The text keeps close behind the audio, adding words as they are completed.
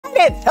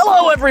second.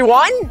 Hello,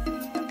 everyone.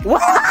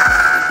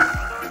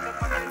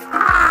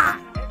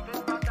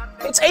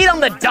 It's 8 on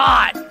the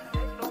dot.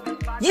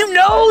 You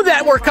know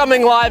that we're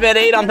coming live at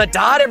 8 on the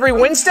dot every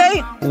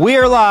Wednesday.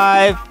 We're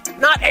live.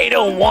 Not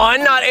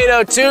 8:01, not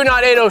 8:02,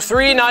 not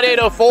 8:03, not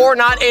 8:04,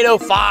 not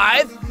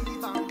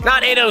 8:05,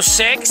 not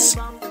 8:06,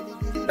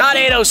 not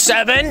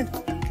 8:07.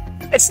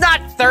 It's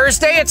not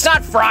Thursday, it's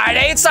not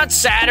Friday, it's not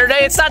Saturday,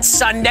 it's not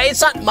Sunday,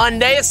 it's not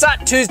Monday, it's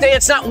not Tuesday,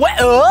 it's not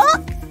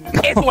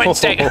it's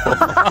Wednesday. Check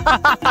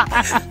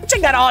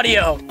that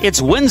audio.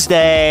 It's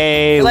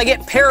Wednesday. I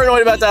get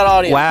paranoid about that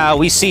audio. Wow,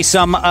 we see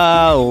some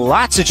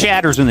lots of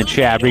chatters in the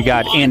chat. We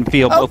got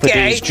Infield, both of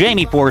these.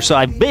 Jamie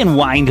Forsyth, Ben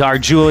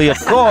Weingart, Julie,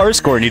 of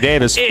course, Courtney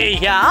Davis.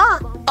 Yeah.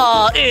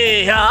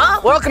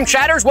 Welcome,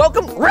 chatters.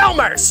 Welcome,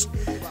 Realmers.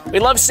 We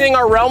love seeing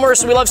our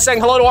Realmers. We love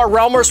saying hello to our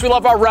Realmers. We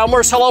love our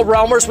Realmers. Hello,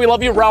 Realmers. We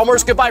love you,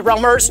 Realmers. Goodbye,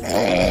 Realmers.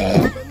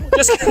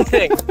 Just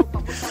kidding.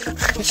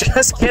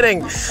 Just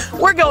kidding.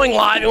 We're going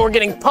live and we're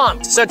getting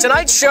pumped. So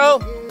tonight's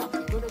show,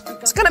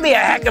 it's going to be a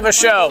heck of a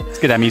show. Let's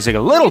get that music a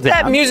little down.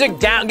 Get that music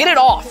down. Get it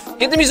off.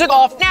 Get the music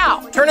off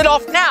now. Turn it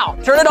off now.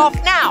 Turn it off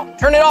now.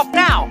 Turn it off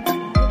now.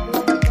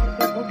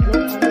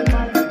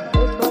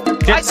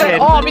 I said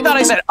off. You thought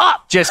I said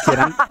up. Just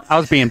kidding. I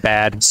was being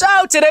bad. So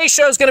today's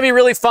show is going to be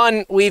really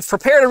fun. We've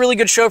prepared a really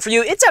good show for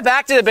you. It's a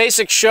back to the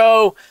basics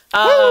show.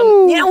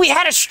 We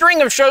had a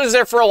string of shows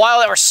there for a while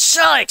that were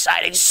so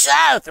exciting,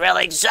 so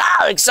thrilling, so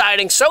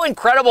exciting, so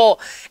incredible.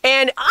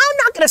 And I'm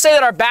not going to say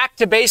that our back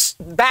to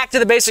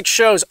the basics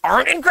shows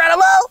aren't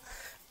incredible.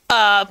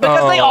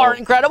 Because they are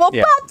incredible,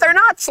 but they're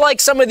not like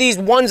some of these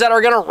ones that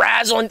are going to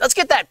razzle. And let's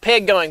get that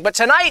pig going. But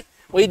tonight,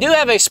 we do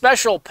have a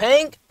special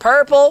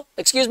purple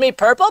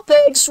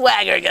pig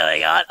swagger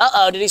going on.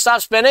 Uh-oh, did he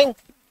stop spinning?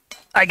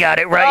 I got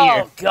it right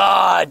here. Oh,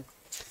 God.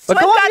 So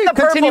But go on,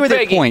 continue with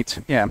your point.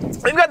 Yeah.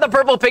 We've got the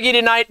purple piggy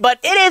tonight, but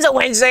it is a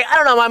Wednesday. I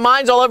don't know, my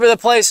mind's all over the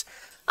place.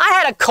 I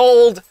had a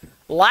cold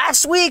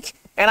last week,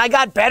 and I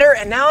got better,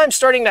 and now I'm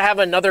starting to have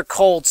another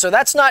cold, so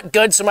that's not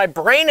good. So my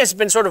brain has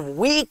been sort of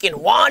weak and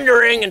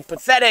wandering and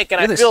pathetic,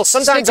 and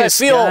sometimes I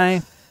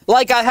feel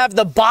like I have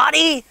the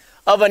body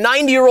of a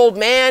 90-year-old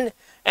man,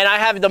 and I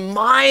have the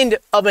mind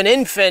of an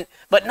infant,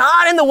 but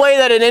not in the way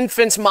that an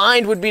infant's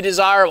mind would be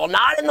desirable,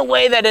 not in the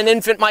way that an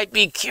infant might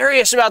be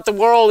curious about the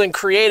world and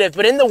creative,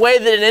 but in the way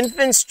that an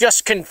infant's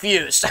just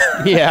confused.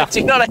 Yeah.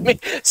 Do you know what I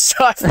mean?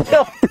 So I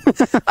feel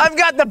I've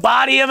got the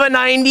body of a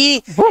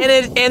 90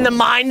 and the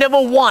mind of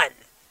a 1.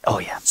 Oh,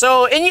 yeah.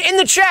 So in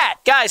the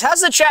chat, guys,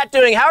 how's the chat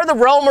doing? How are the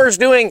Realmers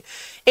doing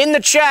in the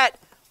chat?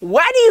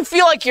 Why do you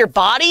feel like your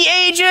body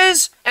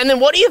ages? And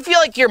then what do you feel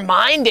like your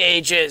mind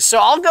ages? So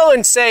I'll go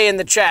and say in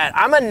the chat,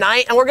 I'm going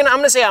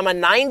to say I'm a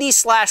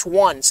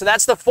 90/1. So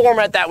that's the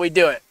format that we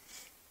do it.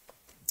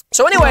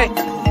 So anyway,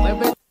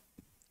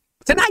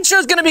 tonight's show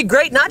is going to be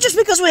great, not just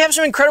because we have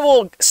some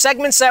incredible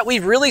segments that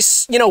we've really,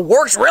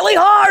 worked really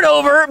hard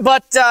over,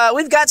 but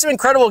we've got some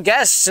incredible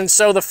guests. And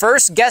so the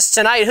first guest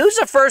tonight, who's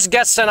the first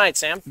guest tonight,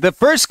 Sam? The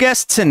first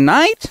guest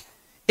tonight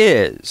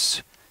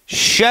is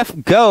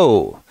Chef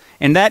Go.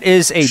 And that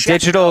is a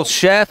digital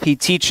chef. He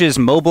teaches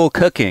mobile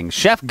cooking.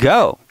 Chef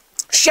Go.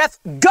 Chef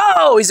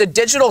Go! He's a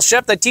digital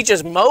chef that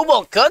teaches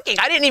mobile cooking.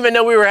 I didn't even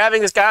know we were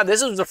having this guy on.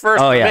 This was the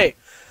first for me.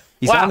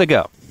 He's on the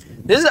go.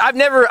 I'm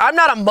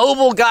not a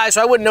mobile guy,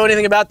 so I wouldn't know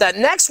anything about that.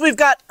 Next, we've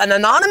got an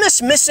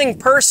anonymous missing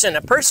person.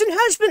 A person who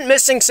has been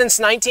missing since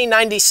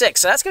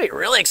 1996. So that's going to be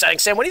really exciting.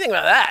 Sam, what do you think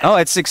about that? Oh,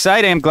 it's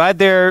exciting. I'm glad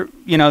they're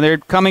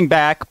coming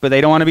back, but they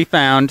don't want to be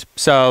found.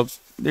 So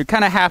they're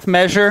kind of half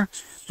measure.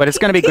 But it's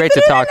going to be great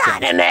to talk to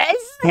them.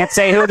 Can't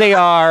say who they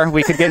are.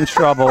 We could get in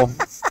trouble.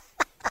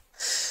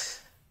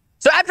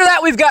 So after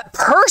that, we've got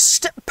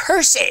Pursed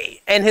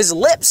Percy, and his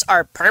lips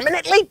are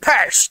permanently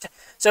pursed.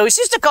 So we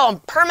used to call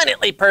him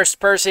Permanently Pursed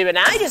Percy, but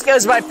now he just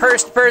goes by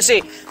Pursed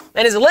Percy,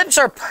 and his lips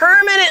are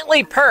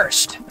permanently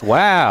pursed.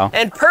 Wow.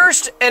 And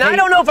pursed, and I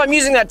don't know if I'm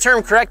using that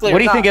term correctly. What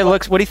do you think that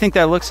looks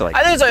like?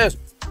 I think it's like this.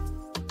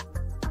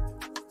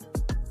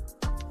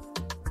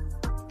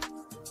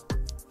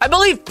 I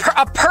believe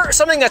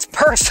something that's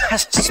pursed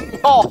has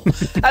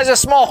a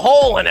small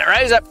hole in it,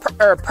 right? Is that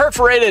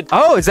perforated?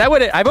 Oh, is that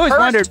what it? I've always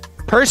wondered.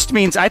 Pursed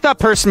means. I thought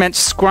pursed meant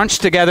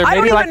scrunched together. Maybe I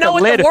don't even like know the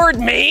what lid. the word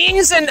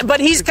means, but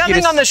he's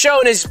coming on the show,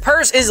 and his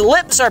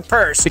lips are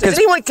pursed. Can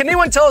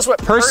anyone tell us what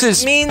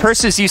pursed means?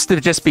 Purses used to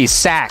just be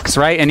sacks,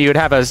 right? And you would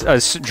have a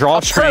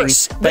drawstring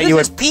that you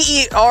would.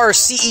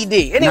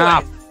 PERCED. Anyway,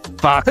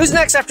 fuck. Who's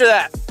next after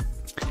that?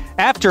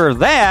 After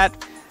that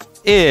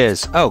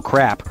is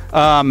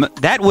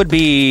that would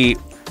be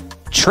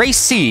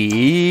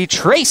Tracy.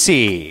 She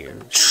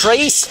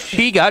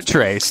got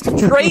traced.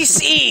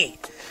 Tracy.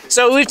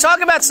 So we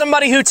talk about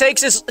somebody who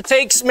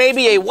takes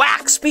maybe a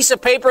wax piece of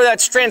paper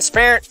that's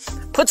transparent,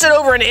 puts it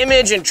over an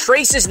image and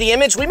traces the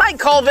image. We might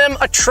call them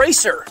a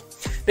tracer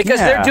because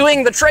they're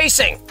doing the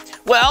tracing.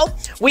 Well,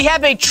 we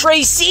have a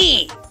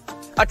Tracy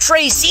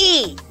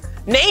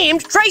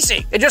named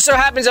Tracy. It just so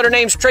happens that her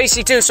name's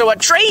Tracy too. So a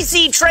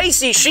Tracy,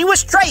 she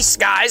was traced,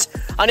 guys.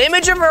 An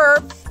image of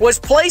her was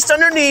placed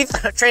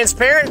underneath a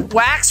transparent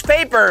wax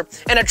paper,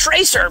 and a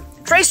tracer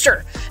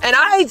Tracer. And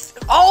I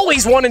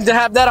always wanted to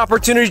have that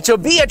opportunity to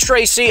be a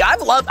Tracy. I'd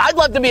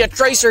love to be a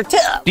Tracer too.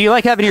 Do you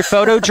like having your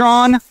photo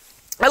drawn?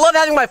 I love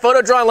having my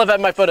photo drawn, I love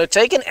having my photo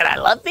taken, and I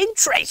love being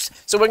traced.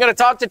 So we're going to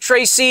talk to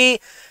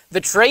Tracy,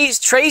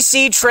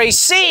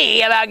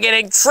 Tracy about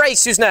getting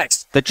traced. Who's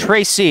next? The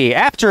Tracy.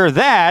 After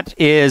that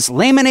is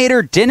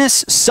laminator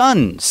Dennis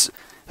Sons,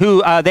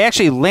 who they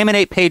actually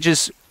laminate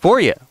pages for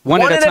you,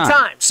 one at a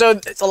time. So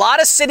a lot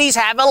of cities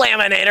have a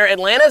laminator.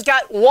 Atlanta's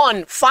got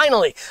one,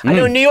 finally. I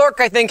know New York,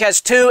 I think,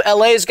 has 2.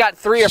 LA's got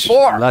 3 or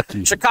 4.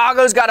 Lucky.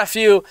 Chicago's got a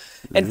few.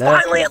 And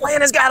finally,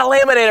 Atlanta's got a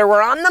laminator.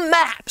 We're on the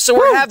map.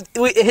 So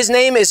his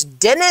name is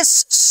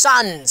Dennis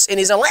Sons, and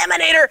he's a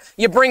laminator.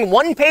 You bring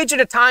 1 page at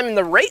a time, and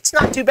the rate's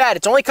not too bad.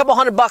 It's only a couple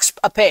 $100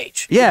 a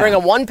page. Yeah. You bring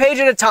them 1 page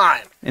at a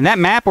time. And that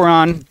map we're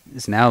on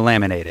is now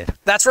laminated.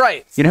 That's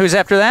right. You know who's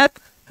after that?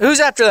 Who's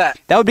after that?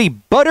 That would be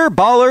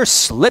Butterballer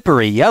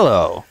Slippery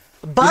Yellow.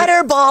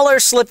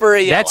 Butterballer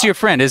Slippery Yellow. That's your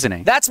friend, isn't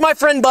he? That's my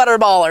friend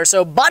Butterballer.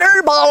 So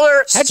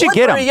Butterballer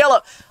Slippery Yellow.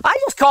 I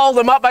just called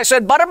him up. I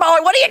said,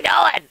 Butterballer, what are you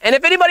doing? And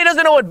if anybody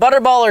doesn't know what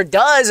Butterballer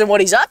does and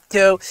what he's up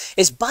to,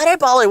 is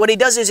Butterballer, what he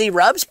does is he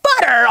rubs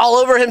butter all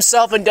over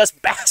himself and does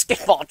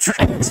basketball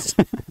tricks.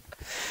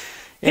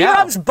 He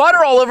rubs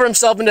butter all over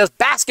himself and does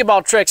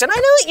basketball tricks. And I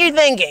know what you're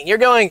thinking. You're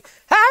going,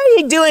 how are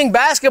you doing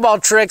basketball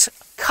tricks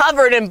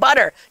covered in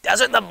butter?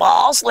 Doesn't the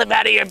ball slip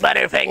out of your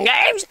butter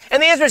fingers?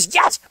 And the answer is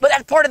yes, but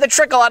that's part of the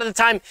trick a lot of the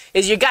time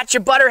is you got your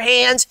butter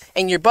hands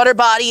and your butter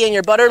body and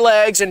your butter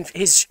legs, and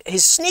his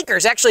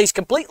sneakers. Actually, he's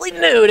completely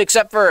nude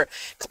except for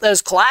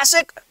those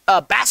classic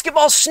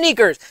basketball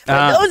sneakers.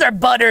 Those are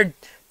buttered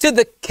to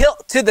the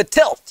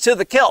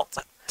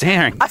kilt.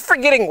 Dang. I'm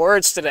forgetting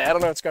words today. I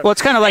don't know what's going on. Well,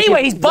 it's kind of like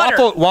he's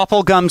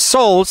waffle gum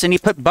soles, and you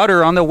put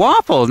butter on the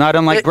waffle, not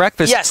unlike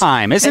breakfast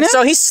time, isn't it?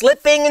 So he's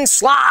slipping and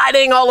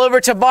sliding all over,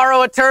 to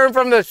borrow a term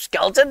from the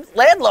skeleton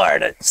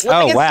landlord.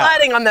 Slipping and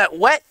sliding on that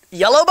wet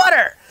yellow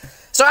butter.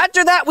 So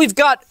after that, we've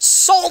got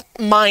Salt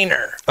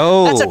Miner.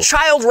 Oh. That's a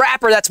child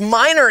rapper. That's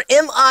Minor,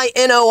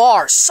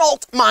 M-I-N-O-R.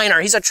 Salt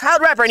Miner. He's a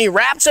child rapper, and he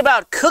raps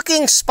about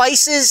cooking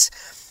spices.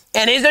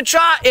 And he's a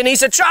child.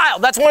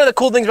 That's one of the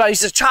cool things about it.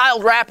 He's a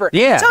child rapper.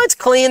 Yeah. So it's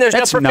clean. There's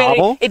no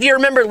profanity. Novel. If you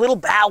remember Little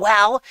Bow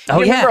Wow, if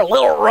you remember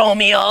Little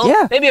Romeo,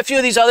 maybe a few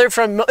of these other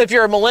if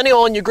you're a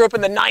millennial and you grew up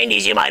in the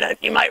 90s, you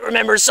might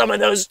remember some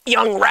of those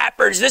young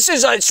rappers. This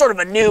is sort of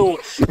a new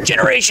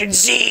Generation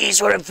Z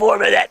sort of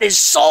form of that. This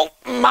Salt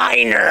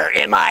Miner,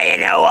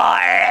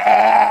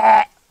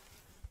 M-I-N-O-R.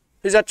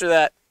 Who's after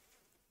that?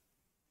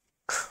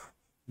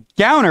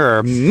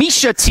 Gowner,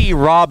 Misha T.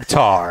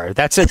 Robtar.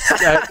 That's it.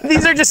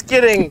 These are just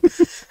getting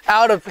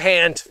out of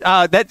hand.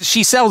 That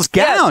she sells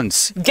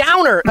gowns. Yes.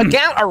 Gowner,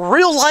 a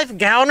real life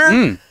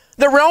gowner.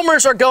 The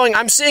Realmers are going.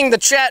 I'm seeing the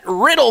chat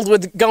riddled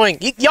with going.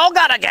 Y'all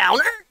got a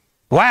gowner?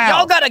 Wow.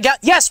 Y'all got a gowner?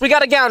 Yes, we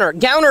got a gowner.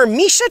 Gowner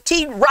Misha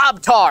T.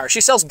 Robtar.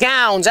 She sells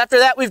gowns. After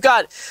that, we've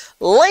got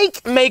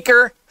Lake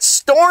Maker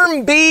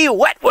Storm B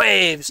Wet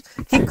Waves.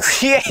 He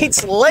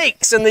creates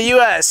lakes in the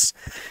U.S.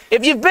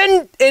 If you've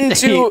been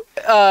into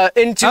a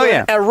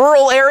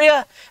rural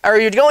area, or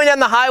you're going down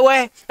the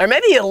highway, or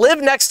maybe you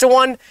live next to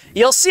one,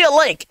 you'll see a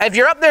lake. If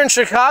you're up there in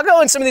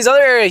Chicago and some of these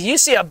other areas, you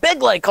see a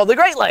big lake called the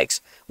Great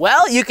Lakes.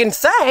 Well, you can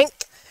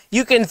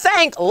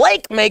thank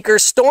Lake Maker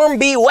Storm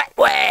B Wet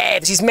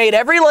Waves. He's made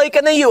every lake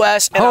in the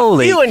U.S. and a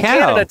few in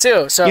Canada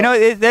too. So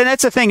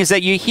that's the thing is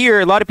that you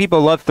hear a lot of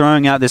people love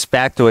throwing out this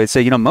factoid.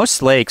 Say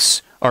most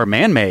lakes are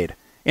man-made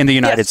in the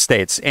United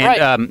States,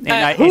 and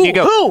you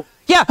go, who?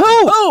 Yeah,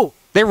 who?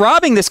 They're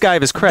robbing this guy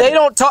of his credit. They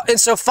don't talk, and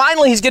so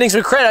finally he's getting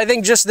some credit. I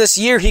think just this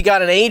year he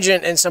got an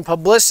agent and some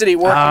publicity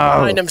working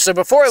behind him. So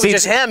before it was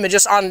just him,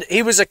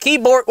 he was a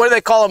keyboard. What do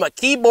they call him? A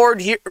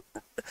keyboard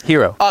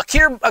hero.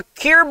 A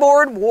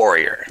keyboard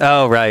warrior.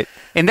 Oh, right.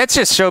 And that's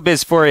just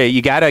showbiz for you.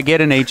 You got to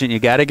get an agent. You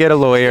got to get a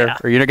lawyer,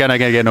 or you're not going to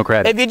get no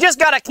credit. If you just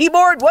got a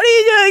keyboard, what are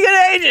you doing to get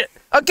an agent?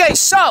 Okay,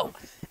 so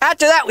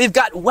after that, we've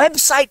got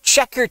website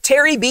checker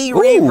Terry B.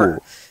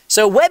 Raver.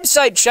 So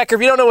website checker,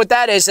 if you don't know what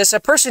that is, that's a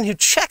person who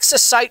checks a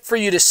site for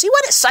you to see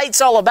what a site's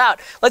all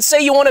about. Let's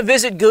say you want to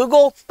visit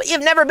Google, but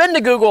you've never been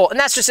to Google, and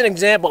that's just an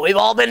example. We've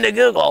all been to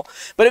Google.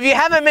 But if you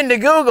haven't been to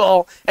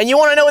Google and you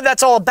want to know what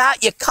that's all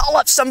about, you call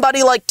up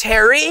somebody like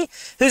Terry,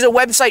 who's a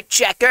website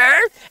checker,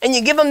 and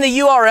you give him the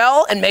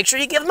URL, and make sure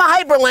you give him a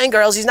hyperlink, or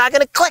else he's not going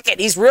to click it.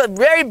 He's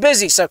very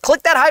busy. So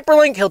click that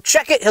hyperlink. He'll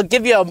check it. He'll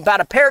give you about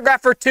a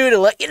paragraph or two to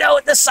let you know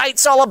what the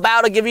site's all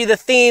about. He'll give you the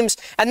themes,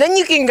 and then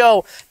you can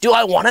go, do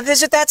I want to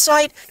visit that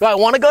site? Do I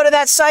want to go to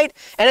that site?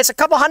 And it's a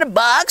couple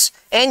 $100,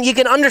 and you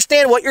can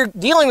understand what you're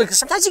dealing with. Because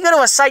sometimes you go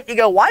to a site, you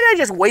go, why did I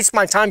just waste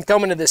my time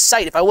coming to this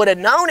site? If I would have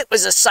known it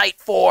was a site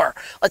for,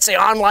 let's say,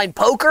 online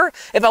poker,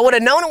 if I would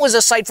have known it was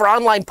a site for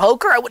online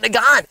poker, I wouldn't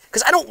have gone.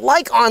 Because I don't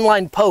like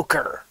online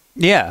poker.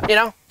 Yeah.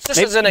 Just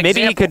as an example.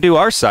 Maybe you could do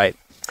our site.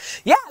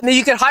 Yeah, I mean,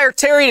 you could hire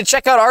Terry to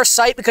check out our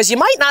site because you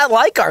might not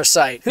like our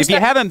site. If you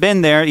haven't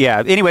been there,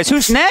 yeah. Anyways,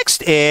 who's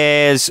next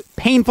is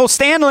Painful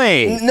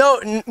Stanley.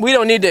 No, we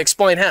don't need to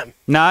explain him.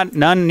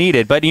 None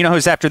needed. But you know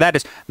who's after that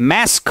is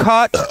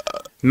Mascot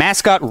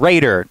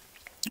Raider.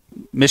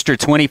 Mr.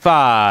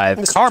 25,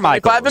 Mr.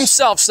 Carmichael. 25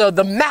 himself. So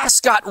the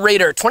mascot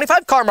raider,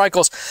 25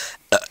 Carmichaels.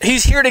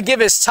 He's here to give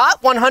his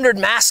top 100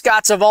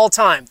 mascots of all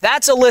time.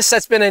 That's a list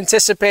that's been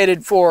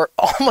anticipated for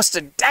almost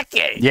a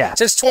decade. Yeah.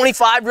 Since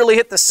 25 really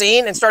hit the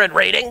scene and started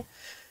rating.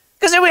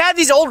 Because we had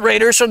these old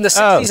raiders from the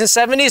 60s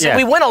and 70s, and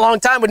we went a long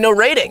time with no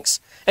ratings.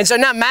 And so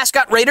now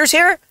mascot raiders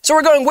here. So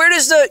we're going, where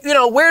does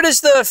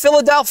the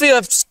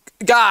Philadelphia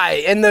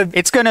guy and the...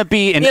 It's going to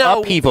be an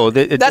upheaval.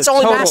 That's the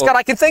only mascot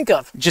I can think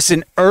of. Just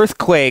an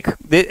earthquake.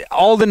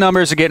 All the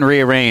numbers are geting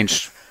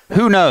rearranged.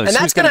 Who knows? And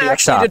that's going to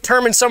actually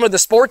determine some of the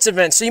sports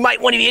events. So you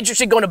might want to be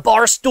interested in going to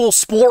Barstool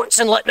Sports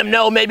and letting them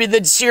know maybe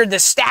this year the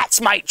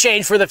stats might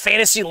change for the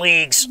fantasy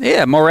leagues.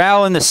 Yeah,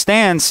 morale in the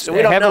stands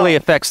heavily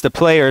affects the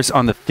players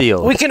on the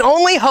field. We can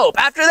only hope.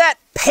 After that,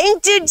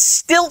 painted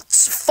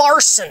stilts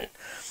Farson.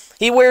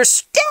 He wears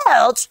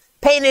stilts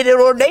painted in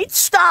ornate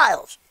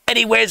styles, and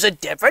he wears a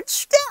different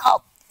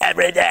stilt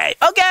every day.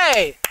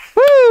 Okay.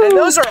 Woo! And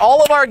those are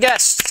all of our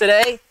guests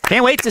today.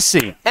 Can't wait to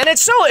see. And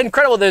it's so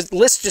incredible. The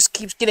list just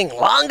keeps getting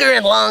longer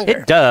and longer.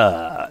 It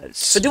does.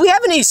 So do we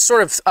have any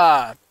sort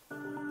of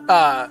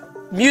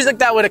music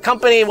that would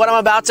accompany what I'm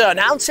about to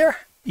announce here?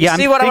 Yeah,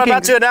 See what I'm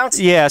about to announce?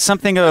 Yeah,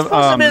 something of...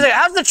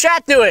 How's the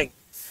chat doing?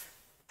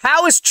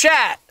 How is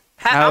chat?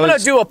 I'm going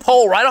to do a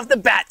poll right off the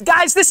bat.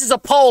 Guys, this is a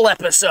poll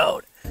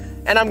episode.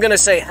 And I'm going to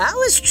say,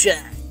 how is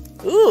chat?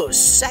 Ooh,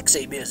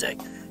 sexy music.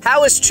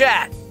 How is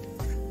chat?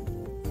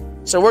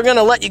 So we're going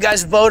to let you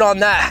guys vote on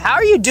that. How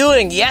are you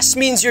doing? Yes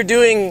means you're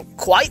doing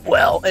quite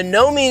well, and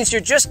no means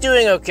you're just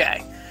doing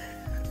okay.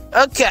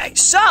 Okay,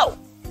 so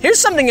here's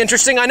something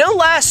interesting. I know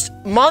last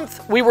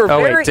month we were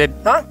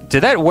did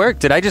that work?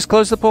 Did I just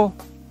close the poll?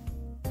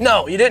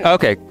 No, you didn't.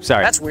 Okay,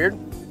 sorry. That's weird.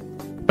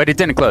 But it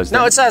didn't close.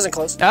 No, it hasn't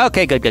closed.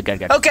 Okay, good.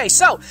 Okay,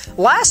 so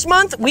last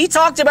month we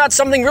talked about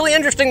something really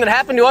interesting that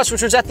happened to us,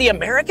 which was that the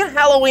American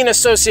Halloween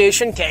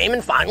Association came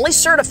and finally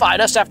certified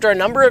us after a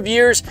number of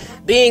years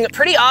being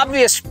pretty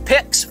obvious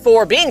picks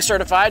for being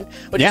certified,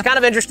 which is kind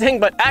of interesting.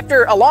 But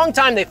after a long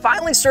time, they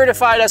finally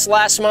certified us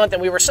last month,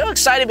 and we were so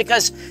excited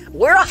because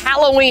we're a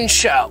Halloween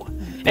show.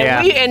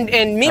 And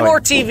and Me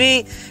More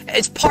TV,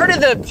 it's part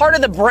of the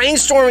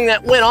brainstorming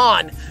that went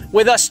on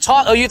with us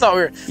you thought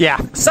we were... Yeah.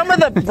 Some of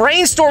the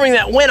brainstorming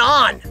that went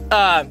on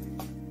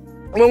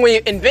when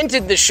we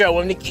invented the show,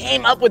 when we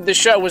came up with the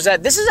show, was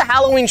that this is a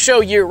Halloween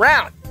show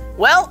year-round.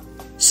 Well,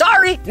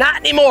 sorry, not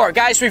anymore,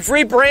 guys. We've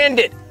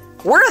rebranded.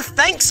 We're a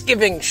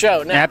Thanksgiving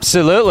show now.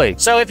 Absolutely.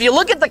 So if you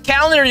look at the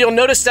calendar, you'll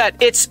notice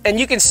that and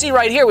you can see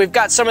right here, we've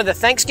got some of the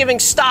Thanksgiving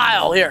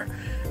style here.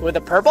 With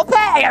a purple pig.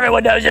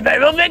 Everyone knows the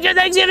purple picture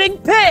Thanksgiving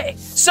pig.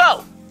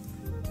 So,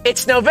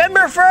 it's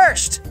November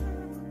 1st.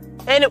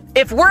 And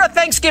if we're a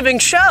Thanksgiving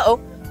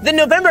show, then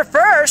November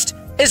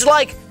 1st is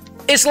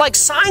like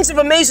signs of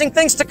amazing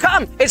things to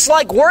come. It's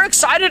like we're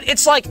excited.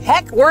 It's like,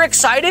 heck, we're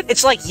excited.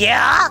 It's like,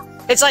 yeah.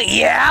 It's like,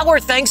 yeah, we're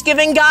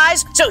Thanksgiving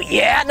guys. So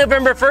yeah,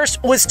 November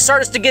 1st was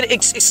start us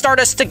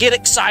to get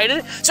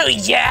excited. So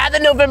yeah, the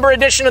November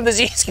edition of the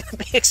Z is going to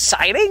be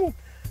exciting.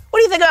 What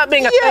do you think about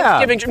being a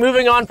Thanksgiving,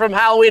 moving on from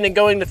Halloween and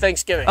going to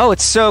Thanksgiving? Oh,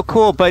 it's so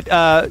cool. But,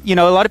 a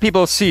lot of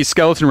people see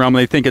Skeleton Realm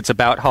and they think it's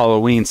about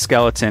Halloween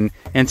skeleton.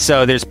 And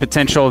so there's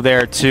potential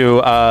there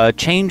to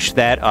change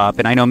that up.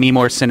 And I know Me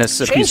More sent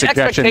us a few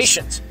suggestions.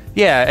 Expectations.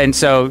 Yeah, and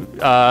so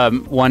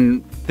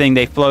one thing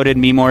they floated,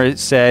 Me More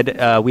said,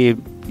 we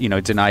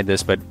denied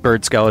this, but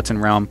Bird Skeleton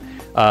Realm.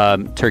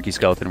 Turkey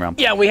Skeleton Realm.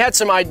 Yeah, we had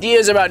some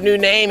ideas about new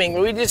naming.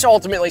 We just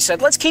ultimately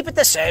said, let's keep it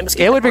the same.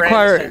 It would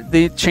require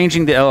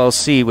changing the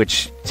LLC,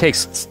 which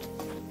takes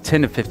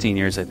 10 to 15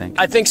 years, I think.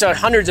 I think so,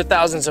 hundreds of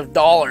thousands of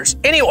dollars.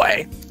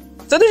 Anyway,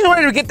 so I just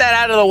wanted to get that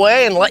out of the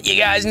way and let you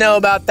guys know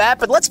about that.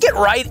 But let's get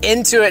right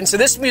into it. And so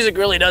this music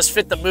really does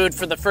fit the mood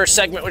for the first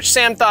segment, which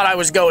Sam thought I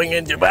was going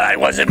into, but I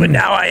wasn't, but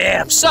now I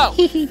am. So...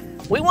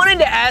 we wanted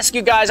to ask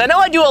you guys, I know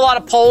I do a lot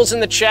of polls in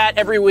the chat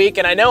every week,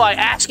 and I know I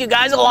ask you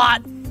guys a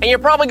lot, and you're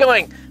probably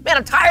going, man,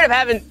 I'm tired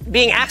of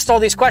being asked all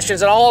these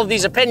questions and all of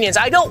these opinions.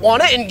 I don't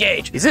want to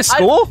engage. Is this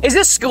school? Is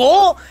this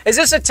school? Is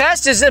this a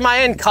test? Am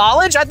I in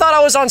college? I thought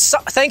I was on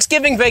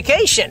Thanksgiving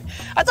vacation.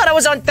 I thought I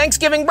was on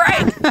Thanksgiving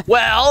break.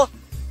 Well,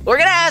 we're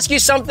going to ask you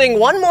something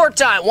one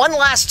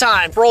last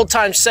time, for old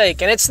time's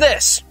sake, and it's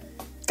this.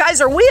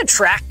 Guys, are we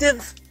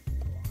attractive?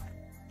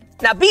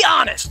 Now, be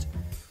honest.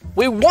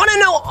 We want to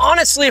know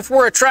honestly if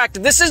we're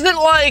attractive. This isn't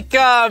like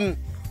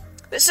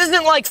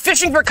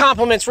fishing for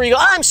compliments where you go,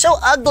 oh, I'm so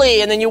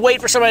ugly, and then you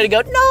wait for somebody to go,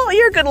 no,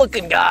 you're a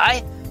good-looking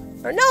guy,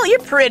 or no, you're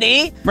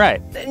pretty.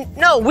 Right.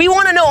 No, we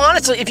want to know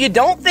honestly. If you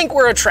don't think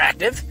we're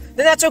attractive,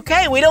 then that's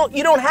okay.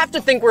 You don't have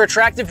to think we're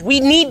attractive. We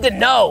need to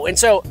know. And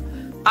so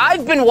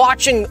I've been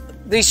watching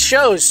these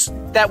shows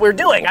that we're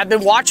doing. I've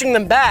been watching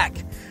them back,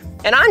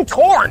 and I'm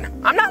torn.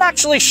 I'm not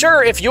actually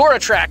sure if you're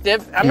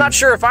attractive. I'm not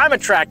sure if I'm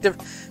attractive.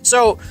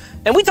 So...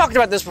 and we talked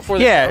about this before.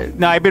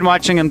 No, I've been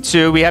watching them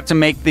too. We have to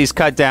make these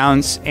cut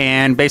downs,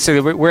 and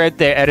basically we're at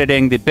there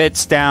editing the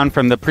bits down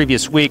from the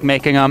previous week,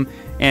 making them,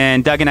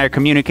 and Doug and I are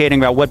communicating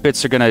about what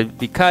bits are going to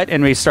be cut,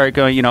 and we start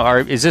going,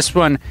 is this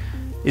one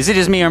Is it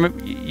just me, or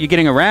you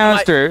getting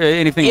aroused or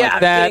anything like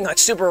that? Yeah, getting like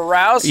super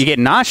aroused. You get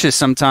nauseous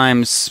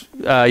sometimes.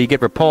 You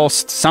get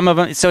repulsed. Some of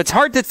them. So it's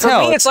hard to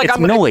tell. For me, it's like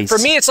noise. For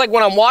me, it's like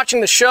when I'm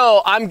watching the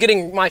show, I'm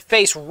getting my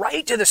face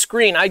right to the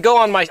screen. I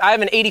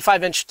have an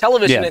 85-inch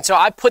television, and so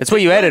I put. That's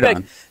what you edit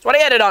on. That's what I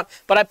edit on.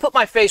 But I put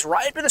my face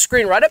right up to the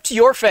screen, right up to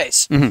your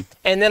face, and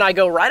then I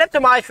go right up to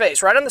my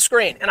face, right on the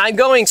screen, and I'm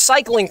going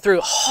cycling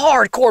through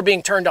hardcore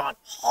being turned on,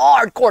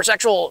 hardcore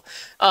sexual,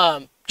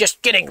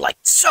 just getting like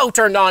so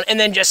turned on, and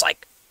then just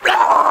like.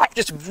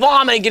 Just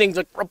vomiting, getting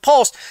like,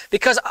 repulsed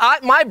because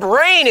my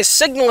brain is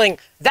signaling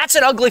that's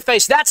an ugly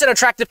face, that's an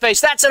attractive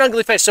face, that's an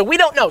ugly face. So we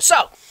don't know.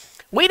 So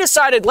we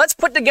decided let's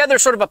put together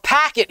sort of a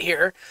packet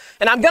here,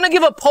 and I'm going to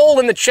give a poll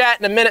in the chat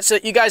in a minute so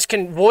that you guys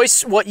can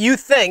voice what you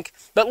think.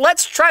 But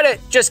let's try to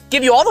just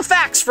give you all the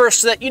facts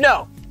first so that you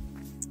know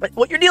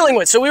what you're dealing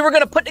with. So we were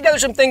going to put together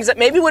some things that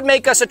maybe would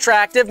make us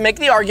attractive, make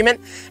the argument,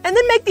 and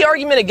then make the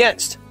argument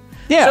against.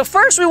 Yeah. So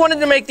first we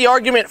wanted to make the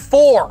argument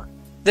for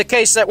the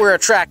case that we're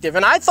attractive.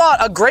 And I thought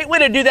a great way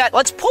to do that,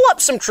 let's pull up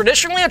some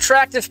traditionally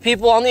attractive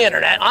people on the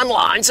internet,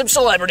 online, some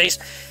celebrities,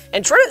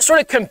 and try to sort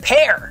of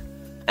compare.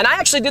 And I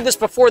actually did this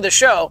before the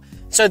show.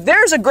 So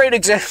there's a great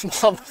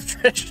example of a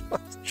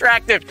traditionally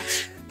attractive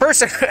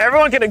person.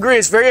 Everyone can agree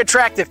it's very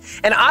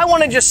attractive. And I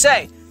want to just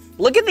say,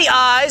 look at the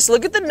eyes,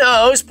 look at the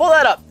nose, pull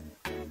that up.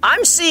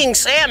 I'm seeing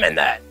Sam in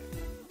that.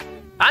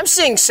 I'm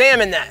seeing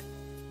Sam in that.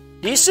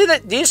 Do you see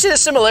that? Do you see the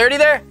similarity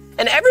there?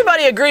 And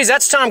everybody agrees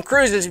that's Tom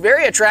Cruise is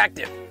very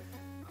attractive.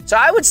 So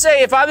I would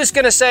say if I was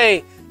going to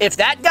say if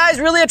that guy's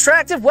really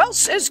attractive, well,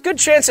 there's a good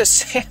chance that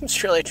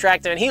Sam's really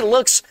attractive. And he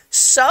looks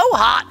so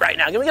hot right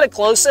now. Can we get a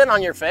close-in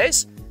on your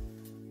face?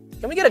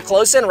 Can we get a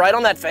close-in right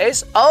on that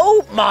face?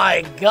 Oh,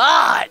 my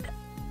God.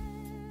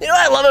 You know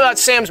what I love about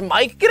Sam's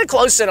mic? Get a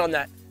close-in on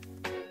that.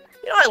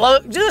 You know what I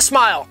love? Do a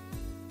smile.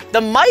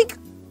 The mic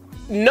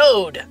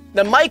node,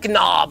 the mic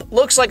knob,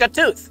 looks like a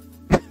tooth.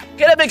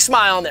 Get a big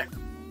smile on there.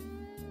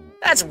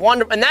 That's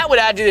wonderful, and that would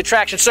add to the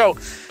attraction. So,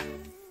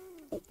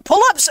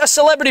 pull up a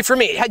celebrity for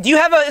me. Do you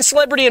have a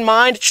celebrity in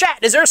mind? Chat,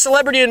 is there a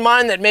celebrity in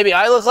mind that maybe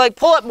I look like?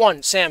 Pull up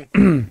one, Sam.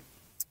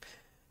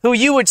 Who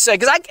you would say,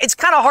 because it's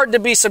kind of hard to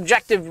be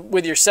subjective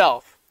with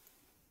yourself.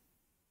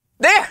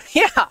 There,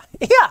 yeah,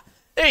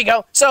 there you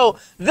go. So,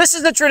 this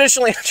is the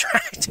traditionally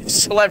attractive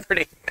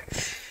celebrity.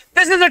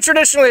 This is a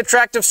traditionally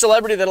attractive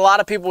celebrity that a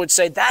lot of people would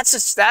say, that's a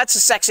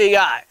sexy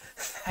guy.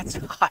 That's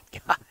a hot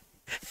guy.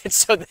 And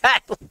so that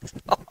looks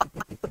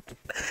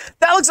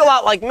a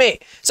lot like me.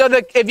 So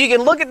if you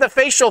can look at the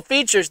facial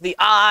features, the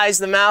eyes,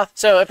 the mouth.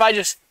 So if I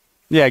just...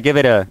 Yeah, give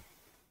it a...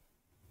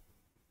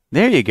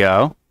 There you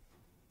go.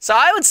 So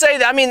I would say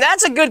that, I mean,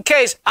 that's a good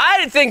case.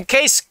 I think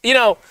case,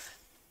 I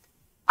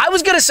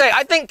was going to say,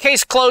 I think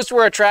case closed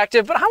were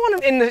attractive, but I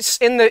want to, I want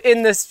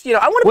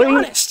to be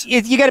honest.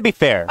 You got to be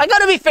fair. I got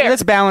to be fair.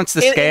 Let's balance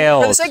the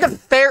scales. For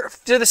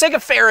the sake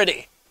of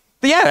fairity.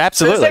 Yeah,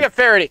 absolutely. For the sake of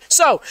fairity.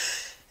 So...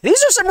 these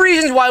are some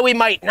reasons why we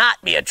might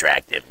not be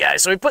attractive,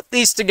 guys. So we put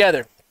these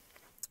together.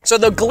 So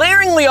the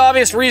glaringly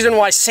obvious reason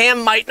why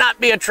Sam might not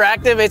be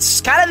attractive, it's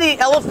kind of the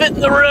elephant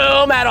in the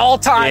room at all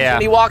times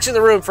when he walks in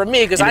the room for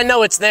me, because I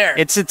know it's there.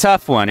 It's a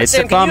tough one. It's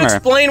Sam, a bummer. Can you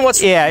explain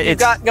what's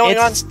got going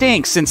on? It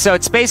stinks. And so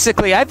it's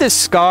basically, I have this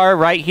scar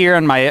right here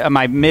on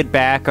my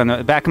mid-back, on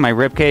the back of my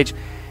rib cage.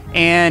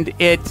 And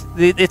it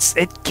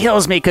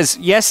kills me because,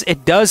 yes,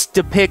 it does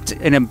depict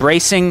an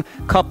embracing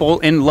couple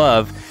in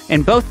love.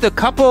 And both the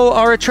couple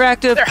are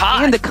attractive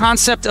and the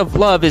concept of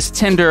love is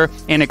tender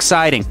and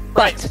exciting.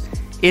 But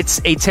it's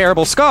a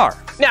terrible scar.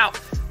 Now,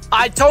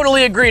 I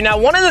totally agree. Now,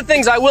 one of the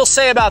things I will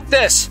say about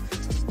this,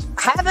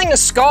 having a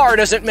scar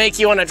doesn't make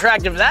you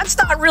unattractive. That's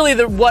not really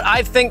what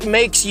I think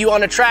makes you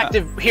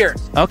unattractive here.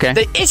 Okay.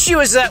 The issue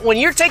is that when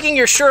you're taking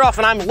your shirt off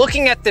and I'm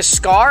looking at this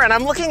scar and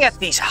I'm looking at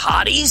these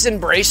hotties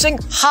embracing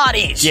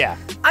hotties. Yeah.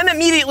 I'm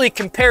immediately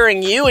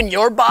comparing you and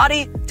your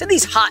body to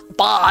these hot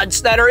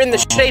bods that are in the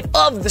shape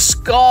of the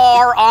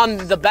scar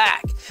on the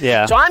back.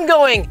 Yeah. So I'm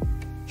going,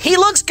 he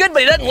looks good,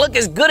 but he doesn't look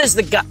as good as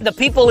the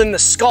people in the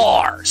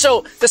scar.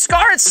 So the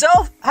scar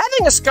itself,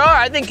 having a scar,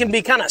 I think can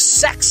be kind of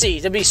sexy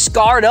to be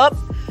scarred up.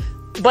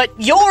 But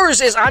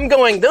yours is, I'm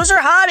going, those are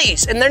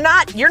hotties, and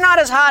you're not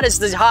as hot as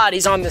the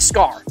hotties on the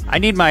scar. I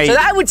need my... So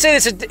I would say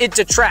it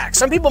detracts.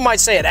 Some people might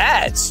say it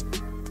adds.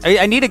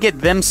 I need to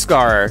get them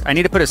scar. I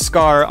need to put a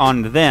scar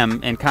on them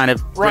and kind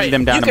of bring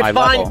them down to my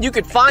level. You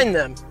could find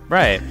them.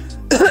 Right.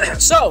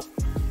 So...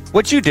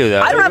 what'd you do,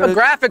 though? I don't have a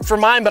graphic for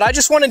mine, but I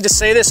just wanted to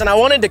say this, and I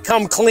wanted to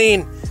come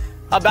clean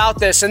about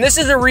this. And this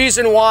is a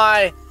reason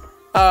why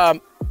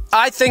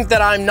I think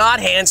that I'm not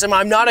handsome,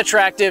 I'm not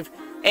attractive,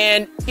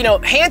 and,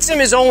 handsome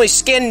is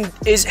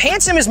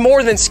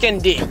more than skin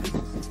deep.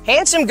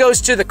 Handsome goes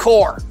to the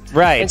core.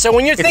 Right. And so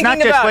when you're thinking about...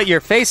 it's not just what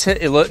your face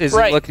is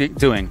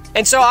doing.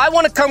 And so I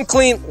want to come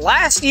clean.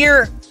 Last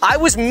year, I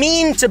was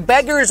mean to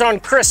beggars on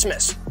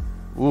Christmas.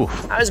 Ooh.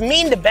 I was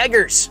mean to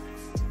beggars.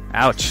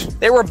 Ouch.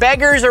 There were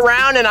beggars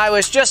around, and I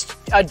was just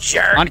a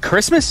jerk. On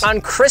Christmas? On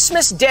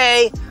Christmas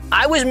Day,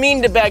 I was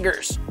mean to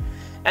beggars.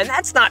 And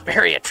that's not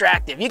very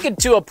attractive. You could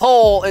do a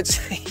poll,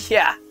 it's...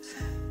 yeah.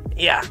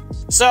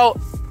 So,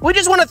 we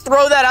just want to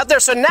throw that out there.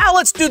 So now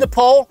let's do the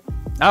poll.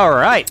 All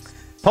right.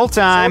 Poll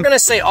time. So we're going to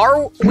say,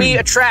 are we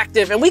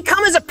attractive? And we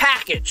come as a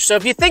package. So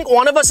if you think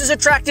one of us is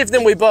attractive,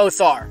 then we both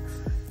are.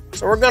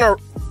 So we're going to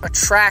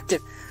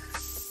attractive.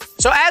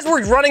 So as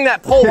we're running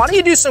that poll, why don't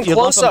you do some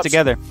close-ups?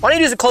 Together. Why don't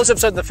you do some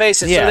close-ups of the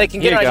faces so they can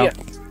get an idea?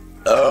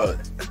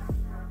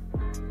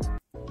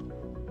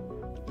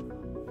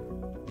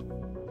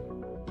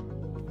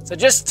 So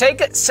just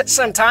take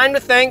some time to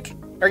think.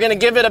 We're going to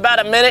give it about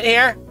a minute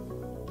here.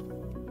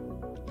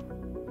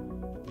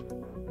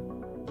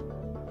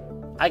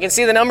 I can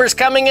see the numbers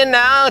coming in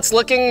now. It's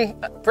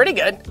looking pretty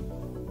good.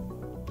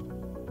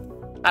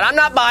 And I'm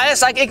not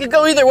biased. It could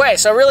go either way.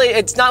 So really,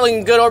 it's not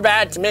looking good or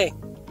bad to me.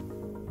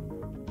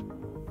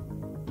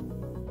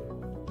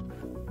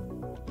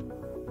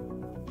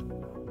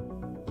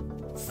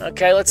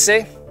 Okay, let's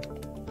see.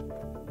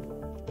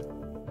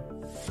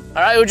 All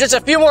right, well, just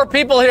a few more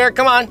people here.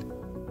 Come on.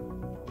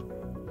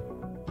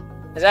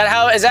 Is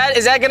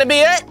that going to be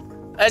it?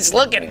 It's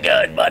looking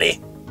good,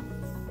 buddy.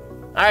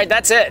 All right,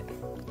 that's it.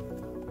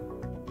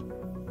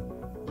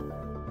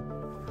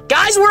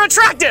 Guys, we're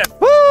attractive.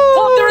 Woo!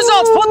 Pull up the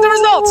results. Pull up the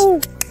results.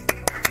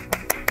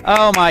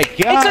 Oh, my God.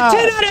 It's a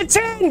 10 out of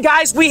 10.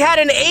 Guys, we had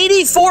an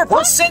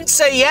 84%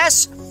 say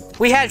yes.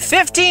 We had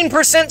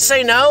 15%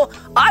 say no.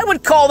 I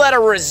would call that a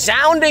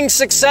resounding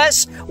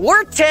success.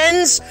 We're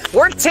 10s.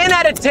 We're 10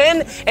 out of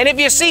 10. And if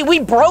you see, we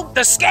broke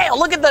the scale.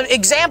 Look at the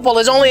example.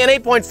 Is only an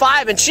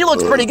 8.5, and she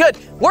looks pretty good.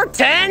 We're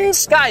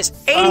 10s. Guys,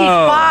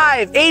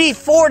 85,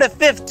 84 to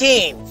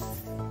 15.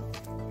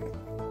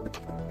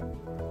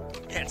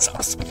 That's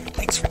awesome.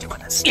 Thanks for doing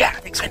this. Yeah,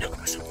 thanks for doing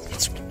this.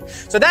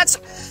 So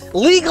that's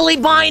legally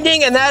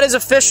binding, and that is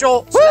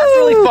official. So that's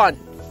really fun.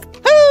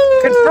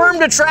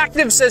 Confirmed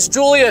attractive, says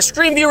Julia.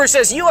 Stream viewer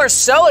says, you are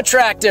so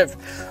attractive.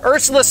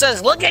 Ursula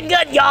says, looking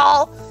good,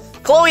 y'all.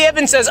 Chloe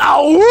Evans says,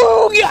 oh,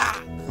 woo, yeah.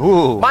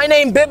 Ooh. My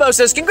name, Bibbo,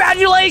 says,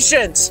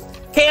 congratulations.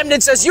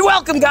 Camden says, you're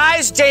welcome,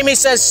 guys. Jamie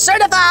says,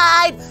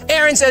 certified.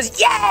 Aaron says,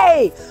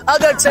 yay.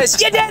 Ugug says,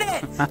 you did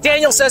it.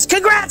 Daniel says,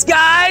 congrats,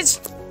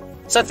 guys.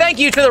 So thank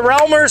you to the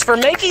Realmers for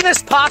making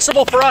this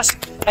possible for us.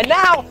 And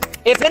now,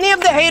 if any of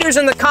the haters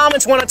in the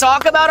comments want to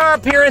talk about our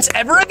appearance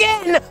ever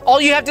again,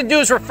 all you have to do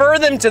is refer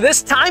them to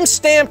this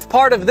time-stamped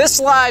part of this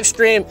live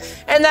stream,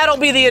 and that'll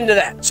be the end of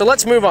that. So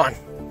let's move on.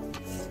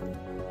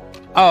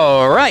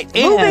 All right.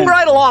 Moving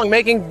right along,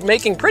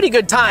 making pretty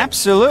good time.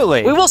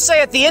 Absolutely. We will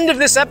say at the end of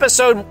this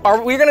episode,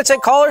 are we going to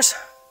take callers?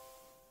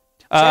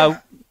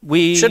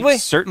 Should we?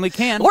 Certainly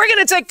can. We're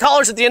going to take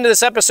callers at the end of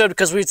this episode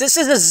because this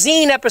is a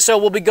zine episode.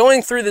 We'll be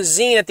going through the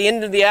zine at the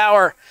end of the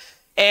hour.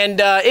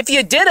 And if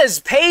you did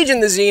a page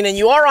in the zine and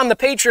you are on the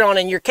Patreon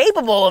and you're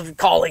capable of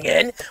calling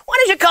in, why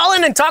don't you call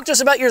in and talk to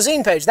us about your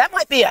zine page? That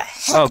might be a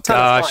heck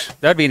ton of fun.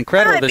 That'd be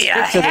incredible to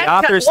speak to the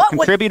authors, the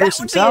contributors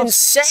themselves. That would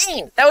be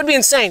insane. That would be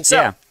insane. So,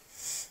 yeah.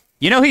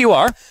 You know who you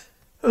are.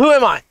 Who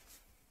am I?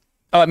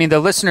 Oh, I mean, the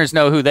listeners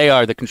know who they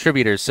are, the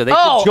contributors, so they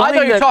can join. I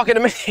thought you were talking to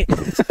me.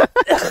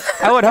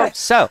 I would hope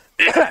so.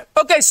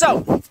 Okay,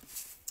 so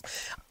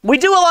we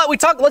do a lot. We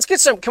talk. Let's get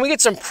some. Can we get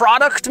some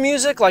product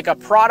music, like a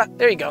product?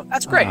 There you go.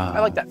 That's great. I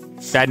like that.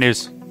 Bad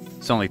news.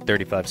 It's only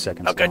 35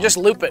 seconds. Okay, just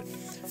loop it.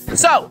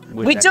 So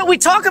we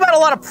talk about a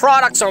lot of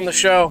products on the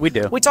show. We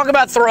do. We talk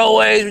about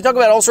throwaways. We talk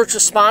about all sorts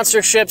of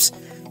sponsorships.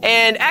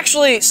 And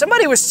actually,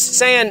 somebody was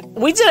saying,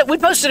 we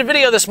posted a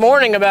video this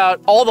morning about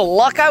all the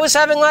luck I was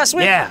having last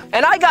week. Yeah.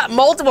 And I got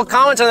multiple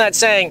comments on that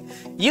saying,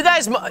 you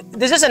guys,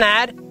 is this an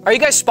ad? Are you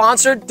guys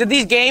sponsored? Did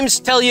these games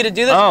tell you to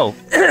do this? Oh.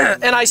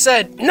 And I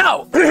said,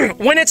 no.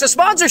 When it's a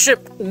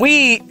sponsorship,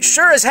 we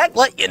sure as heck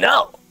let you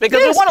know. Because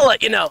we want to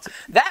let you know.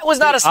 That was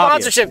not a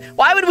sponsorship. Obvious.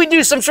 Why would we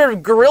do some sort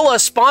of guerrilla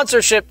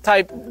sponsorship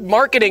type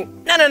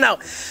marketing? No.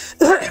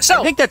 So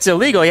I think that's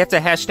illegal. You have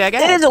to hashtag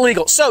ad. It is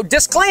illegal. So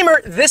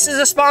disclaimer, this is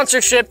a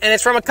sponsorship, and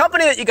it's from a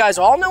company that you guys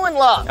all know and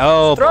love.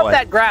 Oh, Throw boy. up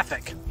that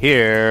graphic.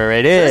 Here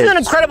it is. This is an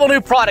incredible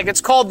new product. It's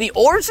called the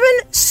ORBS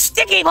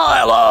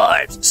StikyBoil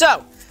Orbs.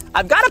 So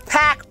I've got a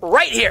pack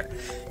right here.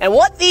 And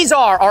what these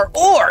are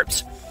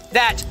orbs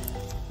that...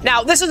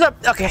 Now, this is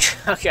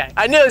okay.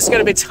 I knew this was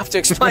going to be tough to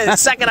explain the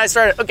second I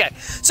started. Okay,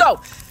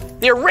 so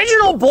the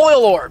original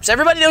boil orbs.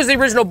 Everybody knows the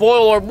original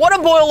boil orb. What a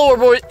boil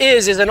orb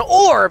is an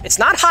orb. It's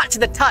not hot to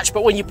the touch,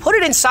 but when you put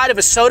it inside of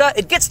a soda,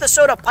 it gets the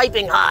soda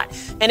piping hot,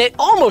 and it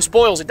almost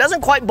boils. It doesn't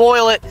quite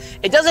boil it.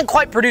 It doesn't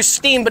quite produce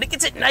steam, but it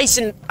gets it nice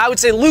and, I would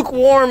say,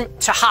 lukewarm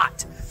to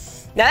hot.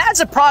 Now, that's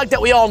a product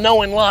that we all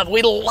know and love.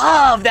 We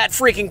love that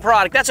freaking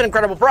product. That's an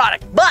incredible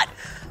product, but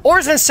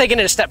ORBS taken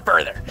it a step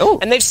further. Ooh.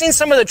 And they've seen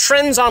some of the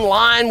trends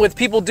online with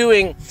people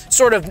doing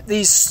sort of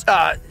these,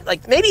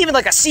 like maybe even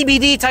like a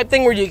CBD type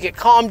thing where you get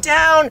calmed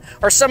down,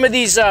 or some of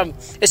these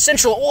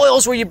essential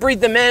oils where you breathe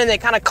them in and they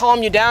kind of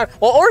calm you down.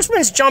 Well,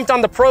 ORBS jumped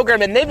on the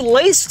program and they've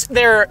laced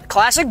their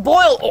classic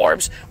boil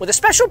orbs with a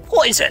special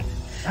poison.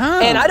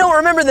 Oh. And I don't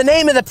remember the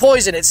name of the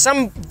poison. It's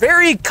some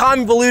very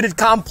convoluted,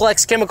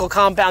 complex chemical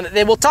compound that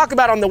they will talk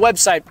about on the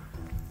website.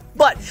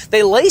 But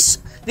they lace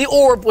the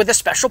orb with a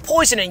special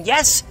poison, and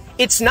yes,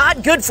 it's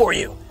not good for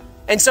you.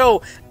 And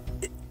so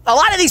a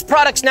lot of these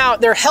products now,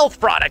 they're health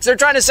products. They're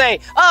trying to say,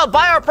 oh,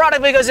 buy our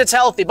product because it's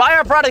healthy. Buy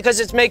our product because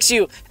it makes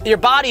your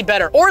body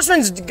better.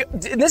 Orbsman's,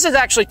 this is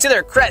actually to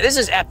their credit, this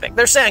is epic.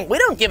 They're saying, we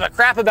don't give a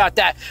crap about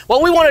that.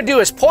 What we want to do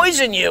is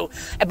poison you,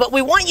 but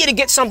we want you to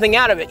get something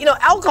out of it. You know,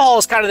 alcohol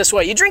is kind of this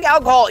way. You drink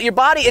alcohol, your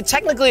body,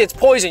 technically it's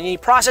poison. You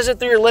process it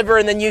through your liver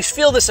and then you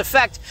feel this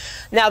effect.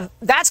 Now,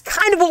 that's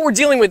kind of what we're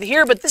dealing with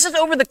here, but this is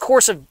over the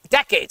course of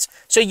decades.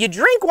 So you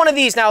drink one of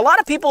these. Now, a lot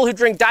of people who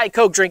drink Diet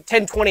Coke drink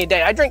 10, 20 a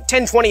day. I drink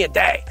 10, 20 a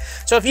day.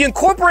 So if you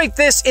incorporate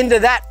this into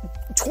that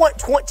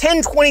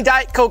 10, 20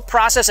 Diet Coke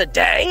process a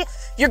day,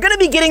 you're going to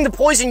be getting the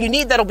poison you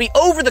need that'll be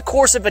over the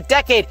course of a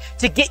decade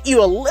to get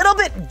you a little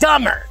bit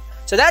dumber.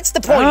 So that's the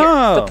point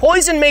here. The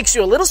poison makes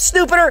you a little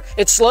stupider,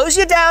 it slows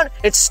you down,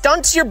 it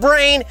stunts your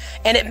brain,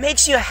 and it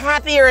makes you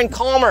happier and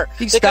calmer.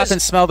 You stop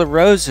and smell the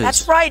roses.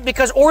 That's right,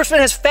 because Orbsman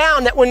has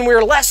found that when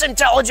we're less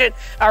intelligent,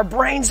 our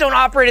brains don't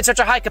operate at such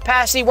a high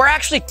capacity, we're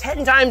actually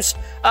 10 times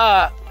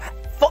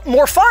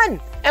more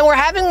fun. And we're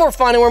having more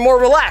fun and we're more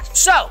relaxed.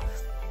 So,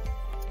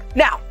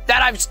 now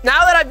that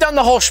I've done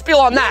the whole spiel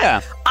on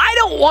that, I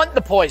don't want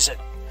the poison.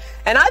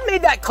 And I've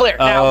made that clear.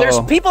 Now, there's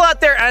people out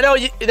there, I know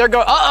they're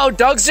going,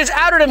 Doug's just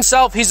outed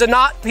himself. He's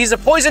a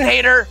poison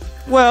hater.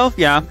 Well,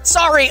 yeah.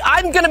 Sorry,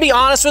 I'm going to be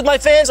honest with my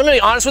fans. I'm going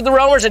to be honest with the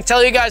roamers and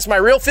tell you guys my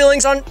real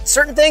feelings on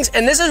certain things.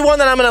 And this is one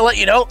that I'm going to let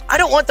you know. I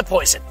don't want the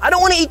poison. I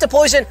don't want to eat the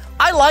poison.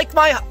 I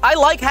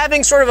like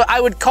having sort of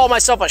I would call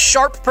myself a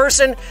sharp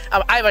person.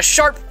 I have a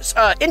sharp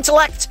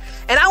intellect.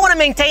 And I want to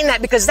maintain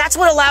that because that's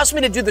what allows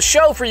me to do the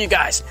show for you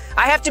guys.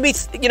 I have to be,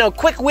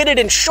 quick-witted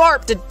and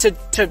sharp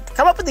to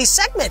come up with these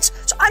segments.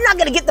 So I'm not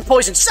going to get the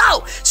poison.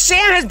 So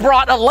Sam has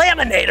brought a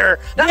laminator,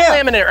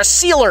 a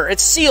sealer. It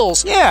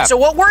seals. Yeah. So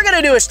what we're going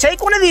to do is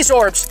take one of these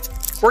orbs,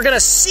 we're going to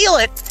seal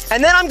it,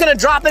 and then I'm going to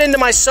drop it into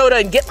my soda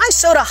and get my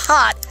soda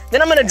hot.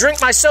 Then I'm going to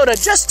drink my soda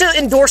just to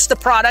endorse the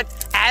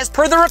product as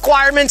per the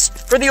requirements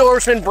for the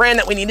Orbsman brand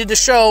that we needed to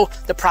show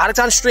the product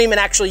on stream and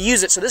actually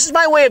use it. So this is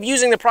my way of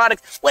using the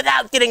product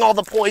without getting all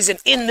the poison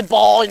in the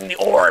ball, in the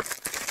orb.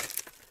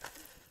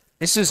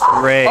 This is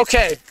great.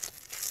 Okay.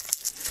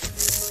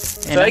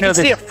 So you can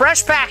see a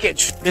fresh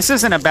package. This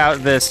isn't about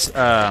this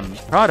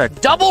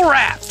product. Double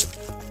wrapped.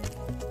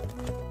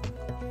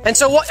 And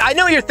so what I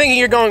know you're thinking,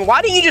 you're going,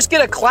 why didn't you just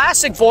get a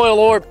classic boil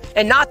orb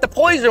and not the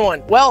poison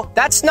one? Well,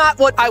 that's not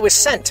what I was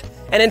sent.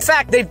 And in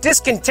fact, they've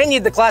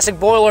discontinued the classic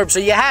boil orb, so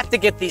you have to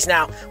get these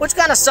now, which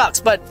kind of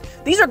sucks, but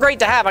these are great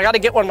to have. I got to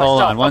get one myself.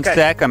 Hold on one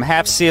sec. I'm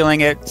half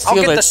sealing it. I'll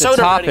get the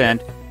soda top ready.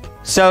 end.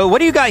 So what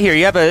do you got here?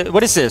 You have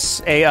what is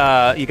this? You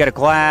got a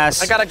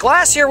glass. I got a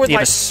glass here with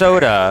my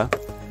soda.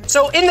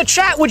 So in the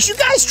chat, would you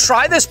guys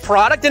try this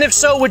product? And if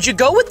so, would you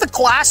go with the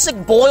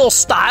classic boil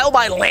style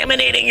by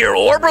laminating your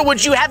orb, or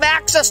would you have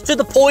access to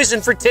the poison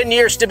for 10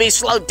 years to be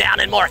slowed down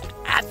and more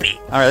happy?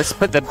 All right, let's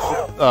put the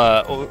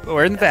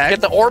orb in the bag.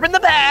 Get the orb in the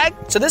bag.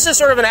 So this is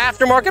sort of an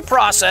aftermarket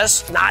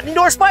process, not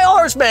endorsed by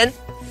Orbsman.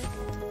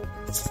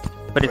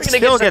 But it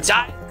still gets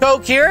some Diet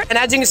Coke here, and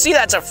as you can see,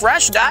 that's a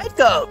fresh Diet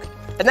Coke,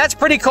 and that's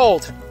pretty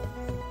cold.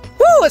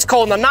 Woo, it's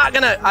cold, and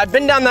I've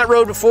been down that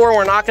road before, and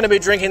we're not gonna be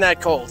drinking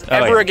that cold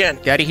ever again.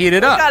 Gotta heat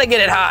it up. Gotta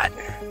get it hot.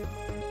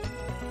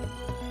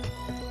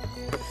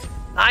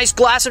 Nice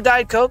glass of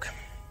Diet Coke.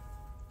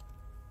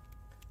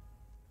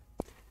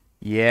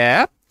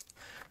 Yeah.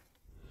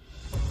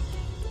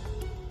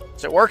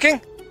 Is it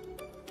working?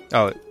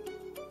 Oh.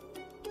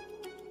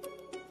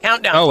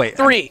 Countdown. Oh, wait.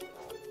 3.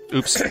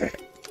 Oops.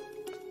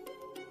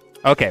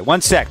 Okay,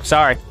 1 sec.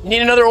 Sorry. You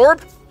need another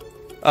orb?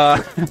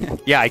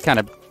 Yeah, I kind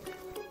of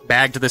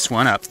bagged this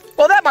one up.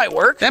 Well, that might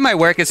work. That might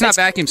work. It's not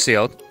vacuum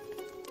sealed.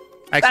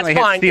 Actually,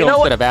 I hit seal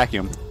instead of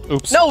vacuum.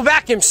 Oops. No,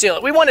 vacuum seal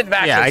it. We wanted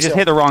vacuum seal. Yeah, I just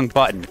hit the wrong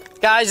button.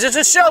 Guys, this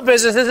is show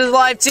business. This is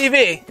live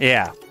TV.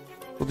 Yeah.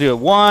 We'll do it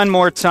one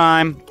more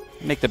time.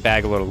 Make the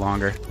bag a little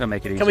longer. That'll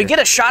make it easier. Can we get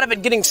a shot of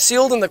it getting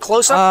sealed in the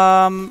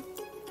close-up?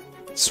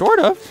 Sort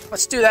of.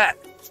 Let's do that.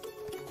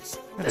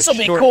 This will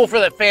be cool for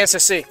the fans to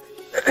see.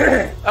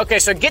 Okay,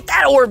 so get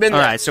that orb in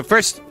there. All right, so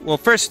first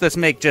let's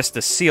make just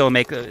the seal,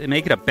 make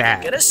it a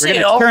bag. Get a seal.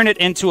 We're going to turn it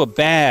into a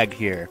bag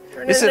here.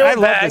 I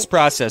love this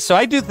process. So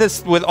I do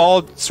this with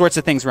all sorts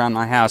of things around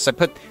my house. I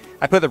put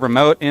the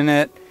remote in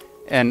it,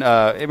 and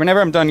whenever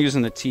I'm done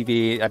using the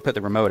TV, I put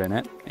the remote in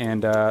it,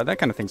 and that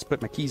kind of thing. So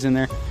put my keys in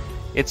there.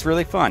 It's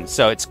really fun.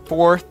 So it's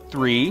 4,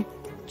 3,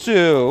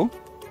 2,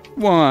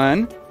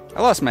 1.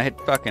 I lost my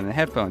fucking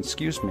headphones.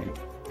 Excuse me.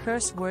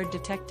 Curse word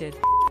detected.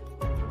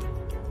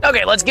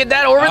 Okay, let's get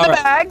that orb in the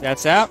bag.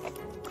 That's out.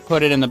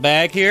 Put it in the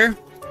bag here.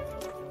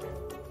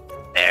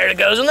 There it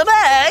goes in the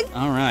bag.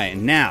 All right,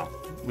 now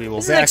we will.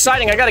 This is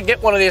exciting. I got to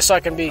get one of these so I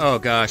can be. Oh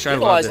gosh, I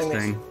love this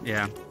thing.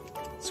 Yeah.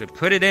 So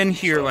put it in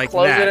here like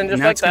close that. It in just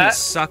now like it's going that. to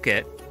suck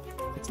it.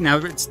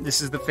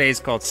 This is the phase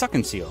called suck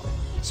and seal.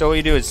 So what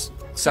you do is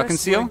suck and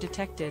seal.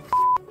 Detected.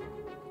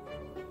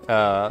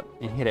 And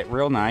hit it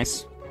real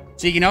nice.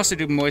 So you can also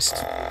do moist.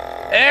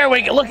 There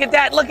we go. Look at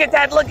that. Look at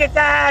that. Look at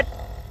that.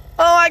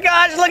 Oh my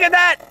gosh, look at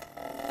that!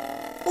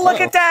 Look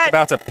at that! It's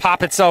about to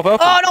pop itself open.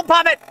 Oh, don't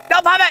pop it!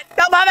 Don't pop it!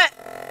 Don't pop it!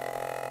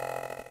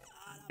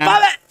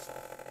 Pop it!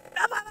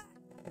 Don't pop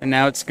it! And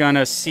now it's going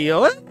to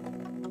seal it.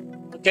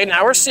 Okay,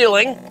 now we're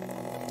sealing.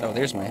 Oh,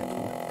 there's my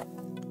headphone.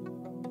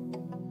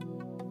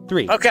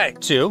 3. Okay.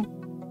 2.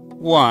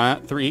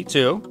 1. 3,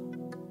 2.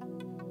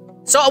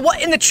 So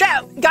what in the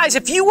chat, guys?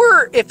 If you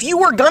were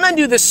gonna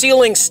do the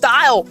sealing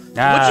style,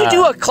 would you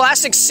do a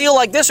classic seal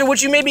like this, or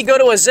would you maybe go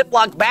to a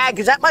Ziploc bag?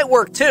 Because that might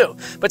work too.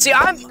 But see,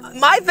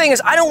 my thing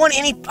is I don't want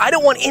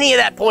any of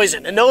that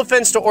poison. And no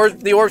offense to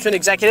the Orbsman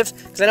executives,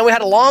 because I know we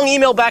had a long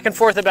email back and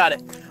forth about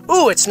it.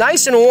 Ooh, it's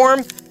nice and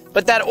warm,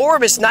 but that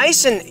orb is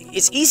nice and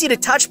it's easy to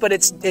touch, but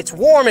it's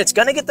warm. It's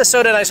gonna get the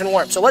soda nice and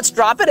warm. So let's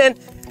drop it in.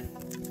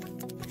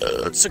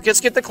 So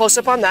let's get the close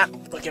up on that.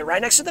 We'll get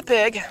right next to the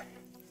pig.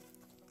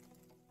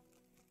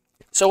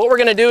 So what we're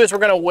going to do is we're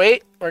going to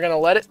wait. We're going to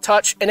let it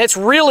touch, and it's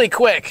really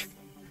quick.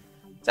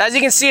 So as you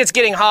can see, it's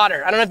getting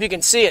hotter. I don't know if you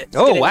can see it. It's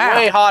getting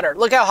way hotter.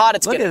 Look how hot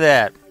it's getting. Look at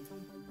that.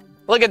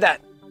 Look at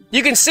that.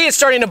 You can see it's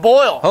starting to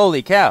boil.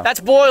 Holy cow. That's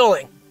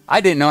boiling.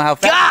 I didn't know how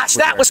fast.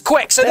 Gosh, that was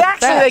quick. So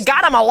they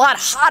got them a lot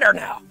hotter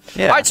now.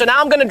 Yeah. All right, so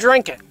now I'm going to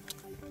drink it.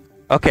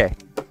 Okay.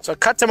 So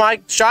cut to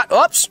my shot.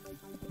 Oops.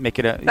 Make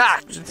it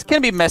it's going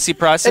to be a messy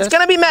process. It's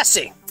going to be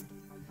messy.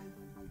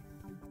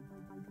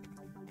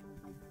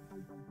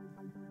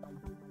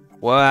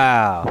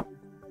 Wow.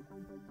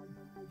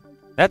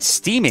 That's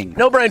steaming.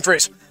 No brain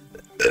freeze.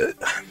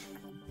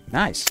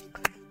 Nice.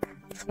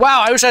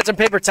 Wow, I wish I had some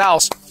paper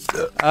towels.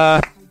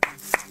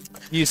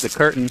 Use the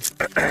curtain.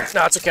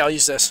 No, it's okay. I'll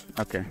use this.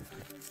 Okay.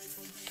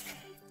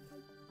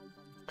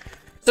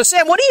 So,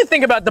 Sam, what do you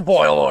think about the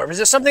boil orb? Is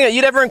it something that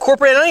you'd ever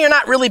incorporate? I know you're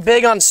not really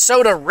big on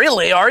soda,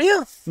 really, are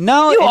you?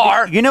 No. You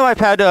are. You know, I've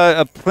had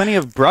plenty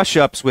of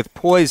brush-ups with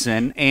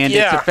poison, and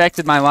it's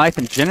affected my life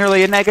in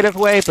generally a negative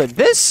way, but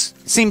this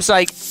seems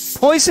like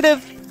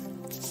poison.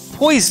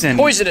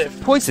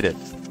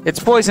 Poisitive. It's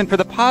poison for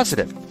the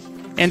positive.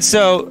 And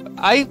so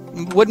I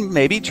would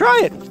maybe try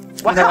it.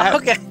 Wow,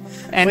 okay.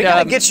 And we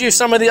gotta get you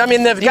some of the. I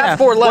mean, they've got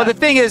 4 left. Well, the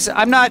thing is,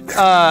 I'm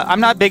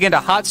not big into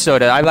hot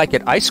soda. I like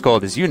it ice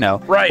cold, as you know.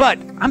 Right. But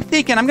I'm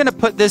thinking I'm gonna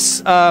put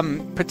this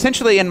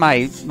potentially in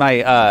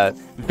my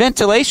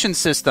ventilation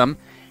system,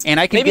 and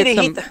I can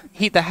maybe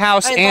heat the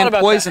house and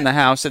poison the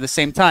house at the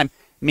same time.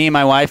 Me and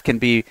my wife can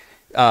be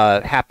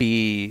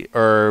happy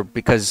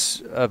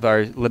because of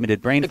our limited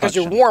brain function. Because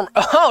you're warm.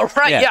 Oh,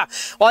 right, yeah.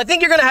 Well, I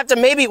think you're going to have to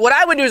maybe, what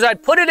I would do is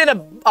I'd put it in a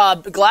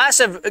glass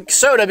of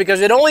soda,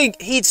 because it only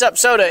heats up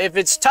soda. If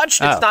it's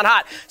touched, it's not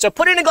hot. So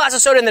put it in a glass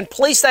of soda and then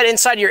place that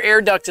inside your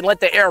air duct and let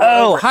the air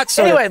run over. Hot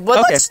soda. Anyway, but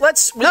okay.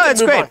 let's No,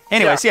 it's great.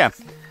 Anyways,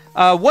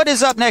 what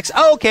is up next?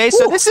 Oh, okay,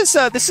 so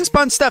this is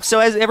fun stuff. So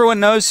as everyone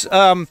knows,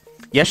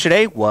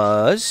 yesterday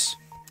was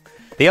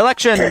the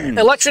election.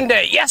 Election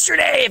day.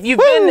 Yesterday, if you've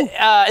been,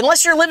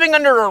 unless you're living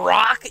under a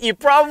rock, you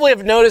probably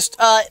have noticed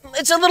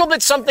it's a little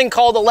bit something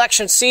called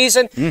election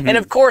season. Mm-hmm. And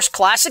of course,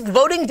 classic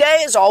voting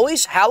day is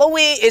always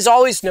Halloween, is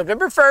always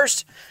November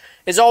 1st,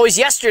 is always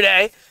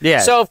yesterday. Yeah.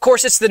 So of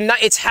course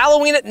it's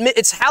Halloween.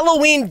 It's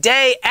Halloween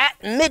day at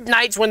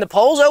midnight when the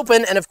polls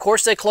open, and of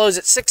course they close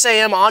at 6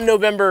 a.m. on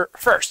November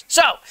 1st.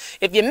 So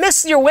if you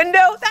miss your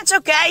window, that's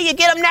okay. You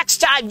get them next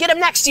time. Get them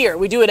next year.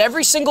 We do it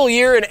every single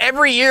year, and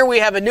every year we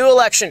have a new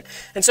election.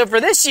 And so for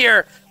this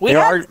year, there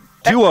are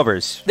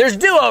do-overs. There's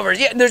do-overs.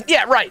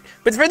 Yeah, right.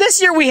 But for this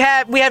year, we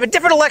have a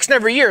different election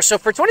every year. So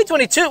for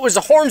 2022, it was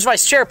the Horms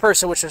vice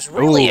chairperson, which was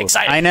really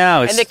exciting. I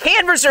know. And the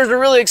canvassers were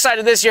really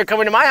excited this year,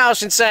 coming to my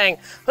house and saying,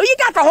 "Who you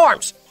got for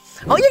Horms?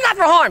 Who you got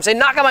for Horms?" They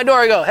knock on my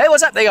door and go, "Hey,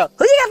 what's up?" They go,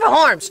 "Who you got for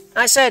Horms?" And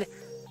I said,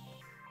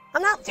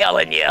 "I'm not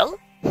telling you."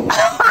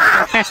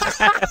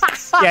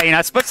 Yeah, you're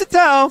not supposed to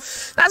tell.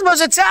 Not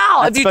supposed to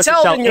tell. If you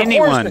tell, then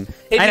your horseman.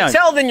 If you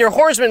tell, then your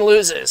horseman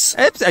loses.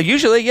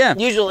 Usually, yeah.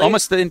 Usually,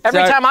 almost the entire,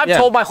 every time I've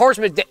told my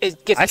horseman gets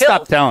killed. I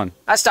stopped telling.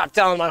 I stopped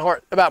telling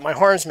about my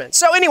horseman.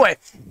 So anyway,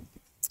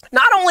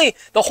 not only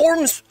the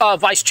Horms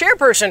vice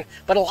chairperson,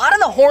 but a lot of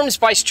the Horms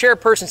vice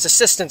chairperson's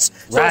assistants.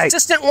 So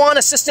assistant 1,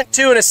 assistant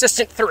 2, and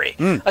assistant 3.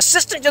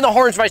 Assistant to the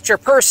Horms vice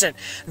chairperson.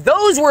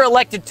 Those were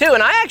elected too,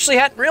 and I actually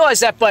hadn't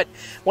realized that, but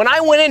when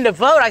I went in to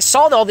vote, I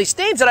saw all these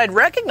names that I'd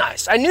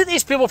recognized. I knew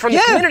these people from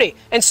the community.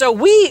 And so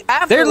we,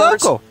 afterwards, they're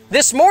local.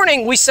 This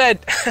morning, we said,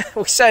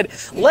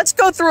 let's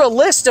go through a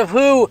list of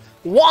who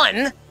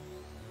won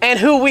and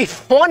who we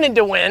wanted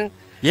to win.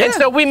 Yeah. And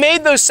so we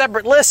made those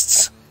separate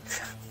lists.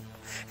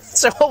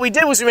 So what we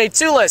did was we made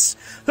 2 lists: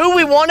 who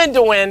we wanted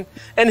to win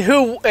and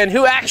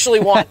who actually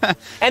won.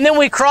 And then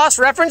we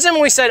cross-referenced them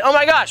and we said, "Oh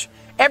my gosh,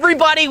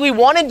 everybody we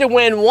wanted to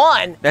win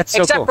won,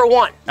 except for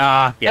one."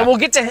 And we'll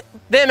get to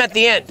them at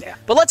the end. Yeah.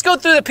 But let's go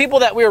through the people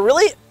that we were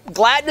really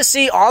glad to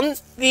see on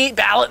the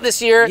ballot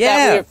this year,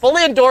 that we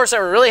fully endorsed, that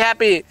we're really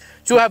happy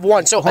to have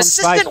won. So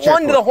assistant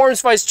 1 to the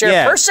Horms vice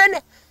chairperson.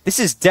 This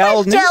is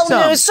Del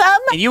Newsom.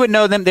 And you would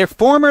know them. They're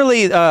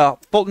formerly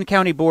Fulton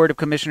County Board of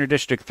Commissioner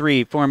District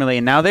 3, formerly,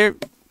 and now they're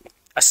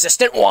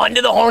assistant 1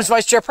 to the Horms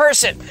vice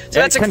chairperson. So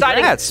that's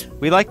exciting.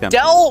 We like them.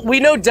 We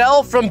know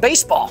Del from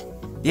baseball.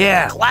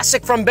 Yeah.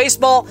 Classic from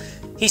baseball.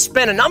 He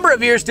spent a number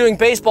of years doing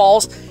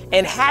baseballs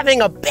and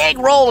having a big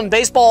role in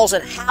baseballs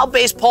and how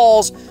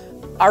baseballs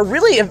are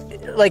really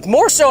like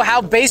more so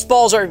how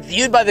baseballs are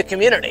viewed by the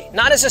community,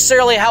 not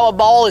necessarily how a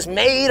ball is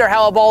made or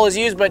how a ball is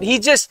used. But he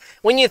just,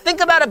 when you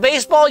think about a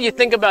baseball, you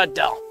think about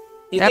Dell.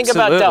 You think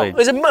about Dell.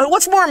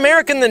 What's more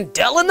American than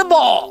Dell in the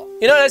ball?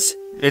 You know,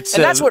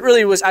 that's what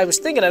really was. I was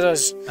thinking as I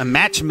was a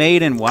match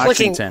made in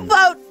Washington.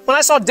 Vote. When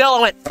I saw Dell,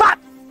 I went pop.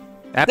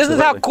 Absolutely. This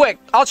is how quick.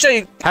 I'll show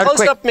you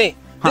close up me.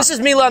 Huh. This is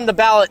me on the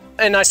ballot,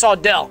 and I saw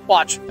Dell.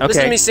 Watch. Okay. This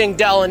is me seeing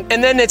Dell, and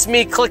then it's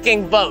me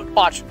clicking vote.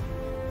 Watch.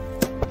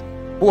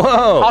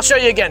 Whoa. I'll show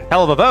you again.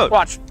 Hell of a vote.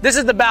 Watch. This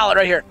is the ballot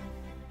right here.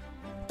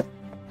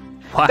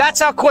 Wow. That's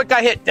how quick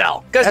I hit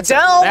Dell. Because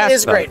Dell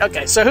is great.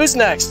 Okay, so who's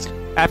next?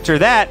 After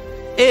that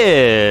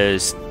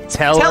is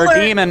Teller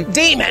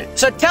Demon.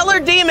 So Teller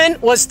Demon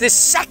was the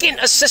second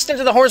assistant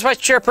to the Horns Vice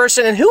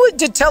Chairperson. And who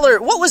did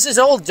Teller? What was his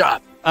old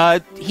job?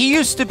 He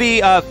used to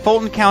be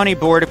Fulton County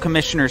Board of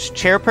Commissioners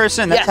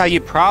chairperson. That's how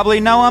you probably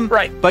know him.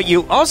 Right. But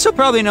you also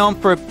probably know him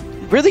for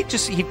really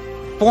he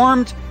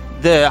formed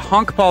the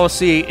honk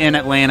policy in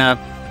Atlanta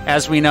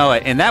as we know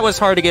it. And that was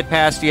hard to get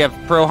past. You have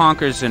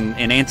pro-honkers and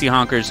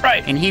anti-honkers.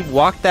 Right. And he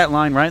walked that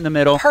line right in the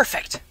middle.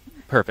 Perfect.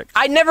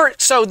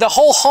 So the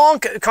whole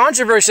honk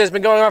controversy has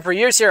been going on for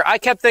years here. I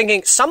kept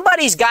thinking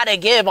somebody's got to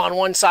give on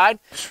one side.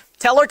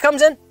 Teller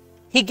comes in.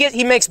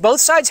 He makes both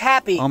sides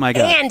happy. Oh my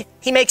God. And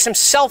he makes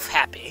himself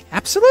happy.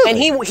 Absolutely.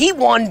 And he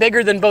won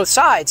bigger than both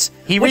sides.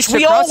 He reached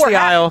across the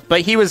aisle,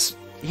 but he was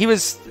It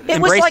was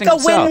like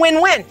himself. A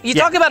win-win-win. You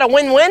talk about a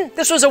win-win.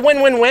 This was a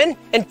win-win-win,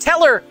 and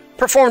Teller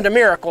performed a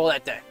miracle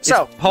that day.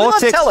 So it's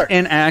politics we love Teller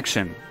in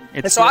action.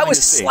 And so I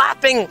was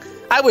slapping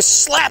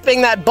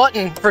that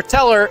button for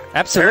Teller.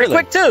 Absolutely.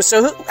 Very quick too.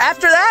 So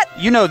after that,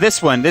 you know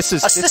this one. This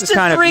is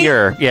kind of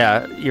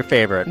your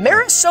favorite.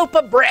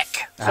 Marisopa Brick.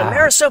 So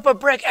Marisopa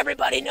Brick.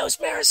 Everybody knows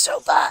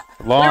Marisopa.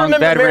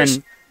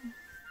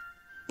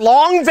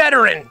 Long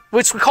veteran,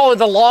 which we call her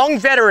the long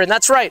veteran.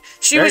 That's right.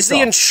 She was the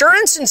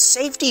Insurance and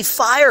Safety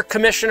Fire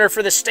Commissioner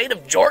for the state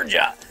of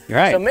Georgia. You're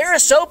right. So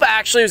Marisopa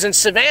actually was in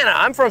Savannah.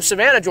 I'm from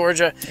Savannah,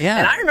 Georgia. Yeah.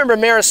 And I remember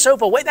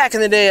Marisopa way back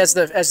in the day as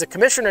the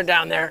commissioner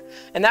down there.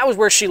 And that was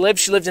where she lived.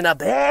 She lived in a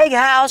big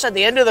house at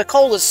the end of the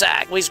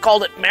cul-de-sac. We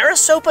called it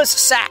Marisopa's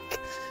Sack.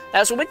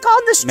 That's what we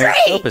called the street.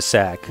 Marisopa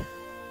Sack.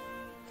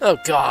 Oh,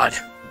 God.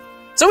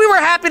 So we were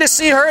happy to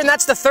see her, and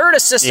that's the third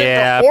assistant,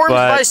 the Horns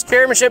Vice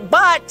Chairmanship.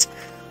 But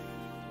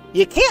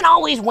you can't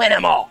always win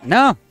them all.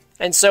 No.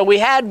 And so we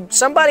had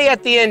somebody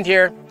at the end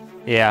here.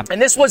 Yeah.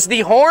 And this was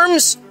the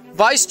Horns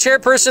Vice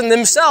Chairperson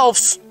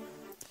themselves.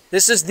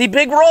 This is the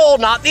big role,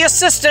 not the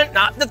assistant,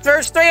 not the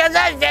first three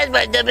assistants,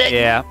 but the big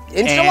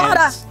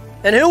enchilada.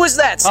 And who was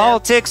that, Sam?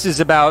 Politics is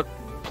about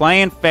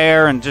playing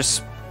fair and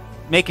just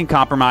making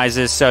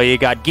compromises. So you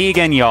got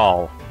Geegan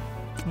Y'all.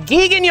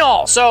 Geegan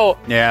Y'all. So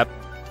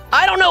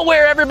I don't know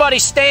where everybody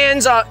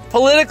stands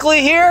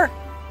politically here.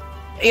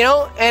 You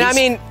know, and I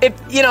mean,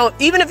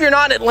 even if you're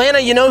not in Atlanta,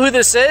 you know who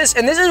this is.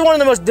 And this is one of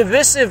the most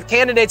divisive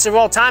candidates of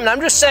all time. And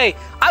I'm just saying,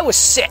 I was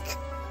sick.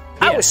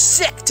 Yeah. I was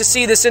sick to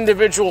see this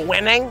individual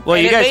winning. Well,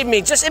 and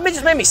it just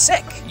made me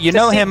sick. You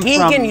know him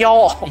from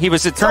Y'all. He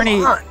was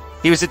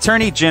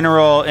attorney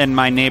general in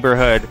my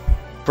neighborhood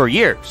for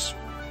years,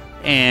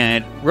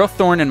 and real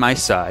thorn in my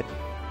side.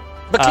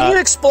 But can you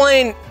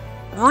explain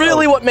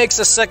really what makes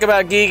us sick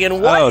about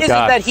Geegan? What is it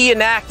that he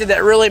enacted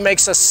that really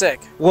makes us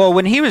sick? Well,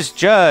 when he was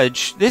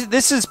judge,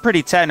 this is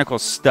pretty technical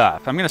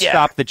stuff. I'm going to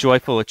stop the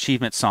Joyful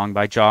Achievement song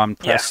by John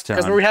Preston.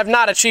 Because we have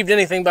not achieved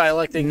anything by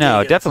electing Geegan.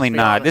 No, definitely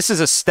not. This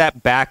is a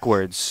step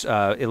backwards,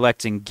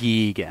 electing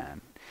Geegan.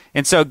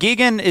 And so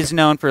Geegan is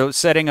known for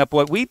setting up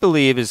what we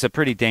believe is a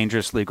pretty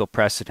dangerous legal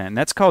precedent. And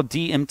that's called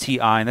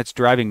DMTI, and that's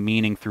driving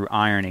meaning through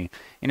irony.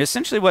 And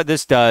essentially what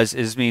this does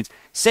is means,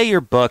 say you're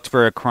booked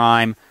for a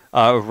crime,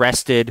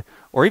 arrested,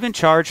 or even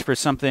charged for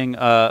something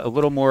a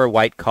little more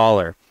white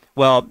collar.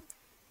 Well,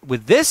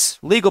 with this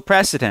legal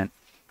precedent,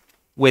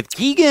 with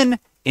Geegan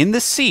in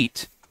the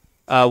seat,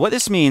 what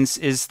this means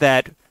is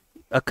that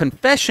a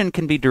confession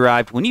can be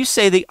derived when you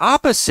say the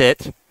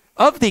opposite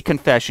of the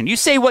confession. You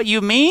say what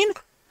you mean,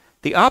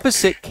 the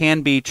opposite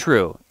can be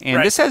true.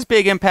 And this has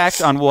big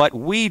impact on what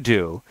we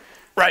do.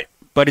 Right.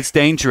 But it's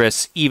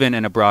dangerous even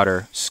in a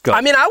broader scope.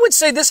 I mean, I would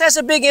say this has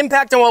a big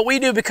impact on what we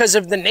do because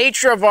of the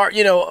nature of our,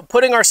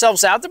 putting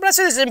ourselves out there. But I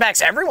say this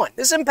impacts everyone.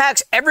 This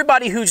impacts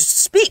everybody who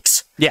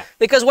speaks. Yeah.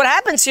 Because what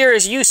happens here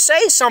is you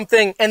say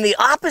something and the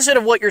opposite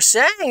of what you're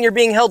saying, you're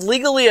being held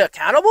legally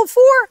accountable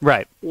for?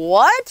 Right.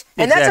 What?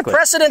 And that's a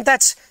precedent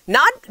that's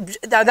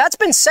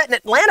been set in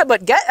Atlanta,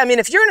 but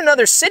if you're in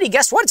another city,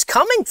 guess what? It's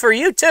coming for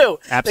you too.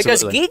 Absolutely.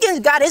 Because Geegan's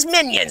got his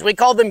minions. We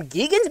call them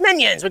Geegan's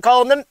minions. We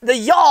call them the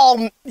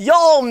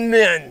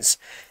Y'allmans.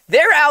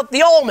 They're out, the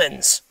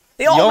Allmans.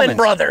 The Allman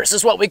Brothers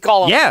is what we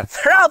call them. Yeah.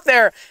 They're out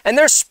there, and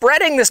they're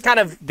spreading this kind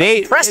of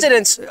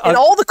precedence in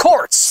all the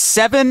courts.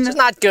 Which is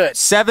not good.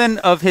 7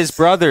 of his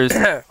brothers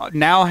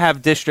now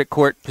have district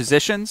court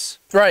positions.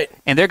 Right.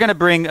 And they're going to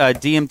bring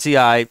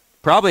DMTI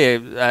probably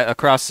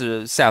across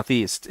the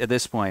southeast at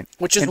this point.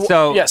 Which is,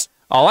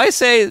 all I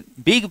say,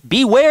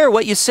 beware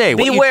what you say,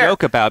 what you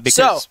joke about,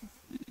 because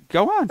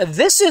Go on.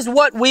 This is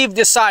what we've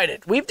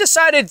decided. We've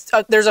decided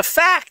there's a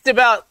fact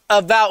about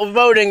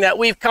voting that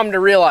we've come to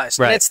realize.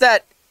 Right. And it's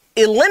that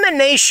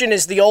elimination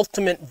is the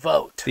ultimate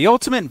vote. The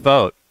ultimate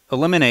vote.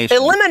 Elimination.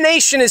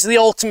 Elimination is the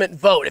ultimate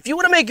vote. If you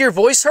want to make your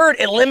voice heard,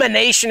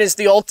 elimination is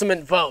the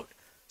ultimate vote.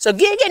 So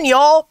Gigan,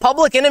 y'all,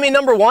 public enemy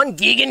number one,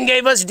 Gigan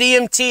gave us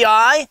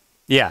DMTI.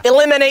 Yeah.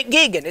 Eliminate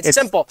Gigan. It's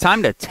simple.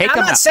 Time to take him out.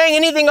 I'm not saying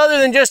anything other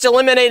than just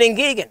eliminating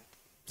Gigan.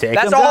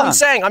 That's all I'm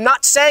saying. I'm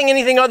not saying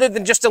anything other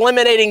than just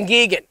eliminating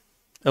Gigan.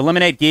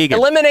 Eliminate Gigan.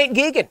 Eliminate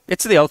Gigan.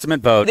 It's the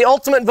ultimate vote. The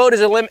ultimate vote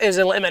is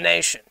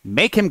elimination.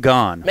 Make him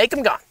gone. Make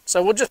him gone.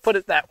 So we'll just put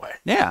it that way.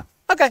 Yeah.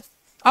 Okay.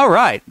 All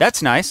right.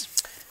 That's nice.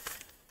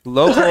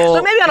 Local.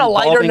 So maybe on a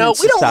lighter note,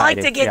 we don't like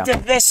society. to get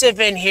divisive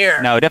in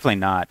here. No, definitely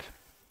not.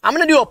 I'm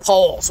going to do a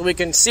poll so we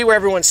can see where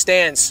everyone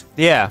stands.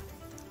 Yeah.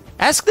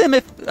 Ask them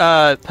if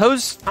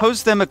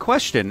pose them a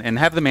question and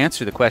have them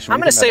answer the question. I'm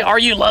going to say, are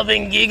you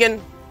loving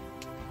Gigan?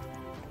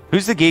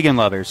 Who's the Gigan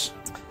lovers?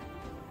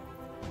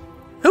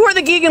 Who are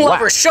the Gigan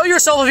lovers? Show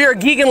yourself if you're a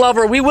Gigan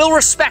lover. We will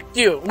respect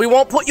you. We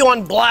won't put you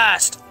on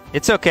blast.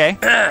 It's okay.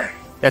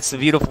 That's the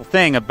beautiful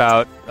thing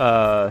about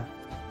the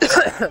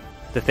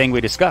thing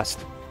we discussed.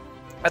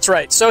 That's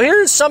right. So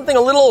here's something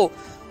a little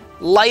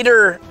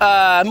lighter,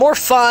 more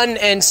fun,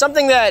 and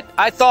something that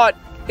I thought,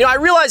 I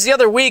realized the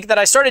other week that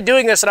I started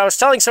doing this, and I was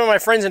telling some of my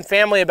friends and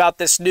family about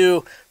this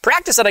new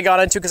practice that I got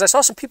into because I saw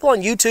some people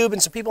on YouTube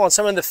and some people on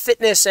some of the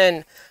fitness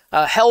and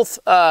health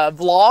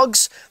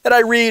vlogs that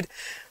I read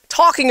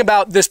talking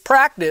about this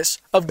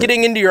practice of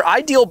getting into your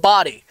ideal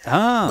body.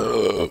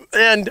 Oh.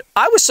 And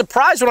I was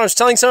surprised when I was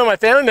telling some of my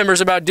family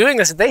members about doing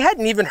this. They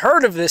hadn't even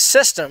heard of this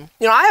system.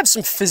 I have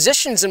some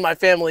physicians in my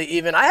family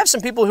even. I have some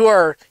people who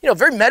are,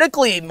 very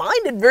medically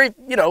minded, very,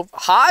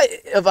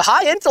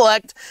 high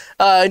intellect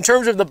in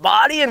terms of the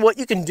body and what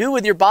you can do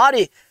with your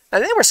body.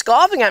 And they were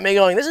scoffing at me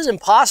going, this is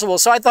impossible.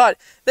 So I thought,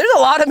 there's a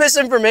lot of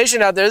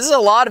misinformation out there. There's a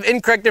lot of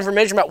incorrect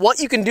information about what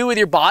you can do with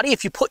your body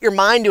if you put your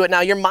mind to it. Now,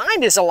 your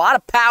mind is a lot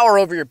of power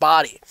over your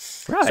body.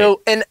 Right.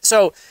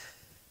 So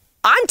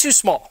I'm too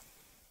small.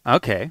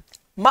 Okay.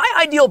 My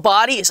ideal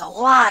body is a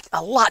lot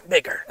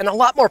bigger and a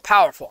lot more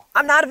powerful.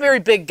 I'm not a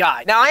very big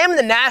guy. Now, I am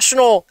the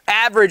national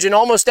average in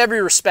almost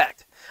every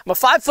respect. I'm a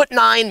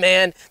 5'9"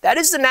 man. That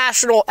is the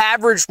national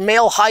average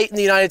male height in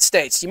the United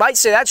States. You might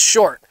say that's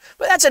short.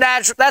 But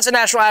that's a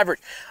national average.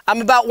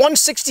 I'm about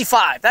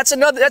 165.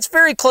 That's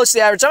very close to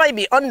the average. I might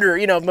be under,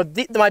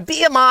 my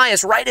BMI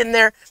is right in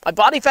there. My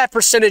body fat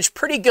percentage,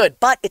 pretty good,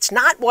 but it's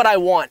not what I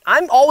want.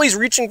 I'm always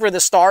reaching for the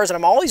stars and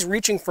I'm always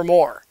reaching for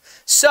more.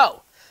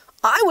 So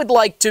I would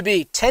like to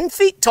be 10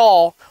 feet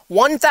tall,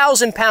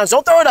 1,000 pounds.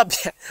 Don't throw it up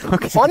yet.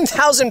 Okay.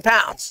 1,000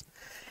 pounds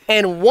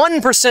and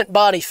 1%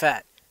 body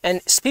fat.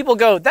 And people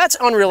go, that's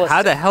unrealistic.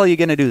 How the hell are you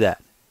going to do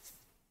that?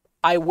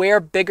 I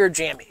wear bigger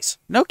jammies.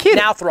 No kidding.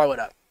 Now throw it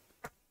up.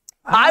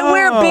 I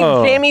wear big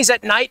jammies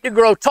at night to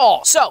grow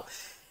tall. So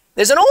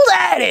there's an old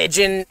adage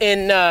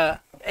in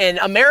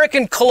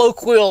American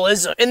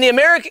colloquialism. In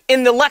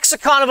the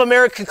lexicon of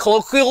American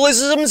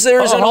colloquialisms,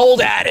 there's an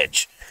old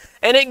adage.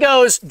 And it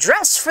goes,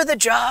 dress for the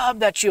job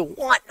that you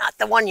want, not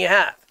the one you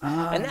have.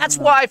 And that's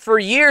why for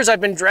years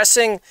I've been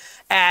dressing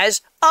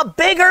as a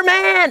bigger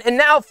man. And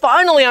now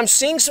finally I'm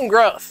seeing some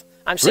growth.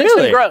 I'm seeing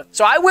some growth.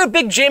 So I wear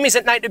big jammies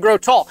at night to grow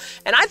tall.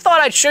 And I thought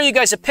I'd show you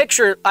guys a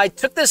picture. I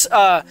took this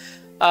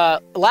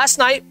last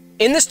night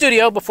in the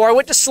studio before I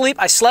went to sleep.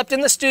 I slept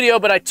in the studio,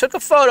 but I took a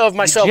photo of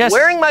myself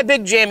wearing my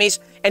big jammies.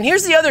 And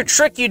here's the other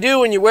trick you do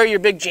when you wear your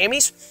big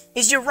jammies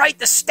is you write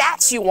the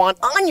stats you want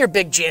on your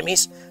big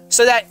jammies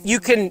so that you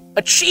can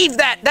achieve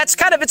that. That's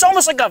it's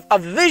almost like a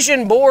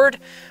vision board,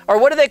 or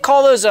what do they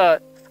call those?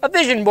 A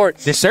vision board.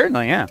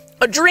 Certainly, yeah.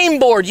 A dream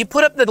board. You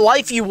put up the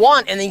life you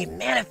want and then you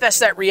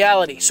manifest that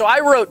reality. So I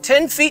wrote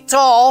 10 feet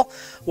tall,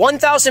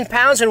 1,000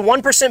 pounds and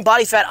 1%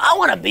 body fat. I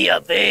want to be a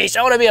beast.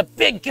 I want to be a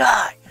big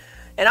guy.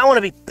 And I want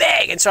to be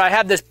big. And so I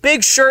have this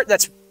big shirt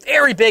that's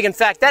very big. In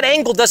fact, that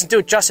angle doesn't do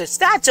it justice.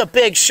 That's a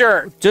big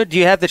shirt. Do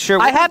you have the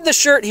shirt? I have the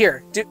shirt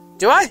here.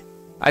 Do I?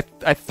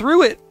 I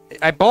threw it.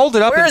 I balled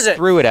it up and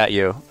threw it at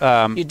you.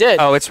 You did?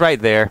 Oh, it's right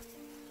there.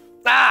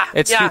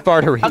 It's too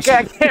far to reach. Okay,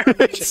 I can't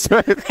reach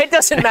it. It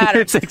doesn't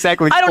matter. It's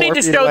exactly. I don't need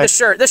to show the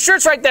shirt. The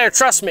shirt's right there.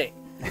 Trust me.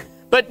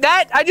 But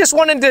I just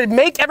wanted to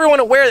make everyone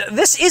aware that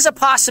this is a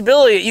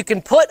possibility. You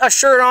can put a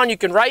shirt on, you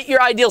can write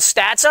your ideal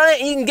stats on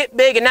it, and you can get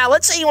big. And now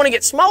let's say you want to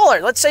get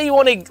smaller. Let's say you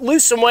want to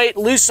lose some weight,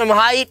 lose some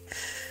height.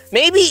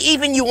 Maybe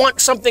even you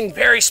want something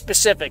very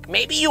specific.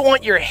 Maybe you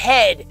want your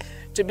head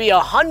to be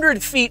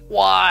 100 feet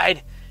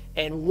wide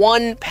and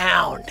 1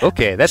 pound.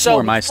 Okay, that's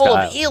more my style. Full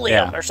of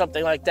helium or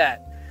something like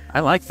that. I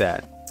like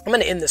that. I'm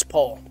going to end this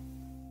poll.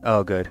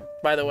 Oh, good.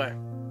 By the way.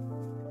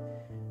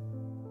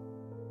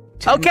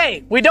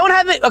 Okay, we don't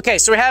have it. Okay,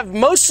 so we have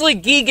mostly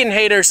Gigan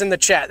haters in the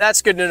chat.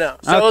 That's good to know.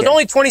 So it's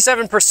only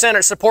 27%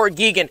 are support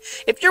Gigan.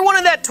 If you're one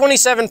of that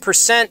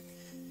 27%,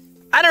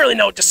 I don't really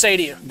know what to say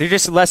to you. They're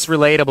just less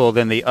relatable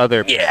than the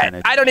other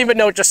percentage. I don't even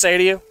know what to say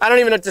to you. I don't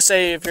even know what to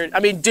say if you're.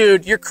 I mean,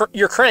 dude, you're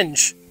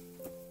cringe.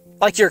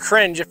 Like you're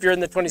cringe if you're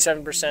in the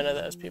 27% of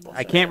those people.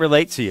 I can't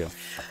relate to you.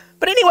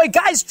 But anyway,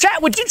 guys,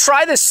 chat, would you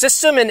try this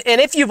system? And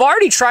if you've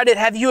already tried it,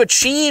 have you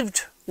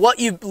achieved what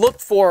you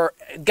looked for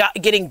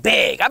getting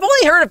big? I've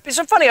only heard of, it's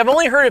so funny, I've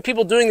only heard of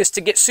people doing this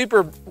to get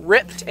super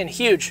ripped and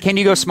huge. Can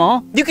you go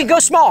small? You can go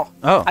small.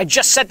 Oh. I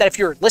just said that if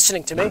you're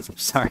listening to me.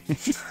 Sorry.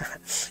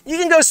 You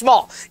can go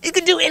small. You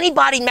can do any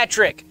body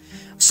metric.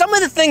 Some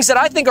of the things that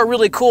I think are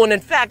really cool, and in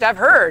fact, I've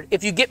heard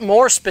if you get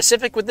more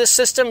specific with this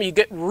system, you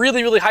get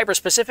really, really hyper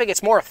specific,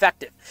 it's more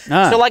effective.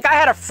 So like I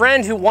had a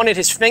friend who wanted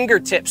his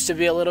fingertips to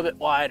be a little bit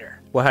wider.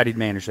 Well, how did he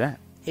manage that?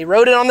 He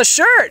wrote it on the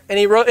shirt, and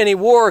he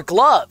wore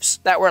gloves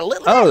that were a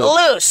little bit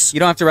loose.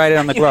 You don't have to write it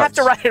on the gloves. You have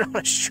to write it on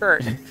a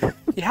shirt.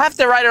 You have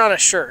to write it on a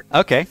shirt.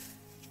 Okay.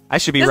 I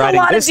should be There's writing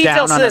a lot this of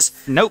details down to on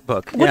this. a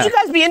notebook. Would you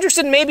guys be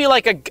interested in maybe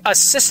like a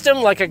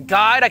system, like a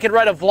guide? I could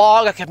write a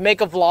vlog. I could make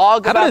a vlog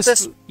about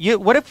this.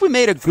 What if we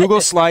made a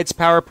Google Slides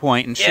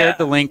PowerPoint and shared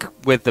the link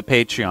with the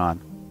Patreon?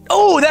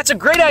 Oh, that's a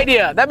great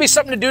idea. That'd be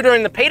something to do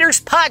during the Paters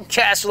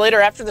podcast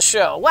later after the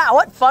show. Wow,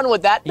 what fun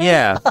would that be?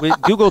 Yeah,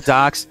 with Google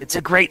Docs, it's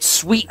a great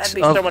suite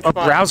of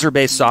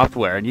browser-based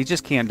software, and you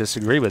just can't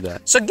disagree with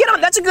that. So get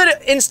on. That's a good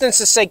instance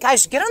to say,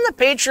 guys, get on the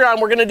Patreon.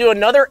 We're going to do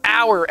another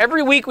hour.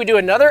 Every week we do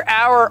another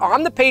hour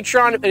on the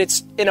Patreon.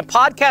 It's in a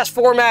podcast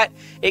format.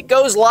 It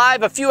goes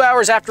live a few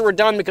hours after we're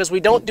done because we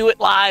don't do it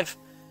live.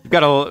 You've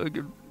got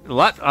a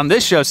lot on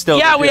this show still.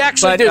 Yeah, we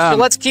actually do, so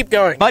let's keep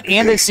going. But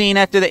and the scene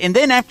after that, and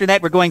then after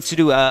that, we're going to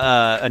do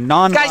a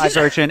non-live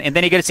version, and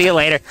then you're going to see it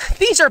later.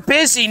 These are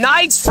busy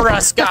nights for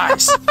us,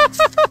 guys.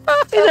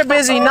 These are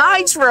busy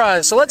nights for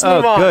us, so let's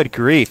move on. Good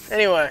grief.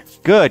 Anyway.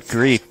 Good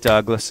grief,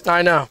 Douglas.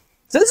 I know.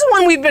 So this is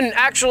one we've been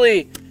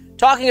actually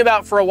talking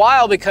about for a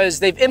while because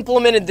they've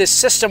implemented this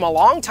system a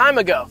long time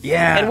ago.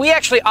 Yeah. And we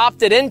actually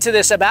opted into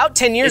this about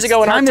 10 years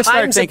ago. And time to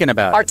start thinking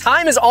about it. Our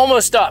time is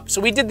almost up,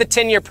 so we did the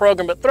 10-year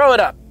program, but throw it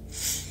up.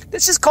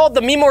 This is called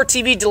the Me More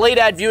TV Delayed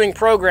Ad Viewing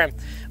Program.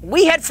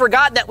 We had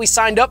forgot that we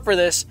signed up for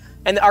this,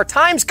 and our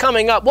time's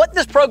coming up. What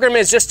this program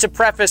is, just to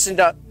preface and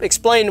to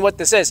explain what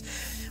this is.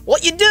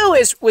 What you do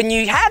is, when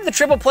you have the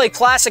Triple Play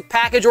Classic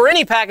package or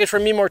any package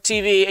from Me More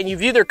TV and you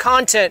view their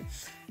content,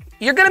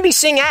 you're going to be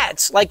seeing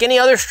ads. Like any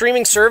other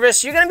streaming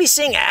service, you're going to be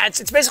seeing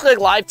ads. It's basically like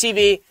live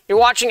TV. You're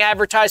watching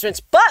advertisements.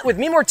 But with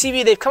Me More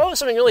TV, they've come up with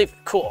something really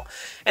cool.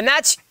 And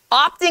that's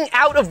opting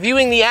out of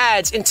viewing the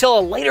ads until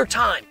a later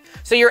time.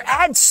 So your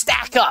ads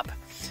stack up.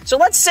 So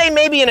let's say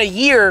maybe in a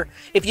year,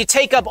 if you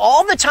take up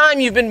all the time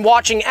you've been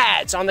watching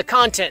ads on the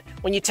content,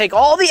 when you take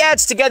all the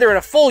ads together in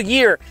a full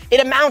year,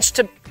 it amounts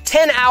to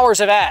 10 hours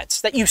of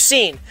ads that you've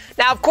seen.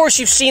 Now, of course,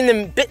 you've seen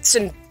them bits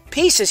and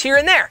pieces here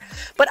and there,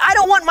 but I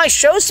don't want my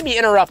shows to be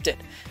interrupted.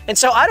 And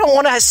so I don't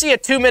want to see a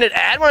 2-minute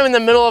ad when I'm in the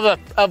middle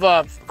of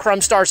a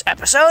Crumb Stars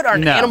episode or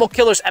an Animal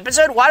Killers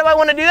episode. Why do I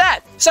want to do that?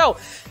 So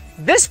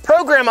this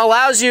program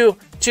allows you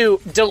to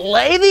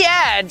delay the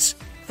ads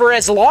for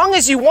as long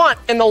as you want,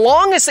 and the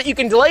longest that you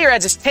can delay your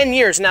ads is 10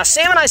 years. Now,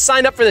 Sam and I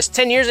signed up for this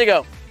 10 years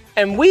ago,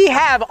 and we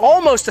have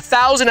almost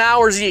 1,000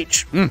 hours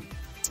each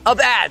of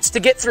ads to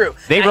get through.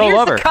 They roll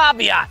over.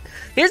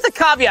 Here's the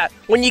caveat.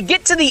 When you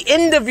get to the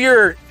end of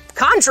your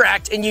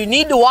contract and you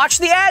need to watch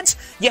the ads,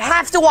 you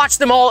have to watch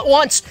them all at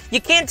once.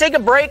 You can't take a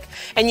break,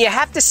 and you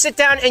have to sit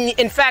down, and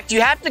in fact, you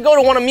have to go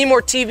to one of Me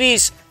More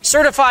TV's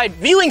certified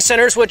viewing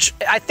centers, which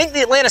I think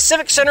the Atlanta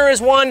Civic Center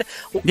is one.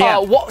 Yeah.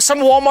 Some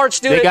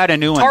Walmarts do it. They got a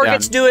new one.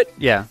 Targets do it.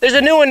 Yeah. There's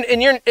a new one in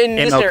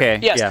this area.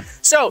 Yes. Yeah.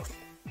 So,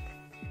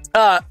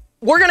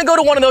 we're going to go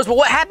to one of those, but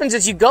what happens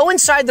is you go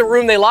inside the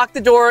room, they lock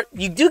the door,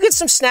 you do get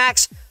some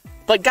snacks,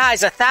 but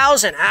guys,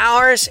 1,000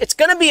 hours, it's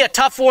going to be a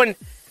tough one,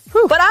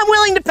 but I'm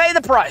willing to pay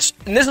the price.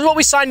 And this is what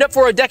we signed up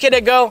for a decade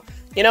ago.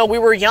 You know, we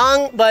were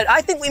young, but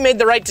I think we made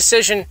the right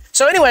decision.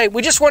 So anyway,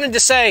 we just wanted to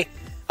say,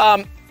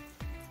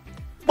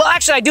 well,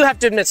 actually, I do have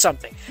to admit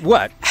something.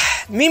 What?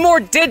 Me More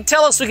did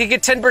tell us we could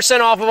get 10%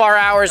 off of our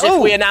hours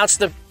if we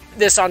announced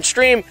this on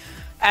stream.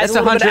 That's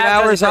 100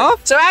 hours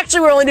off? So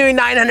actually, we're only doing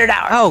 900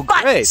 hours. Oh,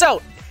 great.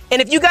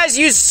 And if you guys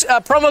use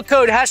promo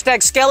code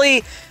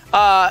 #Skelly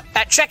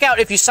at checkout,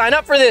 if you sign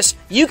up for this,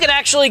 you can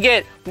actually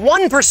get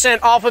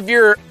 1% off of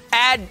your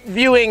ad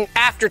viewing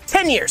after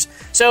 10 years.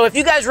 So if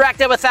you guys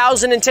racked up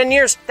 1,000 in 10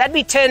 years, that'd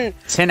be 10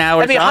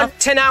 hours off?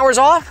 10 hours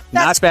off?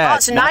 Not bad.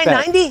 That's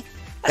 $9.90?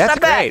 That's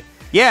not bad. Great.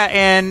 Yeah,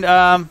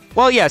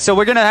 and so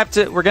we're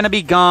gonna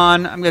be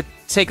gone. I'm gonna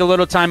take a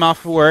little time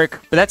off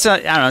work, but that's I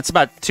don't know, it's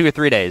about 2 or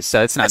 3 days,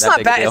 so it's not that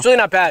big a deal. It's really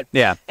not bad.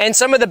 Yeah. And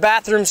some of the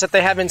bathrooms that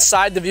they have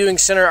inside the viewing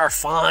center are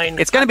fine.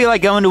 It's gonna be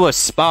like going to a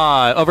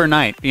spa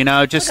overnight, you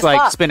know, just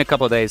like spend a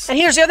couple of days. And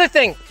here's the other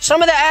thing: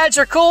 some of the ads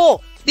are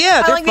cool.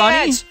 Yeah, they're like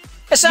funny. The ads.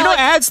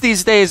 Ads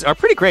these days are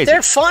pretty crazy.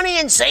 They're funny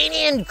and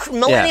zany and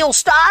millennial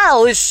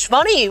style. It's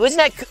funny. Wasn't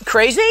that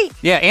crazy?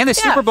 Yeah, and the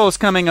Super Bowl is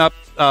coming up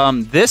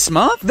this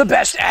month? The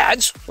best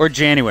ads. Or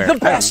January. The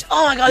best.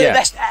 Oh, my God, the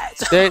best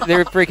ads.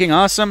 They're freaking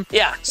awesome.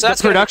 Yeah. So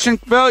that's the production,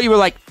 bro, you were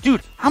like,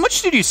 dude, how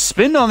much did you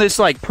spend on this,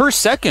 like, per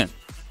second?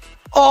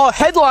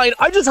 Headline,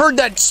 I just heard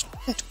that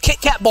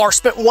Kit Kat Bar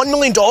spent $1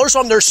 million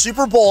on their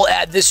Super Bowl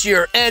ad this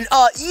year. And,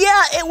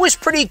 it was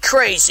pretty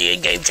crazy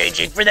and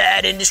game-changing for the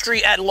ad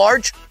industry at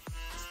large.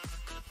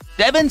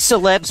 7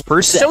 celebs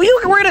per second. So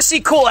we're going to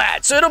see cool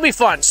ads, so it'll be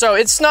fun. So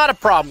it's not a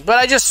problem. But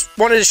I just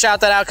wanted to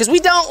shout that out because we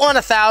don't want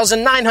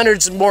 1,000. 900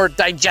 is more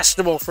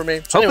digestible for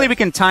me. So hopefully we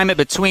can time it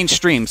between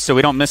streams so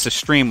we don't miss a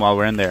stream while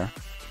we're in there.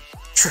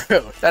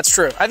 True. That's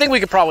true. I think we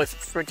could probably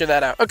figure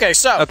that out. Okay,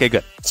 so. Okay,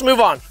 good. Let's move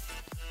on.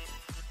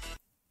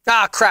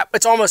 Ah, crap.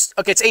 It's almost.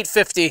 Okay, it's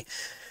 8:50.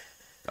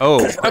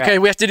 Oh. Okay,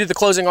 we have to do the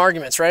closing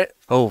arguments, right?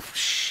 Oh,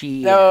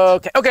 shit.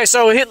 Okay,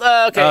 so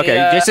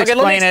just explain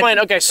let me explain.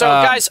 it. Okay, so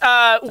guys,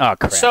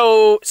 crap.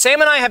 so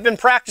Sam and I have been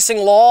practicing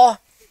law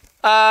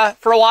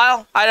for a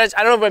while. I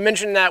don't know if I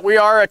mentioned that we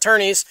are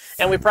attorneys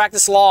and we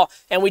practice law,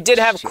 and we did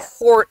have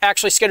court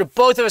actually scheduled.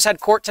 Both of us had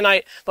court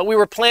tonight, but we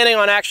were planning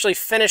on actually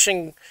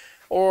finishing,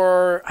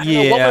 or I don't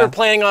know what we were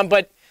planning on,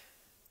 but.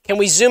 Can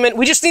we zoom in?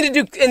 We just need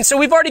to do, and so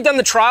we've already done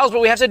the trials,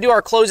 but we have to do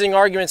our closing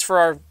arguments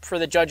for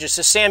the judges.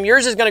 So Sam,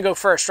 yours is going to go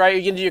first, right?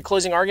 You're going to do your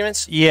closing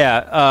arguments?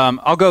 Yeah,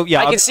 I'll go.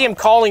 Yeah, I can see them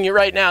calling you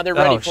right now. They're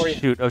ready for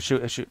you. Oh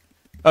shoot!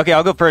 Okay,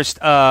 I'll go first.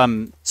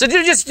 So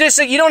just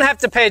so you don't have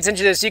to pay attention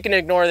to this. You can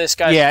ignore this,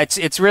 guys. Yeah,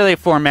 it's really a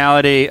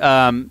formality.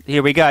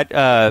 Here we got.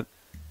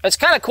 It's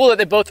kind of cool that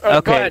they both. Okay.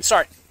 Go ahead.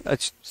 Sorry.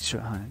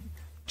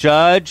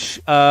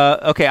 Judge.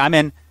 Okay, I'm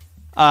in.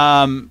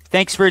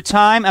 Thanks for your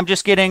time. I'm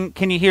just getting.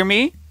 Can you hear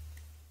me?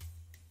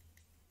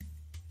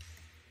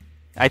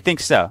 I think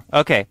so.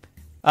 Okay.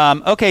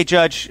 Okay,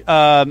 Judge.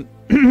 Oh,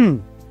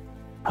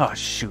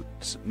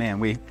 shoot.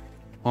 Man, we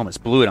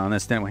almost blew it on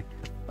this, didn't we?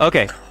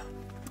 Okay.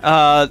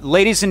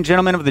 Ladies and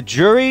gentlemen of the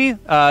jury,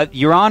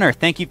 Your Honor,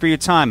 thank you for your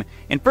time.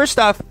 And first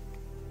off,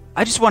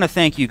 I just want to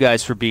thank you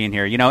guys for being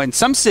here. You know, in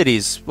some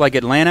cities, like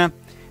Atlanta,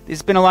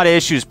 there's been a lot of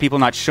issues, people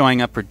not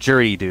showing up for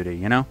jury duty,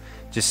 you know?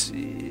 Just,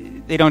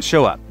 they don't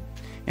show up.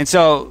 And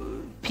so,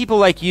 people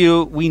like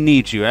you, we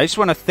need you. I just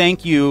want to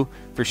thank you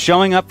for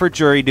showing up for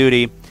jury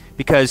duty.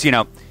 Because, you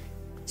know,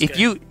 if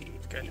you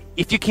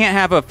can't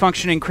have a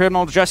functioning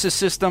criminal justice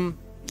system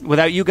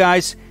without you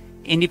guys,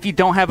 and if you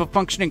don't have a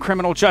functioning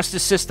criminal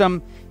justice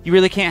system, you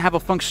really can't have a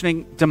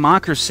functioning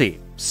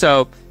democracy.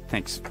 So,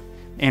 thanks.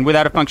 And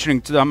without a functioning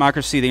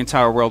democracy, the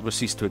entire world will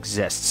cease to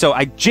exist. So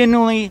I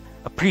genuinely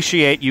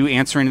appreciate you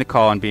answering the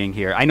call and being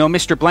here. I know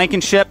Mr.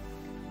 Blankenship,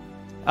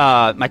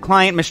 my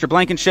client, Mr.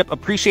 Blankenship,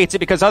 appreciates it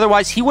because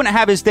otherwise he wouldn't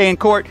have his day in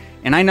court.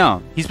 And I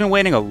know he's been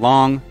waiting a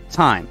long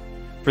time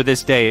for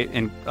this day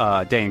in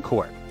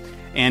court.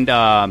 And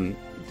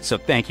so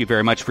thank you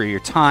very much for your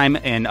time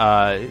and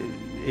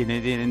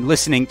in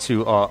listening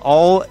to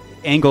all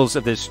angles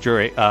of this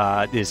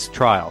this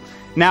trial.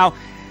 Now,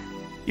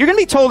 you're going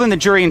to be told in the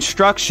jury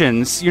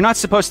instructions you're not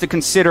supposed to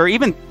consider or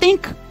even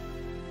think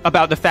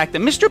about the fact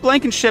that Mr.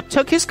 Blankenship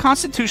took his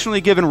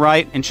constitutionally given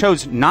right and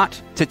chose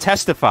not to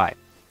testify.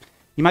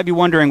 You might be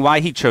wondering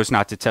why he chose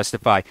not to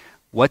testify.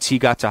 What's he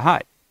got to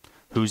hide?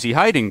 Who's he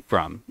hiding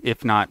from,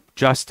 if not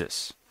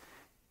justice?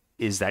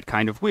 Is that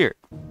kind of weird?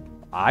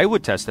 I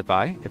would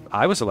testify if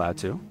I was allowed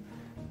to,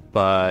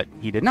 but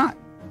he did not.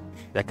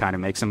 That kind of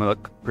makes him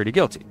look pretty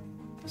guilty.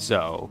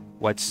 So,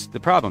 what's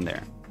the problem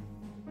there?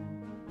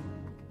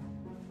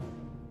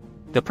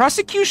 The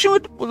prosecution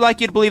would like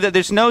you to believe that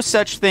there's no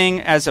such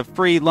thing as a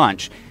free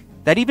lunch,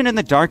 that even in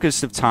the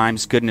darkest of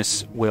times,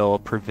 goodness will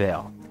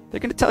prevail. They're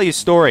going to tell you a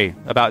story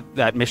about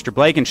that Mr.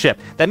 Blankenship.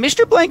 That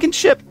Mr.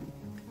 Blankenship...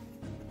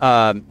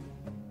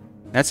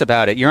 That's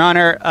about it. Your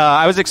Honor,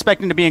 I was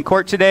expecting to be in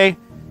court today.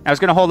 I was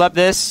going to hold up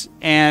this,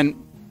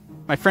 and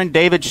my friend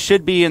David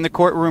should be in the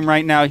courtroom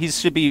right now. He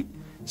should be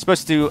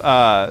supposed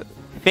to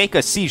fake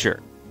a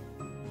seizure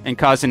and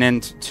cause an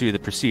end to the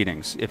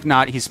proceedings. If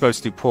not, he's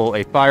supposed to pull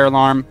a fire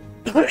alarm.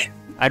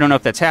 I don't know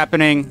if that's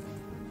happening,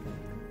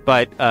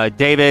 but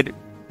David,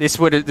 I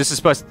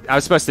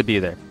was supposed to be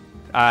there.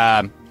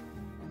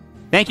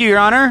 Thank you, Your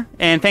Honor,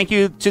 and thank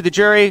you to the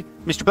jury.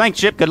 Mr.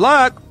 Blankenship, good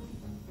luck.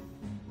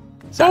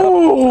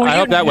 So I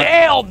hope that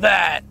nailed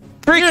that.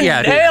 You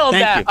nailed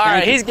that. All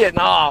right, he's getting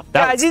off.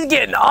 Guys, he's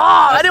getting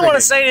off. I didn't want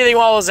to say anything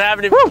while it was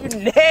happening, but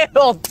you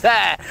nailed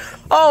that.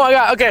 Oh, my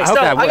God. Okay, so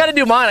I got to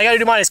do mine.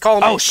 It's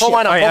calling me. Oh, shit. Pull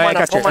mine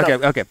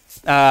up. Okay.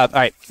 All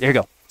right, here you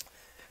go.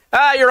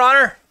 Your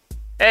Honor.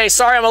 Hey,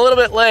 sorry, I'm a little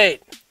bit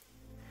late.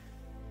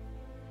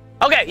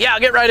 Okay, yeah,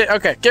 get right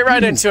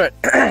into it.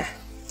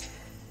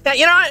 Now,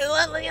 Your Honor,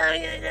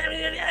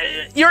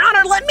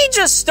 let me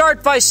just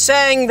start by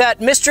saying that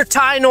Mr.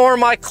 Tynor,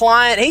 my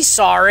client, he's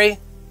sorry.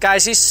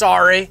 Guys, he's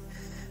sorry.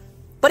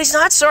 But he's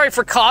not sorry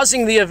for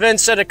causing the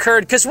events that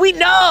occurred, because we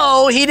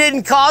know he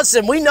didn't cause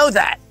them. We know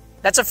that.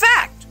 That's a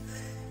fact.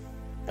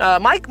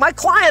 My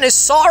client is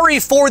sorry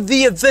for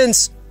the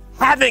events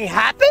having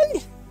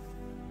happened?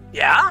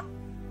 Yeah.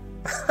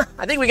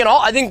 I think we can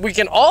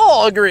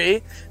all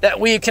agree that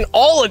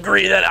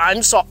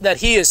that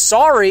he is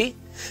sorry.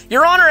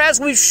 Your Honor, as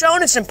we've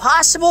shown, it's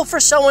impossible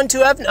for someone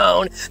to have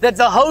known that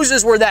the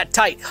hoses were that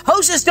tight.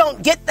 Hoses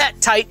don't get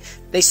that tight.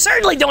 They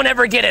certainly don't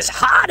ever get as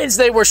hot as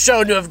they were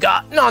shown to have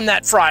gotten on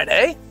that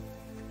Friday.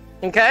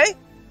 Okay?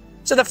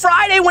 So the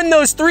Friday when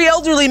those three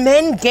elderly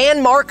men,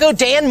 Dan Marco,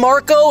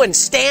 and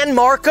Stan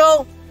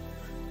Marco,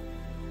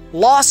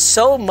 lost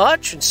so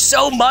much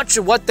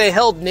of what they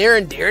held near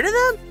and dear to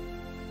them?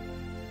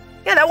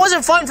 Yeah, that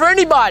wasn't fun for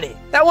anybody.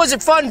 That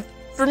wasn't fun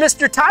for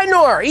Mr.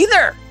 Tynor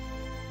either.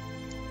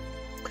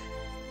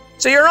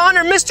 So, Your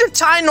Honor, Mr.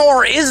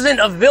 Tynor isn't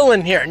a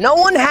villain here. No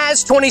one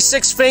has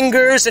 26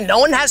 fingers, and no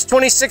one has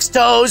 26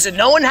 toes, and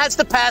no one has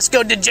the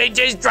passcode to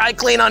JJ's Dry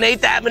Clean on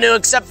 8th Avenue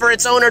except for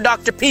its owner,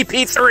 Dr.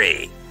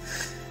 PP3.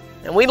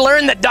 And we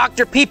learned that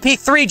Dr.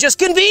 PP3 just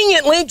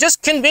conveniently,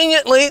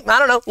 I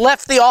don't know,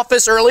 left the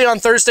office early on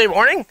Thursday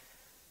morning.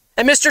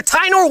 And Mr.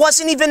 Tynor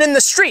wasn't even in the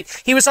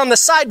street. He was on the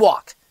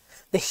sidewalk.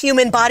 The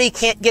human body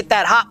can't get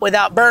that hot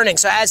without burning.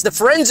 So as the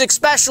forensic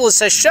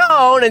specialist has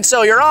shown, and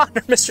so Your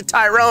Honor, Mr.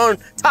 Tynor,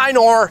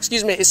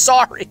 is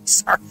sorry.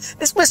 It's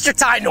Mr.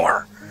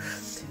 Tynor.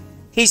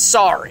 He's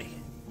sorry.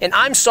 And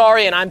I'm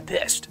sorry and I'm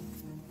pissed.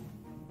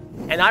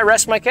 And I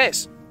rest my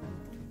case.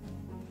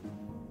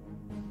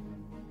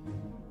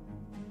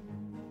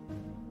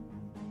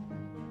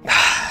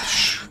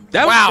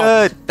 That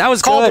was good. That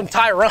was Called good. him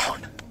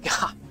Tyrone.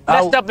 God,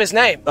 messed up his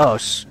name. Oh,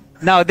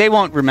 no, they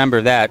won't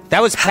remember that.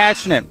 That was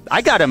passionate.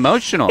 I got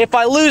emotional. If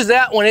I lose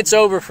that one, it's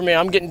over for me.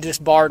 I'm getting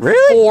disbarred.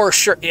 Really? For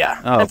sure.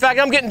 Yeah. Oh. In fact,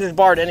 I'm getting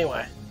disbarred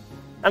anyway.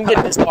 I'm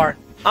getting disbarred.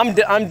 I'm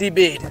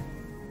DB'd.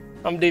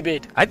 I'm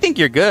DB'd. I think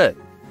you're good.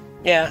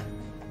 Yeah.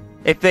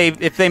 If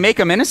they make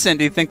him innocent,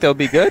 do you think they'll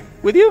be good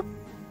with you?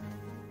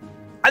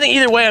 I think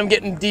either way, I'm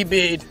getting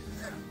DB'd.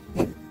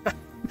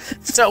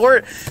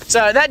 So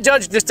that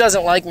judge just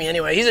doesn't like me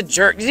anyway. He's a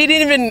jerk. He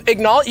didn't even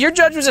acknowledge. Your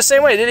judge was the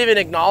same way. He didn't even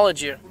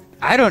acknowledge you.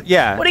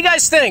 Yeah. What do you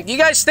guys think? You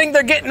guys think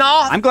they're getting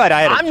off? I'm glad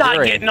I had a I'm jury.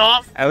 not getting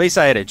off. At least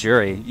I had a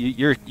jury.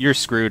 You're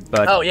screwed,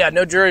 bud. Oh, yeah,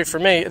 no jury for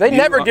me. They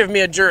never give me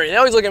a jury. They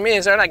always look at me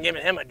and say, they're not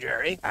giving him a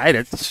jury.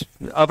 It's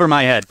over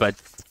my head, but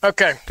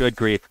okay. Good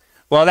grief.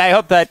 Well, I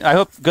hope good.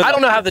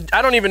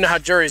 I don't even know how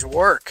juries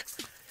work.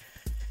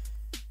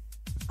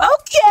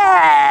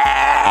 Okay.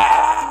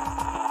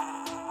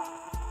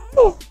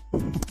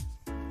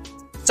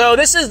 So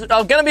this is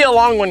going to be a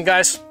long one,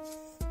 guys.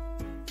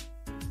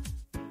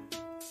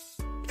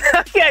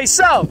 Okay,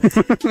 so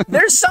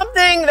there's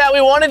something that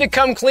we wanted to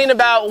come clean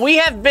about. We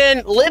have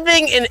been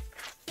living in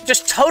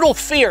just total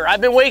fear.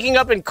 I've been waking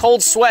up in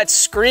cold sweats,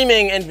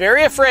 screaming, and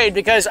very afraid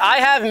because I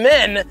have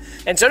men,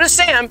 and so does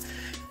Sam.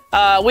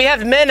 We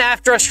have men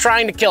after us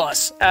trying to kill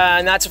us,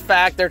 and that's a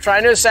fact. They're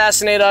trying to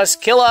assassinate us,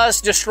 kill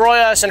us, destroy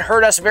us, and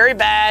hurt us very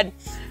bad.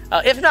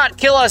 If not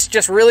kill us,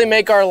 just really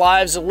make our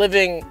lives a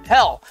living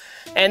hell.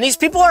 And these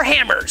people are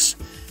hammers.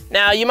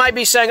 Now, you might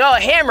be saying, oh,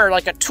 a hammer,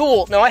 like a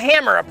tool. No, a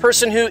hammer, a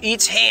person who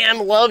eats ham,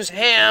 loves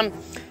ham.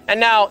 And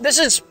now,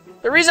 the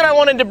reason I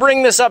wanted to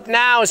bring this up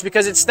now is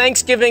because it's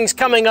Thanksgiving's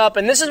coming up,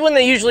 and this is when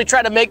they usually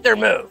try to make their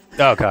move.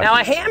 Okay. Now,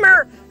 a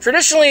hammer,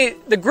 traditionally,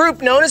 the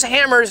group known as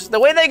hammers, the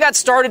way they got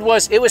started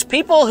was, it was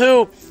people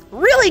who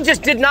really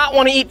just did not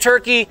want to eat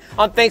turkey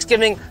on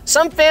Thanksgiving.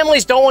 Some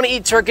families don't want to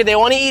eat turkey, they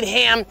want to eat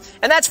ham,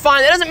 and that's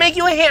fine. That doesn't make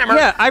you a hammer.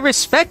 Yeah, I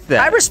respect that.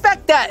 I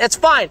respect that. That's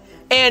fine.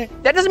 And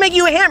that doesn't make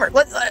you a hammer.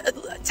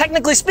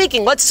 Technically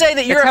speaking, let's say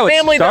that you're a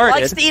family that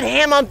likes to eat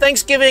ham on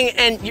Thanksgiving,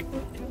 and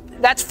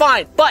that's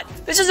fine. But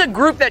this is a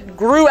group that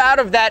grew out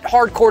of that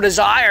hardcore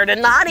desire to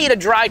not eat a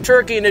dry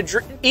turkey and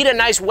to eat a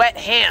nice wet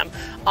ham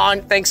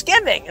on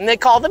Thanksgiving. And they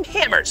call them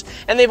hammers.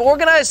 And they've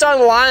organized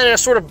online in a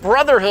sort of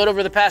brotherhood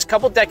over the past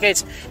couple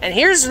decades. And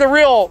here's the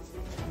real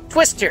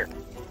twist here.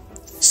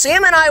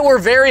 Sam and I were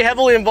very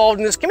heavily involved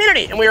in this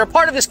community, and we were a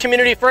part of this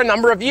community for a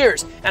number of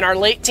years, in our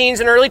late teens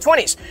and early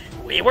 20s.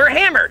 We were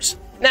hammers.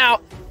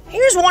 Now,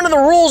 here's one of the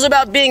rules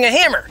about being a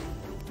hammer.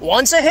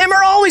 Once a hammer,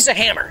 always a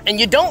hammer,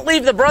 and you don't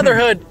leave the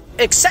brotherhood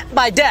except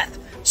by death.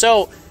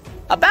 So,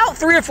 about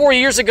 3 or 4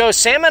 years ago,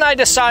 Sam and I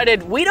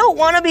decided we don't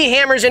want to be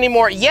hammers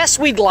anymore. Yes,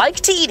 we'd like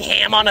to eat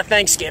ham on a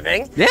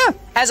Thanksgiving. Yeah.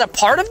 As a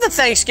part of the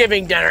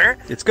Thanksgiving dinner.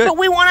 It's good. But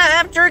we want to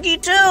have turkey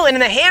too.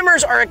 And the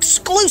hammers are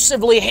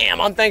exclusively ham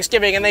on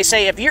Thanksgiving. And they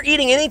say, if you're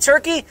eating any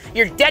turkey,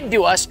 you're dead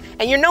to us,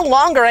 and you're no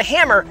longer a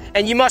hammer,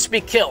 and you must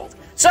be killed.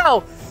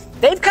 So,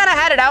 they've kind of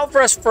had it out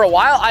for us for a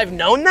while. I've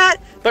known that.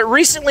 But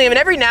recently,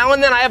 every now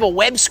and then I have a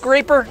web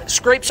scraper that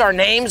scrapes our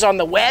names on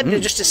the web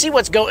just to see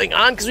what's going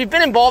on, because we've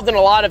been involved in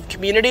a lot of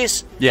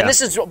communities. Yeah. And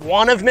this is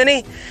one of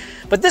many.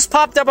 But this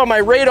popped up on my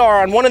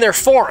radar on one of their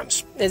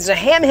forums. It's a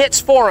Ham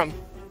Hits forum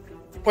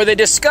where they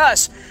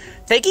discuss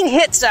taking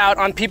hits out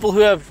on people who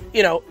have,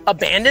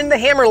 abandoned the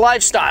hammer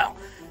lifestyle.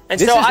 And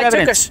so I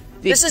took us.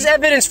 This is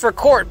evidence for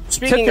court.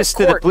 Speaking took this of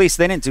court, to the police.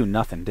 They didn't do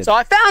nothing, did they? So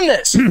I found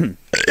this.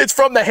 It's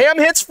from the Ham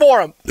Hits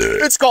forum.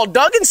 It's called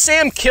Doug and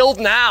Sam Killed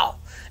Now.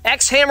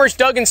 Ex-hammers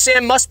Doug and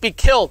Sam must be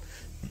killed.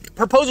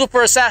 Proposal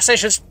for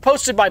assassination. It's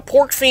posted by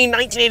Pork Fiend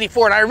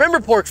 1984. And I remember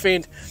Pork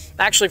Fiend,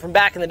 actually, from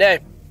back in the day.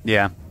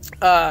 Yeah.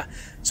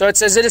 So it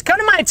says, it has come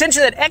to my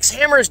attention that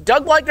ex-hammers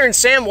Doug Leichner and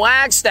Sam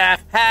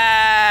Wagstaff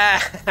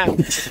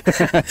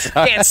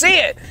can't see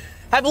it,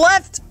 have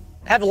left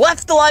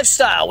the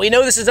lifestyle. We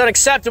know this is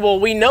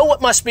unacceptable. We know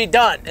what must be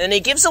done. And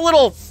he gives a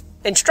little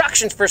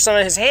instructions for some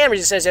of his hammers.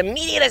 He says,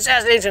 immediate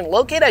assassination,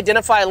 locate,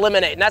 identify,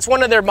 eliminate. And that's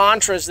one of their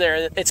mantras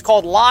there. It's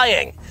called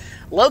lying.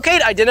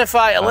 Locate,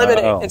 identify,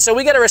 eliminate. And so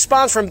we get a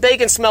response from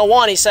Bacon Smell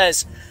One. He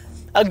says,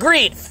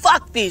 Agreed.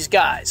 Fuck these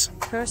guys.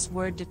 Curse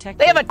word detected.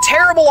 They have a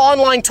terrible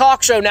online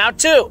talk show now,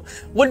 too.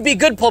 Would be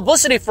good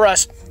publicity for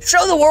us.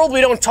 Show the world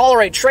we don't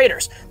tolerate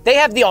traitors. They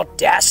have the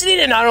audacity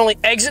to not only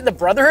exit the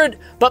Brotherhood,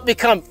 but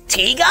become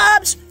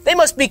T-Gobs? They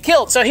must be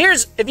killed. So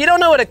here's, if you don't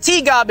know what a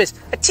T-Gob is,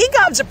 a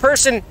T-Gob's a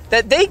person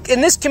that they,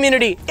 in this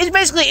community, is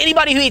basically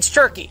anybody who eats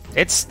turkey.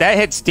 That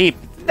hits deep.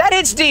 That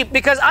hits deep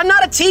because I'm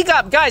not a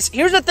T-Gob. Guys,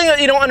 here's the thing that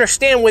you don't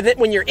understand with it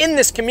when you're in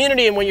this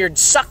community and when you're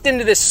sucked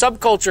into this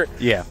subculture.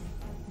 Yeah.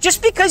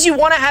 Just because you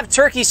want to have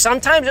turkey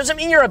sometimes doesn't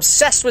mean you're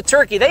obsessed with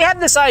turkey. They have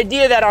this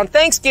idea that on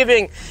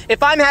Thanksgiving,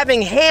 if I'm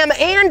having ham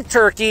and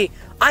turkey,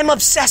 I'm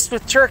obsessed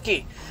with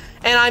turkey.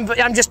 And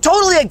I'm just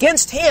totally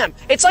against ham.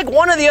 It's like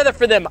one or the other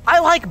for them. I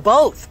like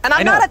both. And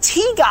I'm not a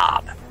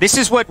T-Gob. This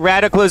is what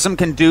radicalism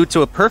can do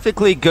to a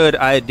perfectly good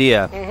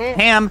idea.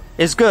 Ham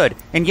is good.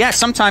 And yes,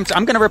 sometimes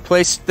I'm going to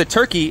replace the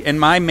turkey in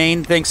my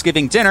main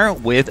Thanksgiving dinner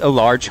with a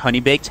large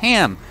honey-baked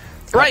ham.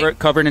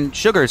 Covered in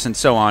sugars and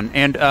so on.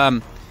 And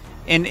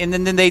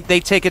then they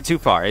take it too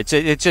far. It's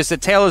just a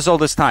tale as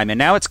old as time. And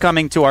now it's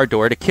coming to our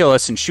door to kill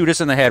us and shoot us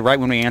in the head right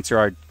when we answer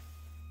our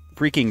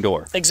freaking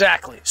door.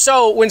 Exactly.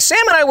 So when Sam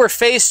and I were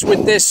faced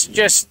with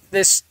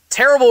this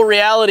terrible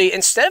reality,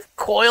 instead of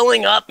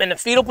coiling up in a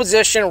fetal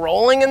position,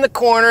 rolling in the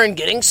corner and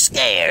getting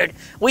scared,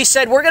 we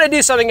said we're going to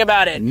do something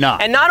about it. Nah.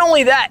 And not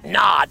only that,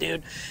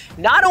 dude.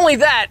 Not only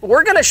that,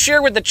 we're going to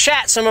share with the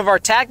chat some of our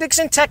tactics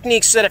and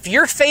techniques so that if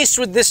you're faced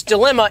with this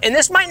dilemma, and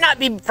this might not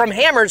be from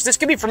hammers, this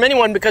could be from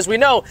anyone because we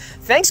know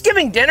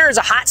Thanksgiving dinner is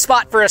a hot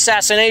spot for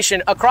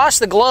assassination across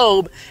the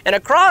globe and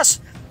across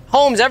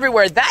homes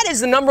everywhere. That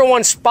is the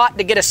 #1 spot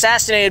to get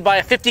assassinated by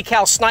a 50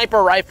 cal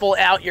sniper rifle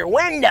out your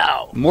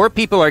window. More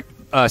people are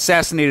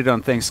assassinated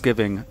on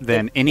Thanksgiving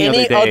than any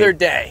other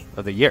day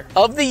of the year.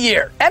 Of the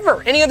year.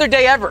 Ever. Any other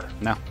day ever.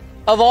 No.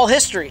 Of all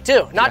history,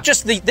 too. Not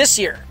just this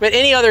year, but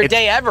any other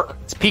day ever.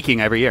 It's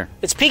peaking every year.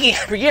 It's peaking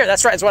every year.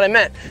 That's right. That's what I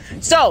meant.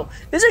 So,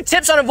 these are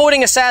tips on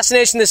avoiding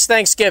assassination this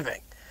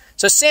Thanksgiving.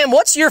 So, Sam,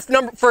 what's your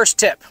first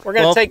tip? We're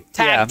going to take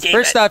tag team.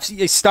 First off,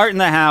 you start in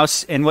the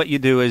house, and what you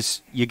do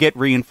is you get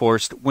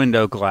reinforced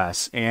window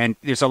glass. And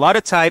there's a lot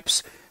of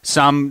types.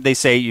 Some, they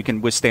say you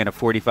can withstand a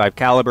 45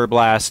 caliber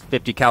blast,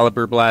 50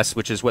 caliber blast,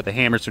 which is what the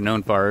hammers are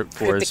known for.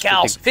 50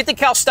 cals. 50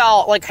 cal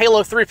style, like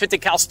Halo 3 50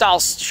 cal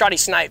style shoddy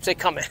snipes, they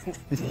come in.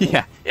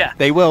 Yeah.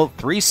 They will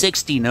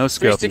 360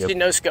 no-scope 360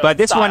 no-scope. But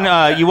this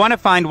one, you want to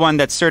find one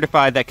that's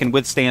certified that can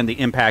withstand the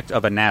impact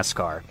of a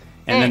NASCAR.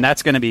 And then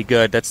that's going to be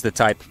good. That's the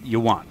type you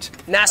want.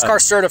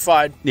 NASCAR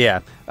certified.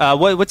 Yeah.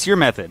 What's your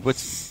method?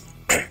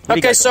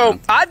 Okay, so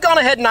I've gone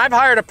ahead and I've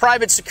hired a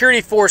private security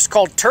force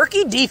called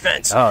Turkey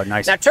Defense. Oh,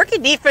 nice. Now, Turkey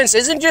Defense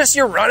isn't just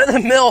your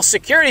run-of-the-mill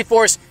security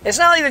force. It's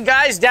not like the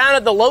guys down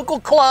at the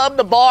local club,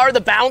 the bar, the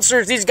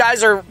bouncers. These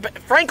guys are,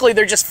 frankly,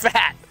 they're just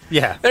fat.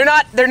 Yeah. They're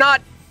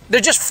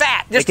just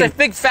fat. Just a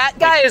big fat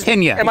guy is.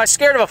 Am I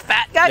scared of a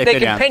fat guy? They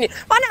can pin you.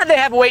 Why not they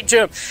have weight to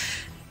them?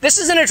 This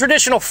isn't a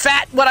traditional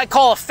what I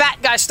call a fat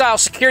guy style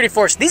security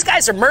force. These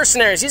guys are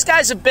mercenaries. These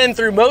guys have been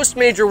through most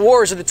major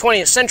wars of the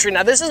 20th century.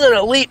 Now, this is an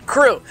elite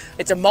crew.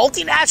 It's a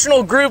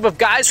multinational group of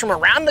guys from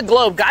around the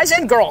globe, guys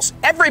and girls.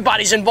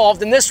 Everybody's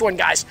involved in this one,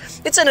 guys.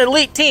 It's an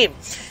elite team.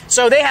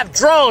 So they have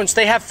drones,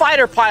 they have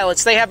fighter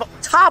pilots, they have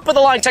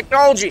top-of-the-line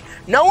technology.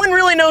 No one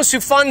really knows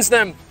who funds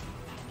them,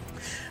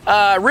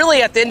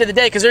 really, at the end of the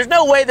day, because there's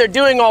no way they're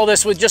doing all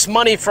this with just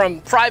money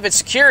from private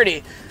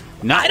security.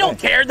 I don't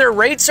care. Their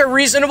rates are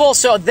reasonable.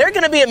 So they're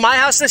going to be at my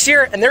house this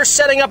year, and they're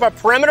setting up a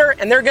perimeter,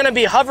 and they're going to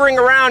be hovering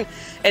around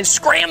and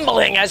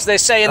scrambling, as they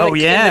say in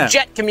the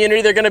jet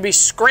community. They're going to be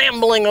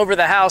scrambling over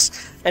the house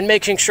and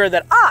making sure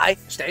that I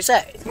stay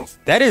safe.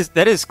 That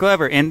is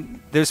clever.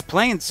 And there's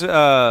planes.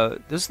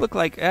 Those look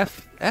like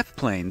F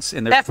planes,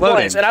 and they're floating.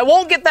 Planes. And I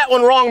won't get that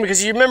one wrong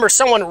because you remember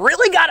someone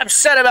really got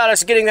upset about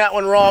us getting that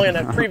one wrong in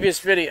a previous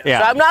video. So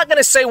I'm not going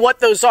to say what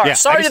those are.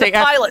 Sorry to the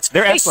pilots.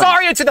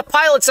 Sorry to the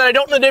pilots that I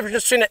don't know the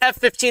difference between an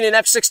F-15 and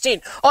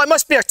F-16. Oh, I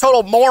must be a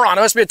total moron.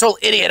 I must be a total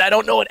idiot. I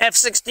don't know an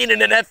F-16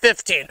 and an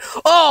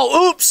F-15.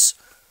 Oh, oops.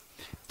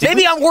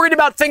 Maybe I'm worried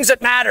about things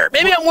that matter.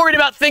 Maybe I'm worried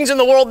about things in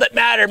the world that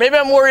matter. Maybe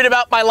I'm worried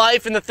about my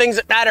life and the things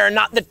that matter and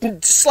not the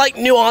slight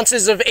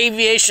nuances of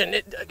aviation,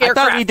 aircraft. I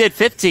thought we did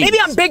 15. Maybe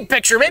I'm big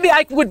picture. Maybe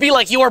I would be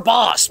like your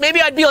boss. Maybe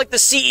I'd be like the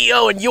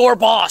CEO and your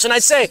boss. And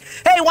I'd say,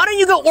 hey, why don't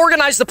you go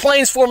organize the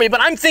planes for me?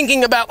 But I'm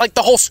thinking about like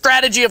the whole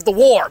strategy of the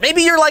war.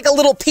 Maybe you're like a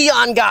little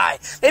peon guy.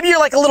 Maybe you're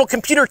like a little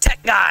computer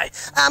tech guy.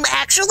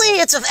 Actually,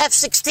 it's an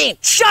F-16.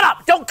 Shut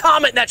up. Don't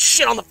comment that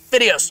shit on the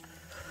videos.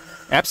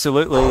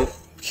 Absolutely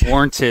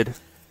warranted.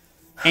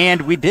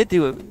 And we did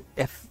do a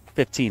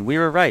F-15. We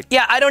were right.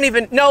 Yeah, I don't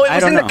even know. It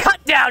was in the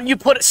cut down. You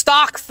put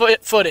stock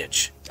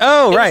footage.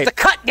 Oh, right. It was the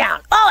cut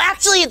down. Oh,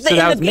 actually, in the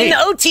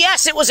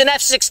OTS, it was an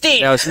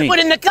F-16. That was me. But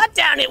in the cut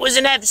down, it was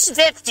an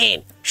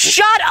F-15.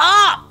 Shut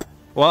up.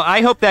 Well, I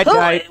hope that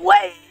guy.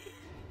 Wait.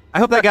 I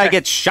hope that guy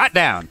gets shot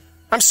down.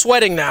 I'm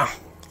sweating now.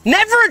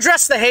 Never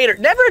address the hater.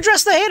 Never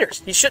address the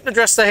haters. You shouldn't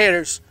address the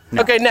haters.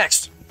 No. Okay,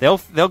 next. They'll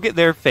get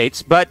their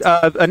fates. But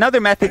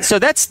another method. So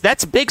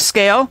that's big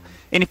scale.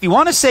 And if you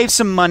want to save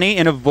some money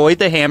and avoid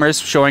the hammers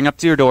showing up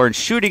to your door and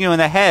shooting you in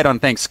the head on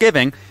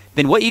Thanksgiving,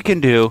 then what you can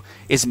do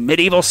is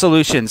medieval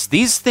solutions.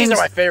 These things are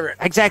my favorite.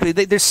 Exactly.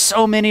 There's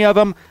so many of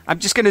them. I'm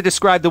just going to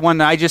describe the one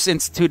that I just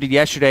instituted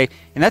yesterday,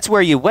 and that's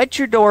where you wedge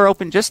your door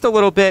open just a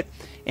little bit,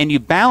 and you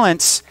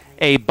balance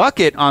a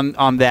bucket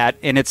on that,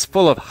 and it's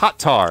full of hot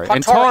tar.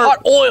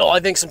 Hot oil, I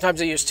think sometimes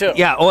they use too.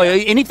 Yeah,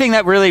 oil. Anything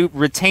that really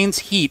retains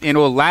heat and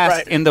will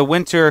last in the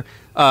winter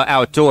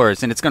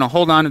outdoors, and it's going to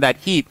hold on to that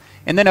heat.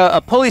 And then a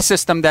pulley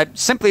system that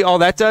simply all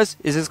that does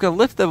is it's going to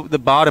lift the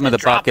bottom of the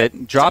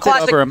bucket, drop it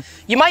over him.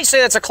 You might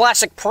say that's a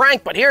classic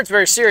prank, but here it's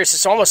very serious.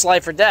 It's almost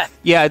life or death.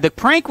 Yeah, the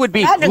prank would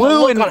be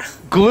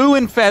glue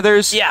and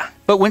feathers. Yeah.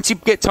 But once you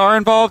get tar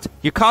involved,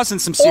 you're causing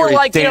some serious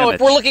damage. You know, if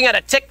we're looking at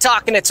a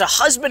TikTok and it's a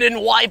husband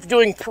and wife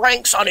doing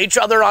pranks on each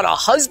other on a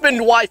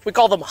husband-wife, we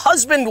call them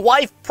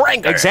husband-wife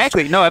prankers.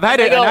 Exactly. No, I've had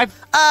it.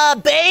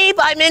 Babe,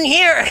 I'm in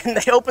here. And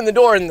they open the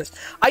door and this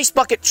ice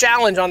bucket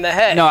challenge on the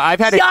head. No, I've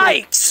had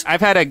Yikes!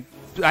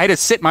 I had to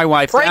sit my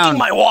wife down. Pranking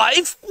my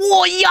wife?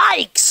 Whoa,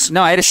 yikes!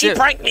 No, I had to She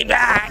pranked me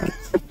back.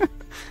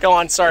 Go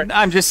on, sorry.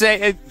 I'm just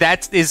saying,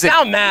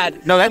 Now I'm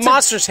mad. No, that's the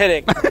monster's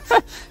hitting.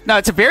 No,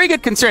 it's a very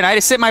good concern. I had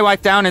to sit my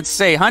wife down and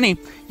say, honey,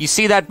 you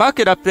see that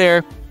bucket up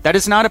there? That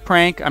is not a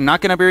prank. I'm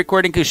not going to be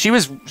recording because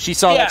she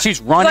saw that she's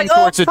running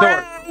towards the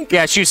door.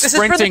 Yeah, she's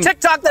sprinting. This is for the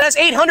TikTok that has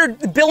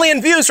 800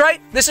 billion views,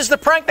 right? This is the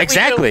prank that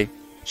exactly. we do.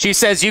 She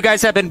says, you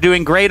guys have been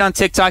doing great on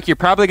TikTok. You're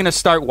probably going to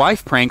start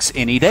wife pranks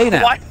any day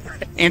now.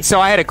 And so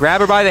I had to grab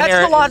her by the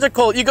hair. That's the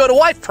logical. You go to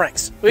wife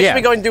pranks. We should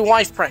be going to do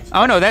wife pranks.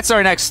 Oh, no, that's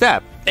our next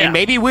step. Yeah. And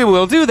maybe we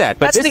will do that.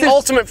 But that's the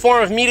ultimate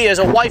form of media is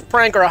a wife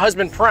prank or a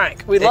husband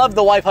prank. We love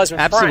the wife-husband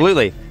prank.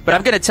 Absolutely. But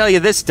I'm going to tell you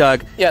this,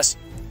 Doug. Yes.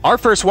 Our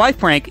first wife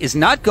prank is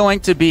not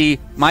going to be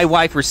my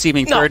wife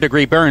receiving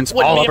third-degree burns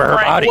all over her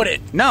body. Would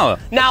it? No.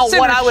 Now,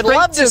 what I would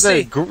love to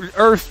see...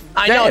 Earth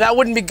I know, that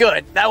wouldn't be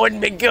good. That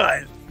wouldn't be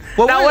good.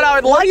 Well, now, what I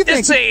would like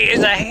to see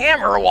is a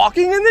hammer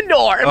walking in the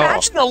door.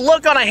 Imagine the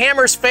look on a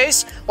hammer's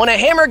face when a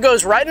hammer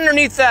goes right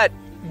underneath that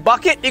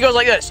bucket. He goes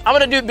like this. I'm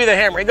going to be the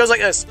hammer. He goes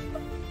like this.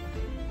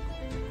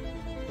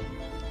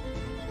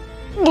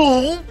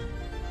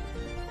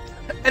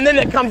 And then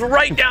it comes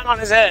right down on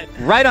his head.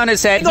 Right on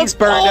his head. He's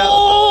burned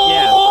out.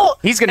 Yeah.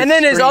 He's going to And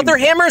then his other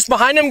hammers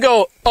behind him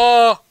go,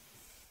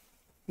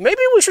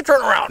 maybe we should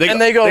turn around.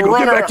 They go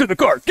run get back to the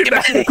car. Get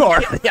back to the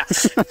car. Yeah.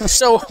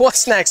 So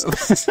what's next?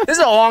 This is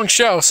a long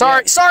show.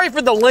 Sorry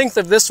for the length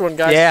of this one,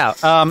 guys.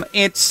 Yeah.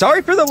 It's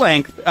sorry for the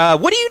length.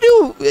 What do you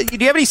do? Do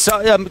you have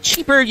any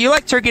cheaper? You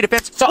like turkey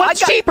defense? So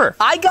what's cheaper?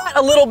 I got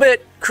a little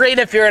bit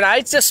creative here, and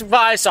I just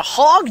devised a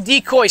hog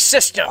decoy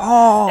system.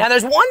 Oh. Now,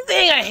 there's one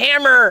thing a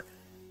hammer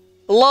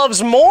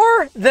loves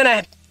more than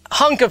a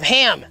hunk of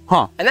ham.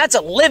 Huh. And that's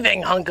a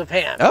living hunk of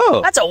ham.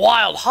 Oh. That's a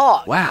wild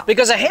hog. Wow.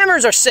 Because the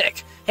hammers are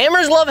sick.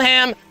 Hammers love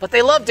ham, but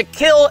they love to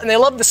kill and they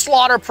love the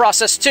slaughter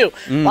process too.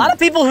 A lot of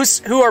people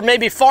who are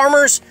maybe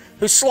farmers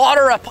who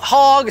slaughter a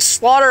hog,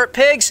 slaughter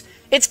pigs,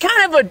 it's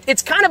kind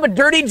of a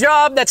dirty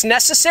job that's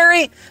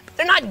necessary, but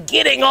they're not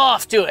getting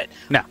off to it.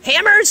 No.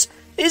 Hammers,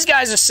 these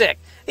guys are sick.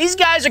 These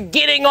guys are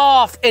getting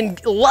off and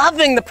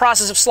loving the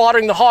process of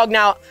slaughtering the hog.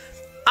 Now,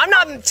 I'm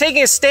not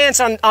taking a stance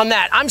on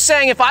that. I'm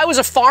saying if I was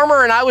a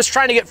farmer and I was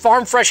trying to get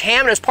farm fresh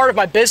ham as part of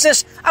my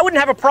business, I wouldn't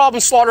have a problem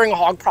slaughtering a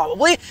hog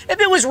probably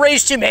if it was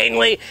raised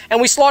humanely and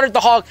we slaughtered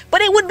the hog.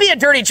 But it would be a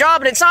dirty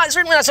job, and it's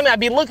certainly not something I'd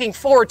be looking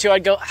forward to.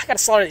 I'd go, I got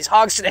to slaughter these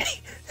hogs today.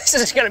 This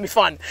is going to be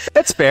fun.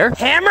 That's fair.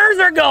 Hammers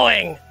are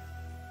going.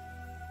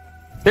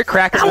 They're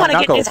cracking I want to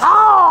get this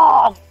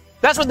hog.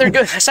 That's what they're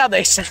good. That's how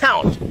they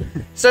sound.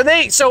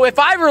 So if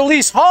I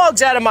release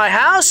hogs out of my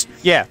house,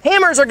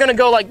 hammers are going to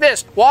go like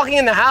this. Walking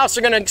in the house,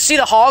 they're going to see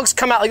the hogs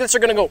come out like this.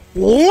 They're going to go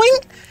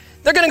wink.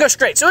 They're going to go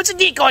straight. So it's a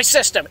decoy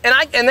system,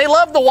 and they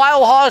love the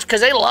wild hogs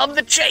because they love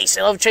the chase.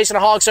 They love chasing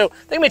a hog. So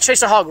they're going to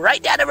chase a hog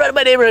right down the road of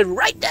my neighborhood,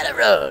 right down the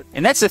road.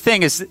 And that's the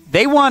thing is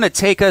they want to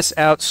take us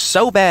out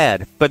so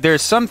bad, but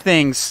there's some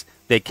things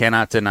they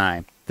cannot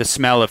deny. The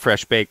smell of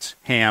fresh-baked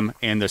ham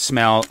and the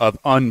smell of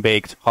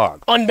unbaked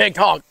hog. Unbaked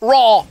hog.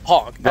 Raw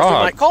hog. That's what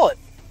we might call it.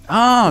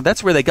 Oh,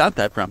 that's where they got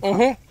that from.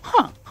 Mm-hmm.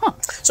 Huh.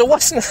 So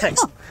what's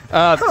next?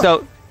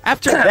 So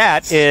after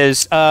that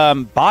is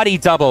body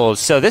doubles.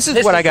 So this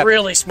is what I got.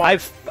 Really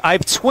smart. I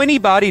have 20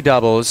 body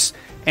doubles,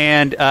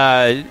 and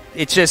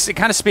it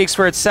kind of speaks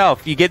for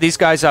itself. You get these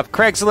guys off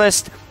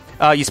Craigslist.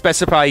 You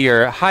specify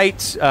your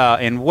height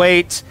and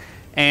weight,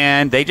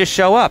 and they just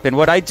show up. And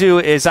what I do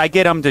is I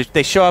get them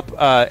they show up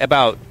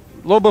about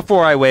a little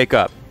before I wake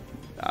up.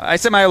 I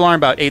set my alarm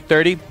about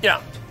 8:30.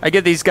 Yeah. I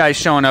get these guys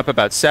showing up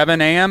about 7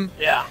 a.m.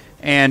 Yeah.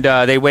 And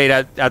they wait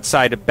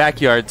outside the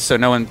backyard so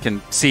no one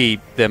can see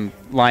them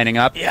lining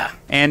up. Yeah.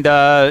 And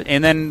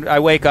then I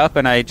wake up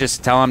and I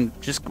just tell them,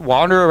 just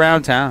wander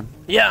around town.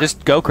 Yeah.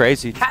 Just go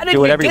crazy. How did do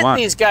whatever you you get want.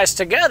 these guys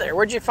together?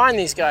 Where'd you find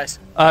these guys?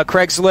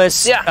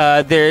 Craigslist.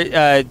 Yeah.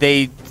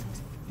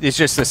 It's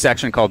just a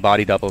section called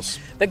Body Doubles.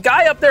 The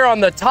guy up there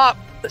on the top,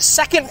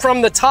 second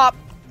from the top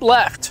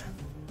left,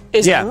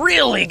 is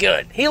really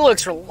good. He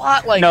looks a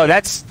lot like... No,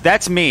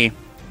 that's me.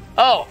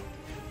 Oh.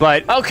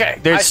 But okay,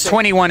 there's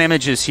 21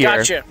 images here,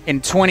 gotcha.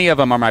 and 20 of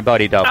them are my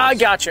buddy doubles. I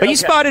got you. But you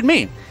spotted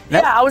me.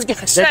 Yeah, I was going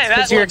to say that's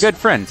because you're a good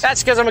friend.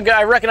 That's because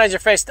I recognize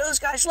your face. Those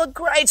guys look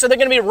great, so they're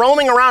going to be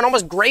roaming around,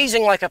 almost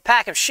grazing like a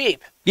pack of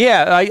sheep.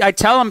 Yeah, I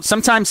tell them,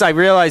 sometimes I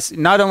realize,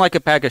 not unlike a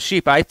pack of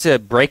sheep, I have to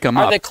break them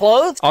up. Are they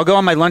clothed? I'll go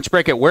on my lunch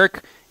break at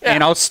work,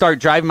 and I'll start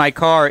driving my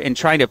car and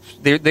trying to,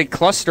 they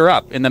cluster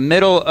up in the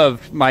middle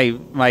of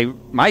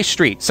my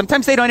street.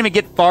 Sometimes they don't even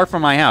get far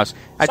from my house.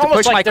 I have to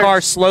push my car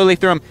slowly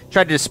through them,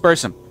 try to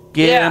disperse them,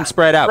 get them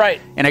spread out.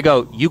 Right. And I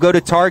go, you go to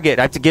Target.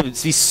 I have to be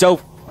so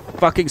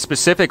fucking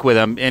specific with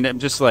them, and I'm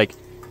just like,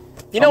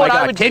 you know what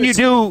God, I would can you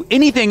do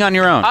anything on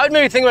your own? I would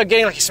maybe think about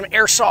getting like some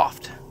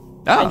airsoft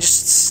and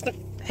just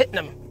hitting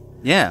them.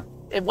 Yeah.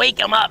 And wake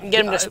them up and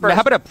get them dispersed.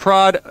 How about a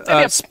prod?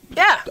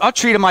 Yeah. I'll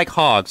treat them like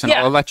hogs, and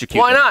I'll electrocute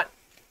Why them. not?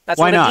 That's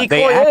Why what not? A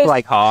decoy They act is.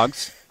 like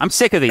hogs. I'm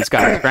sick of these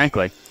guys,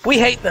 frankly. We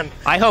hate them.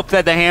 I hope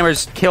that the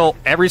hammers kill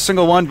every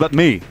single one but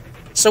me.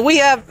 So we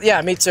have,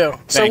 me too.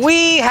 Thanks. So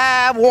we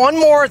have one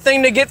more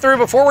thing to get through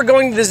before we're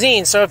going to the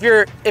zine. So if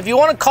you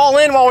want to call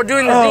in while we're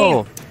doing the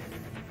zine,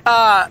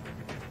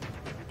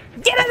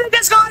 get in the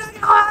Discord.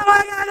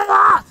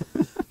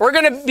 We're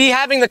going to be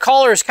having the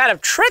callers kind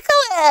of trickle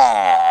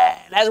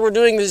in as we're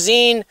doing the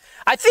zine.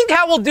 I think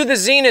how we'll do the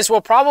zine is we'll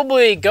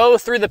probably go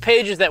through the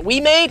pages that we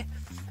made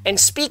and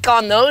speak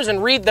on those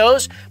and read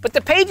those. But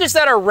the pages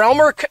that are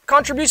Realmer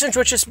contributions,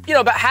 which is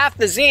about half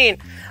the zine,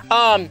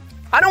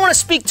 I don't want to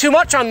speak too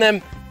much on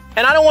them,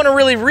 and I don't want to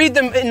really read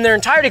them in their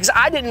entirety because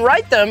I didn't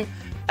write them.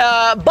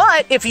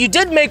 But if you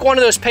did make one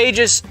of those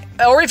pages,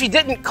 or if you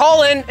didn't,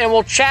 call in and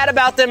we'll chat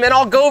about them, and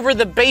I'll go over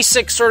the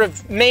basic sort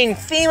of main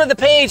theme of the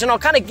page, and I'll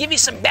kind of give you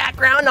some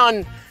background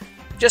on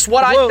just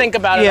what I think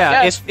about it.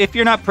 Yeah, if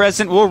you're not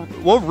present,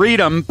 we'll read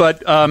them,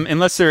 but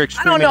unless they're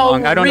extremely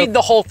long, I don't know. Read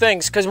the whole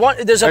things because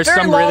there's a very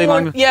some long really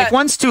long one. Yeah, if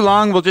one's too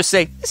long, we'll just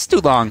say it's too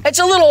long. It's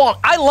a little long.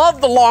 I love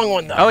the long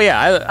one though. Oh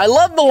yeah, I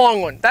love the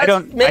long one.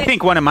 I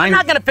think one of mine. I'm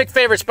not going to pick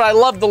favorites, but I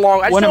love the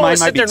long. I just don't want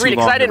to sit there and read it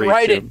because I didn't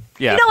write it.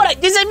 Yeah. You know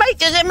what?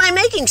 Am I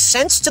making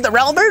sense to the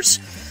Realmers?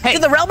 Hey. Do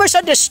the Realmers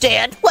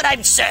understand what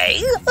I'm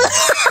saying?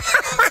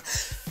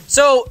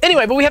 So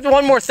anyway, but we have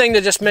one more thing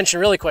to just mention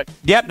really quick.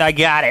 Yep, I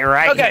got it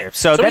right here.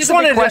 So that's the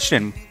big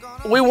question.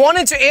 We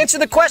wanted to answer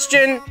the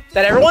question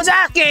that everyone's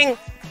asking.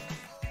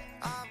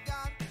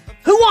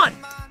 Who won?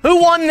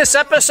 Who won this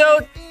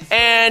episode?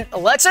 And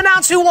let's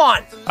announce who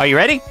won. Are you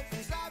ready?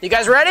 You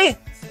guys ready?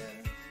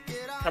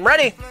 I'm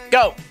ready.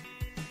 Go.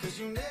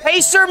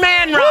 Pacer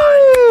Man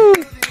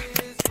Run.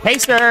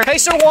 Pacer.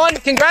 Pacer won.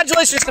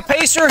 Congratulations to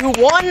Pacer who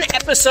won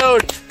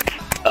episode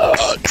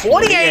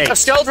 28 of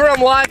Skeleton Realm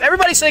Live.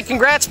 Everybody say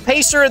congrats,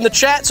 Pacer, in the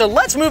chat. So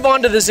let's move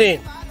on to the zine.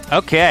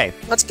 Okay.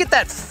 Let's get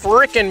that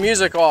frickin'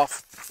 music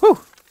off. Whew.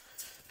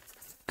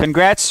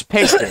 Congrats,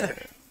 Pacer.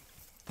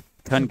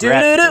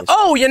 Congrats.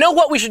 Oh, you know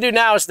what we should do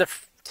now is the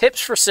tips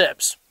for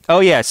sips.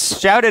 Oh, yes.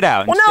 Shout it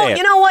out. Well, no,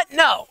 you know what?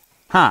 No.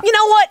 Huh. You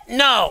know what?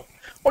 No.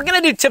 We're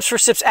going to do tips for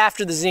sips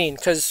after the zine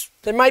because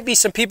there might be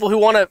some people who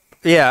want to.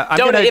 Yeah, I'm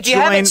going to If you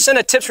haven't sent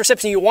a tips for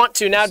sips and you want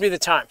to, now would be the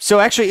time.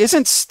 So actually,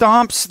 isn't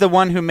Stomps the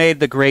one who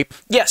made the grape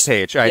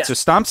page? All right, so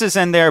Stomps is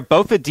in there.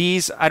 Both of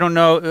D's, I don't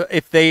know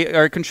if they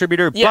are a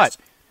contributor, but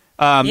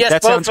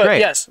that sounds great.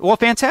 Yes. Well,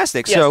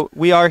 fantastic. Yes. So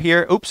we are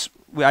here. Oops,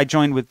 I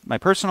joined with my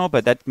personal,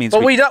 but that means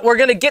we're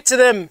going to get to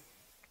them.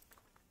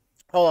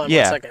 Hold on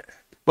 1 second.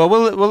 Well,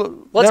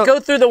 let's go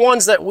through the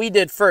ones that we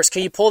did first.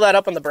 Can you pull that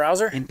up on the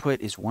browser? Input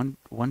is 1,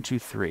 2,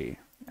 3.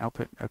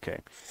 Output, okay.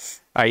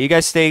 All right, you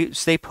guys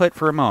stay put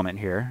for a moment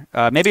here.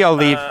 Maybe I'll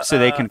leave so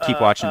they can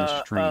keep watching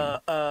the stream.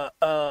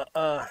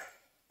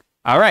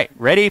 All right,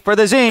 ready for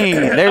the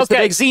zine. There's the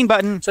big zine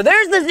button. So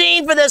there's the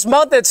zine for this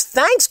month. It's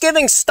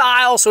Thanksgiving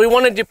style, so we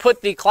wanted to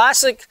put the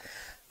classic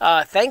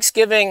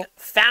Thanksgiving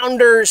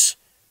Founders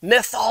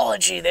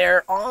mythology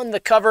there on the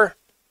cover.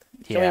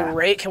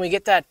 Can we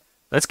get that?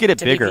 Let's get it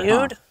bigger.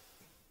 Huh?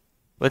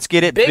 Let's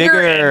get it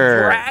bigger. And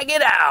drag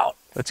it out.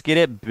 Let's get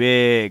it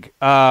big.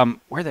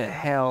 Where the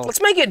hell?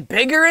 Let's make it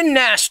bigger and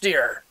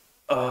nastier.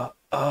 What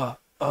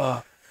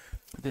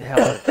the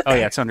hell? Oh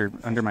yeah, it's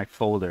under my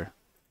folder.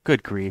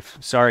 Good grief.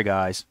 Sorry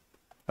guys.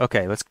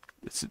 Okay, let's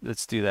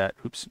do that.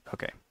 Oops.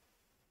 Okay.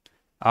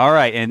 All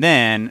right, and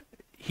then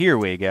here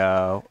we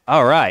go.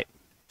 All right.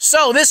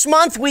 So this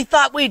month we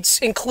thought we'd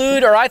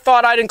include, or I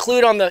thought I'd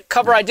include on the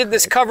cover. I did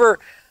this cover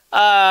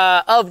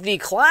of the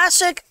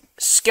classic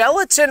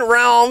Skeleton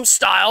Realm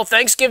style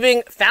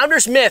Thanksgiving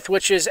Founders Myth,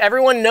 which is,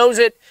 everyone knows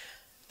it.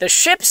 The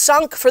ship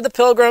sunk for the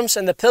Pilgrims,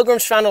 and the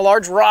Pilgrims found a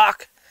large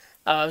rock.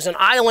 It was an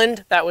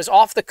island that was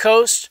off the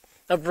coast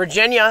of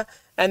Virginia,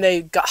 and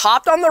they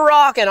hopped on the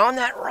rock, and on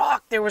that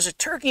rock there was a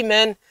turkey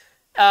man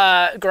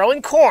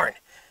growing corn.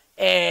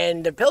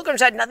 And the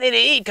Pilgrims had nothing to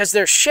eat because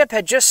their ship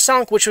had just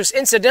sunk, which was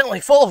incidentally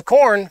full of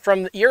corn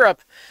from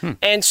Europe.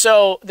 And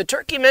so the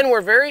turkey men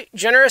were very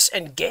generous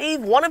and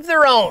gave one of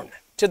their own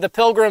to the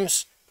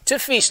Pilgrims to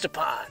feast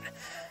upon.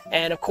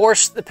 And of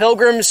course, the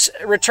Pilgrims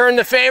returned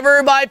the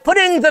favor by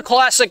putting the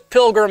classic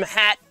pilgrim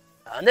hat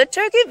on the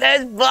turkey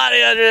man's body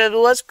until it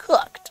was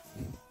cooked.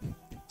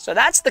 So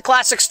that's the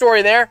classic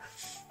story there.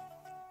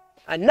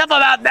 enough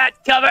about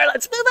that cover.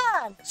 Let's move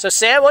on. So,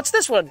 Sam, what's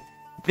this one?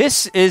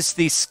 This is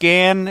the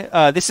scan.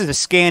 This is a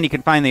scan you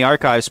can find in the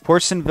archives,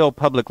 Portsonville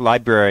Public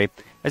Library.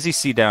 As you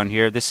see down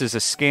here, this is a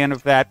scan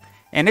of that.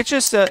 And it's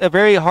just a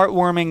very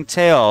heartwarming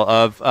tale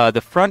of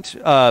the front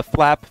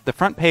flap, the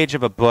front page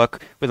of a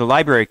book with a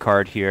library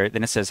card here.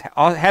 Then it says,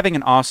 having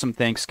an awesome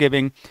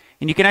Thanksgiving.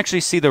 And you can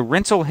actually see the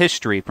rental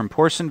history from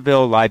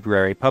Portsonville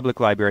Library, Public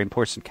Library in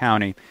Portsmouth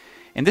County.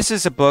 And this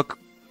is a book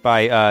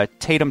by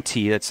Tatum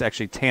T. That's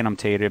actually Tanner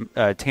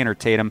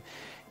Tatum.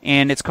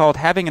 And it's called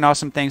Having an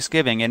Awesome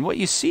Thanksgiving. And what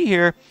you see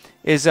here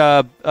is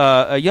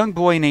a young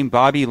boy named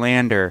Bobby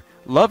Lander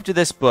loved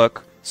this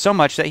book so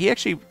much that he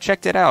actually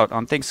checked it out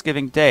on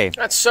Thanksgiving Day.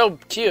 That's so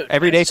cute.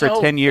 Every day for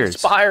 10 years.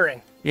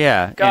 Inspiring.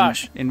 Yeah.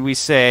 Gosh. And we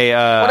say...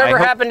 Whatever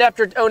happened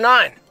after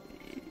 09?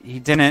 He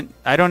didn't...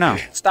 I don't know.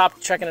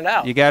 Stopped checking it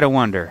out. You got to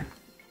wonder.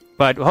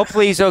 But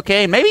hopefully he's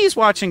okay. Maybe he's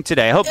watching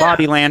today. I hope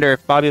Bobby Lander,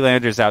 if Bobby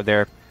Lander's out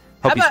there,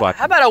 hope he's watching.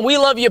 How about a We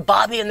Love You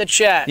Bobby in the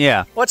chat?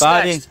 Yeah. What's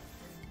Bobby. next?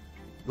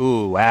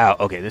 Ooh, wow.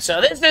 Okay, this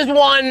is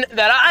one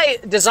that I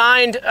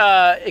designed,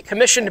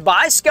 commissioned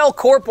by Skell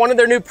Corp, one of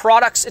their new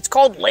products. It's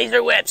called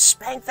Laser Whip.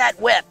 Spank that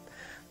whip.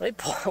 Let me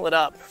pull it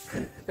up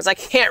because I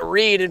can't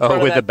read in front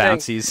of with that the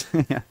bouncies.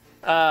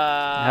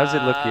 How does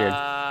it look here?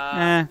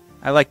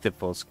 I like the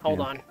full screen. Hold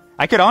on.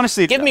 I could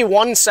honestly... Give me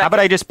 1 second. How about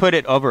I just put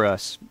it over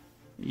us?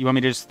 You want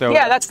me to just throw it?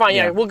 Yeah, that's fine.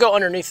 Yeah, we'll go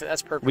underneath it.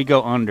 That's perfect. We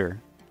go under.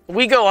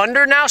 We go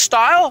under now,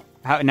 style?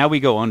 Now we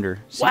go under.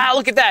 See? Wow,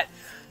 look at that.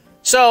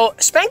 So,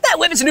 Spank That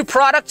Whip is a new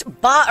product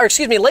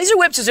Laser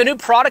Whips is a new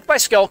product by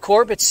Skell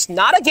Corp. It's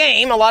not a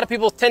game. A lot of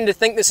people tend to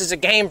think this is a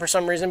game for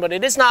some reason, but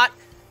it is not.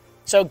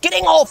 So,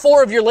 getting all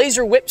 4 of your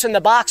Laser Whips in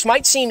the box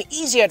might seem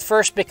easy at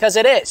first because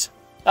it is.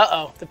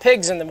 Uh-oh, the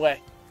pig's in the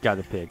way. Got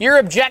the pig. Your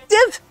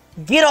objective?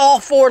 Get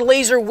all 4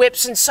 Laser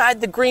Whips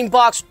inside the green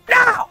box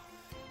now!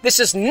 This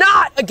is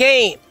not a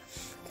game.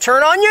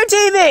 Turn on your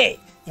TV.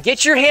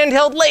 Get your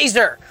handheld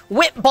laser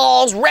whip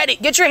balls ready.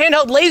 Get your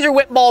handheld laser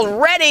whip balls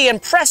ready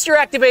and press your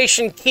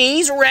activation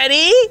keys.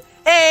 Ready,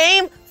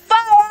 aim,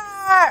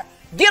 fire!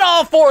 Get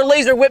all 4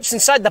 laser whips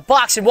inside the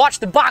box and watch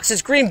the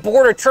box's green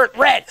border turn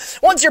red.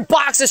 Once your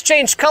box has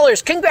changed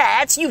colors,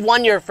 congrats, you've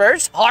won your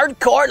first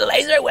hardcore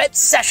laser whip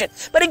session.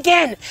 But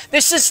again,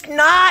 this is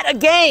not a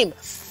game.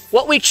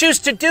 What we choose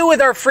to do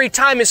with our free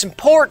time is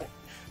important.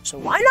 So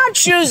why not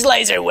choose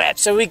laser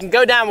whips? So we can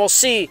go down, we'll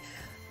see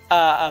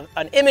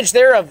an image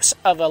there of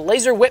a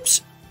laser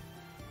whips.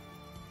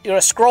 You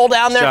want to scroll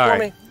down there for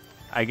me?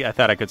 I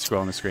thought I could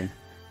scroll on the screen.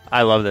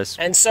 I love this.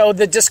 And so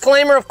the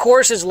disclaimer, of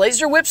course, is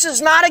Laser Whips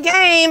is not a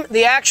game.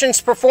 The actions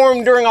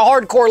performed during a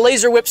hardcore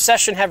Laser Whip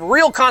session have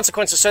real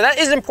consequences. So that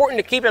is important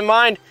to keep in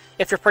mind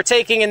if you're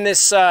partaking in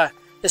this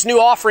this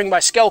new offering by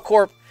Skell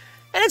Corp.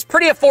 And it's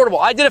pretty affordable.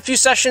 I did a few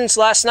sessions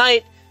last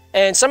night,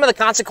 and some of the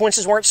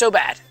consequences weren't so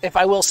bad, if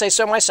I will say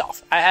so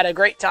myself. I had a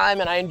great time,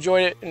 and I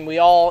enjoyed it, and we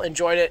all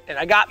enjoyed it, and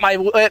I got my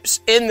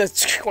whips in the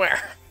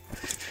square.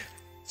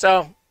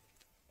 So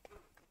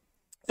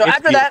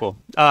after beautiful.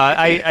 That,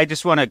 I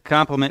just want to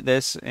compliment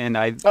this, and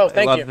I love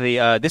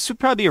the. This would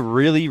probably be a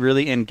really,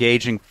 really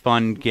engaging,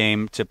 fun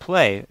game to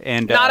play.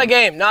 And not a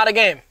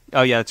game.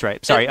 Oh yeah, that's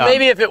right. Sorry.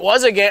 Maybe if it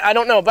was a game, I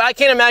don't know, but I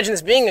can't imagine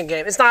this being a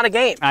game. It's not a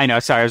game. I know.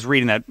 Sorry, I was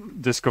reading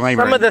that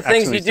disclaimer. Some of the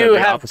things you do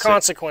have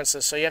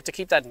consequences, so you have to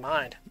keep that in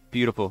mind.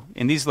 Beautiful,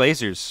 and these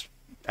lasers,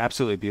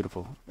 absolutely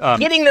beautiful.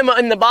 Getting them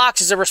in the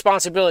box is a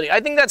responsibility. I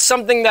think that's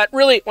something that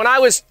really, when I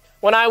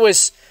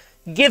was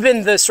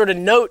given the sort of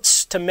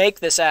notes to make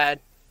this ad.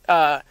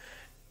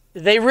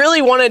 They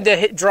really wanted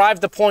to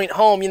drive the point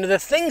home. You know, the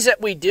things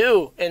that we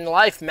do in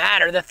life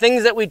matter. The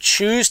things that we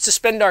choose to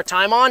spend our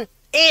time on.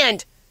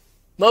 And,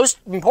 most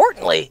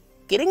importantly,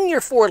 getting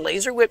your 4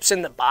 laser whips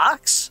in the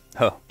box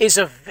is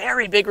a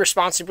very big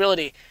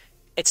responsibility.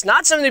 It's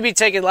not something to be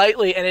taken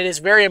lightly, and it is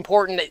very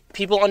important that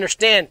people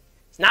understand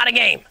it's not a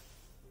game.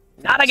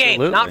 Not a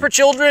game. Not for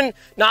children,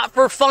 not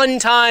for fun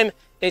time.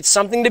 It's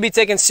something to be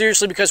taken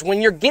seriously because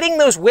when you're getting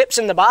those whips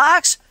in the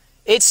box,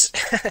 it's...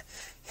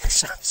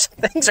 Some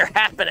things are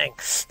happening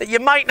that you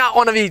might not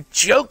want to be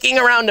joking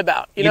around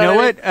about. You know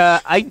what?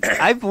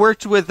 I've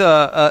worked with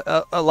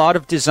a lot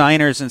of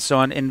designers and so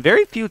on, and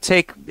very few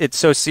take it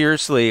so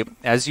seriously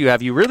as you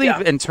have. You really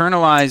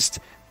internalized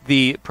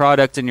the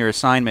product in your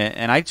assignment,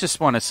 and I just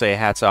want to say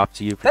hats off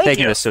to you for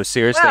taking this so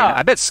seriously. Wow.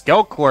 I bet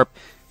Skell Corp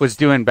was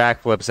doing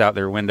backflips out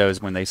their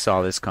windows when they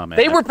saw this coming.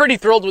 They were pretty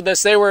thrilled with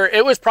this. It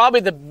was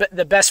probably the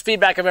best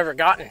feedback I've ever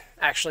gotten,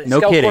 actually. No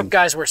kidding. Skell Corp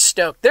guys were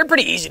stoked. They're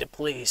pretty easy to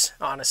please,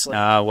 honestly.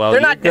 Well,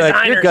 they're not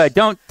designers. You're good.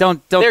 Don't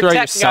they're throw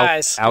tech yourself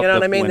guys. out You know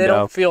what I mean? window. They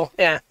don't feel,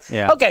 yeah.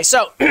 Okay,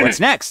 so. What's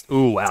next?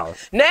 Ooh, wow.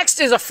 Next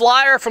is a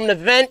flyer from an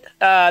event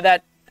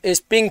that is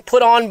being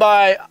put on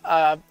by,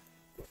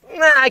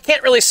 I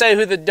can't really say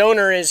who the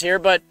donor is here,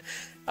 but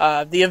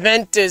the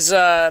event is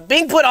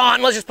being put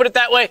on, let's just put it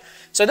that way.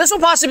 So this will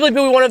possibly be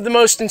one of the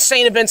most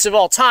insane events of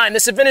all time.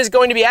 This event is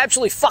going to be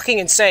absolutely fucking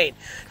insane.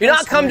 Do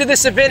not come to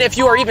this event if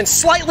you are even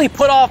slightly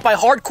put off by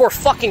hardcore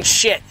fucking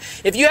shit.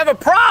 If you have a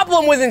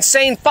problem with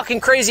insane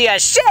fucking crazy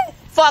ass shit,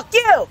 fuck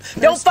you.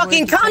 Don't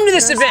fucking come to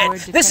this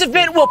event. This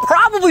event will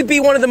probably be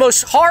one of the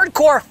most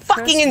hardcore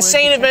fucking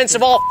insane events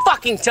of all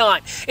fucking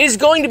time. It is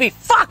going to be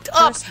fucked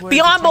up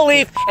beyond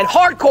belief and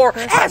hardcore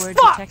as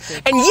fuck.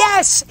 And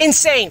yes,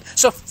 insane.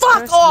 So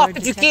fuck off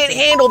if you can't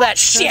handle that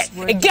shit.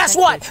 And guess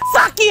what?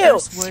 Fuck you.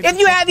 If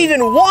you have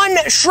even one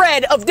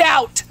shred of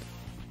doubt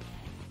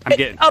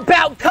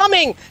about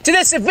coming to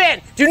this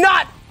event, do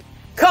not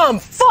come.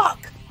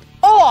 Fuck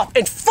off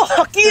and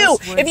fuck you.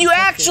 If you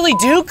actually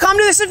do come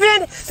to this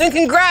event, then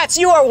congrats,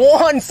 you are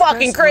one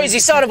fucking crazy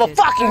son of a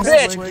fucking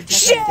bitch.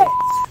 Shit.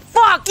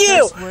 Fuck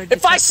you.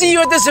 If I see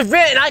you at this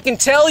event and I can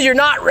tell you're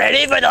not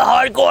ready for the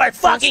hardcore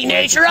fucking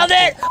nature of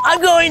it,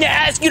 I'm going to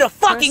ask you to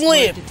fucking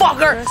leave,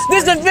 fucker.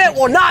 This event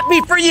will not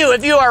be for you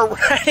if you are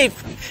ready.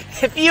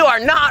 If you are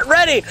not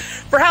ready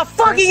for how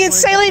fucking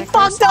insanely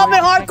fucked up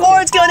and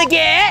hardcore it's gonna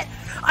get,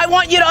 I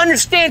want you to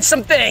understand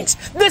some things.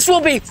 This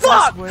will be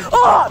fucked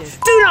off.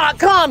 Do not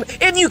come.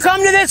 If you come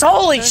to this,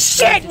 holy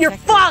shit, you're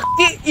fucked.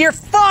 You're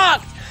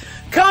fucked.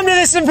 Come to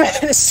this event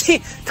and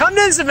see. Come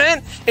to this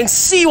event and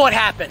see what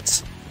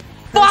happens.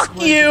 Fuck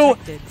you.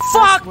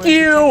 Fuck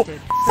you.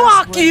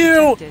 Fuck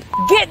you.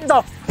 Get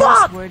the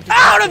fuck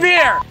out of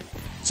here.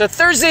 So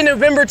Thursday,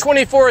 November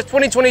 24th,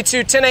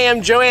 2022, 10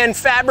 a.m., Joanne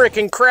Fabric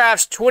and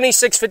Crafts,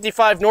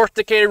 2655 North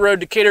Decatur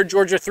Road, Decatur,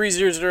 Georgia,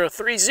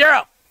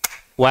 30030.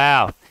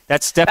 Wow.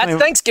 That's definitely...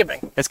 That's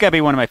Thanksgiving. That's got to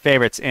be one of my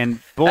favorites. And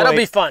boy... That'll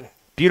be fun.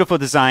 Beautiful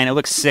design. It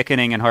looks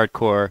sickening and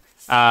hardcore.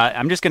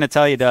 I'm just going to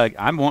tell you, Doug,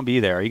 I won't be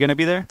there. Are you going to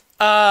be there?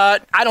 I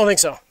don't think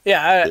so.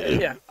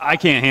 Yeah. I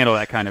can't handle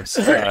that kind of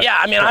stuff. Yeah,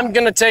 I mean, I'm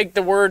going to take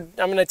the word...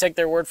 I'm going to take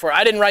their word for it.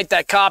 I didn't write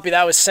that copy.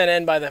 That was sent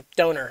in by the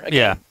donor. Again.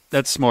 Yeah,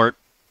 that's smart.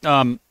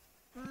 Let's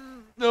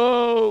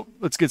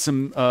get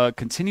some...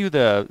 continue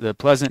the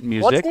pleasant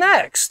music. What's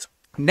next?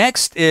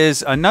 Next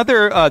is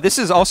another... this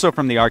is also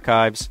from the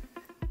archives.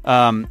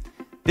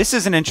 This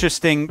is an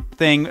interesting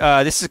thing.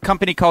 This is a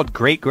company called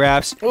Great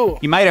Graphs. Ooh.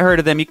 You might have heard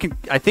of them.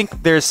 I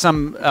think there's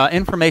some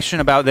information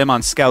about them on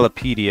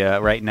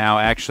Scalapedia right now.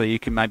 Actually,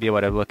 might be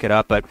able to look it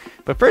up. But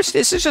first,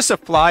 this is just a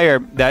flyer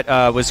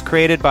that was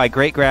created by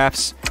Great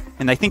Graphs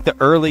in I think the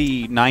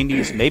early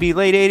 '90s, maybe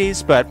late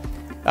 '80s. But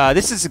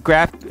this is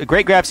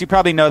Great Graphs. You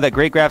probably know that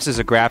Great Graphs is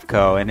a graph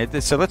co.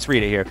 So let's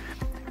read it here.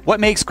 What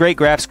makes Great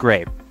Graphs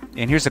great?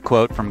 And here's a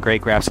quote from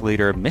Great Graphs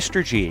leader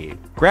Mr. G.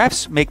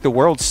 Graphs make the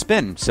world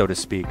spin, so to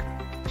speak.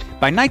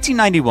 By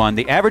 1991,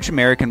 the average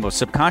American will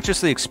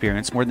subconsciously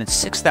experience more than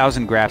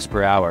 6,000 graphs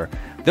per hour.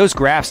 Those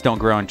graphs don't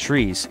grow on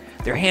trees.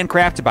 They're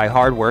handcrafted by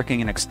hardworking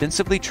and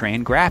extensively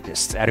trained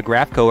graphists at a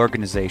graph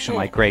co-organization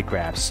like Great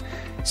Graphs.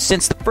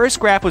 Since the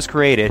first graph was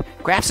created,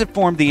 graphs have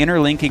formed the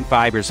interlinking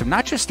fibers of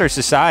not just our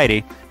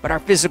society, but our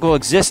physical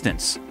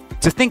existence.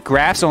 To think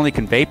graphs only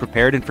convey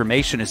prepared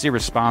information is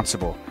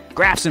irresponsible.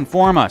 Graphs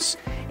inform us,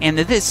 and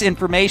this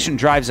information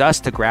drives us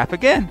to graph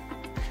again.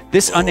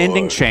 This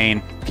unending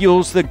chain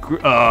fuels the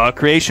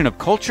creation of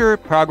culture,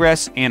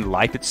 progress, and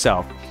life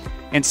itself.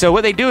 And so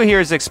what they do here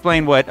is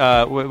explain what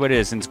it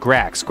is. And it's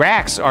graphs.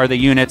 Graphs are the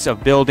units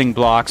of building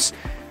blocks,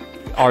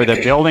 of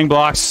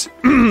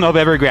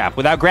every graph.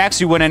 Without graphs,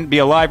 you wouldn't be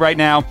alive right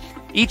now.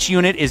 Each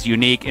unit is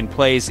unique and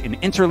plays an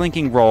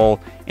interlinking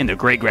role in the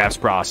Great Graphs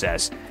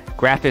process.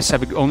 Graphists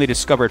have only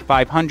discovered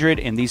 500,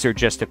 and these are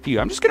just a few.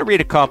 I'm just going to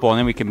read a couple, and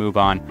then we can move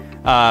on.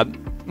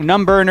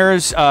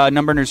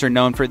 Numburners are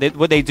known for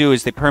what they do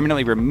is they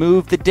permanently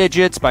remove the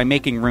digits by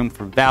making room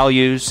for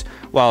values,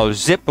 while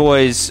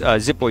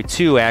Zipboy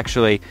 2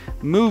 actually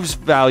moves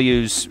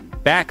values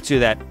back to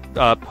that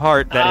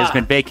part that has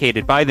been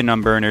vacated by the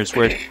numburners,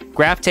 where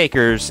graph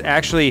takers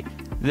actually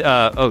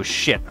oh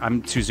shit,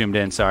 I'm too zoomed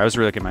in, sorry, I was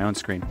really looking at my own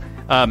screen.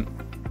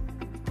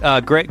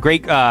 Great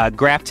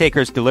graph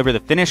takers deliver the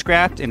finished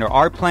graph into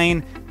our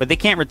plane, but they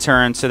can't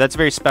return, so that's a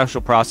very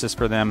special process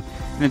for them.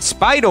 And then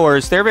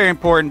spiders, they're very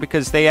important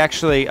because they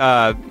actually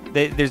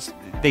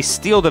they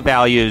steal the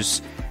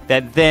values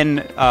that then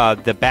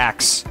the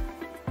Bax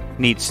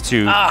needs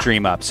to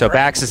dream up. So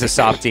Bax is a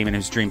soft demon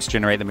whose dreams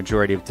generate the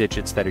majority of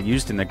digits that are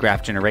used in the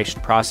graph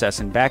generation process,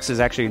 and Bax has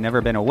actually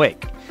never been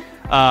awake.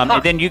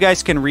 And then you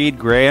guys can read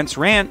Grant's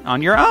rant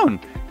on your own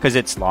because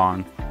it's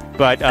long.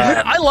 But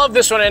I love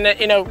this one,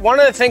 and one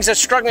of the things that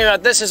struck me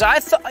about this is I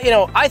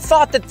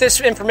thought that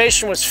this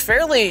information was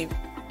fairly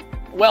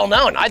well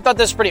known. I thought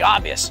this was pretty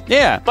obvious.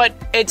 Yeah. But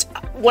it's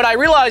what I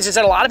realized is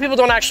that a lot of people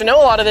don't actually know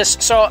a lot of this.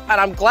 So, and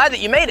I'm glad that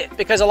you made it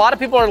because a lot of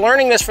people are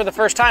learning this for the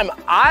first time.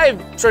 I've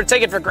sort of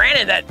taken for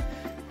granted that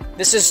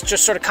this is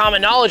just sort of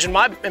common knowledge in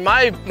my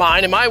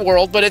mind, in my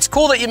world. But it's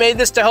cool that you made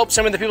this to help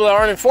some of the people that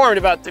aren't informed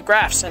about the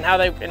graphs and how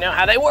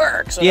they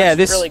work. So yeah,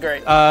 that's really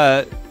great.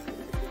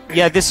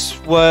 Yeah, this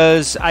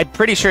was, I'm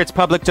pretty sure it's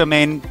public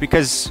domain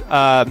because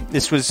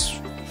this was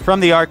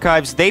from the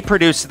archives. They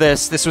produced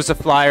this. This was a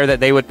flyer that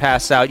they would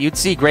pass out. You'd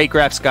see Great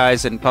Graphs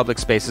guys in public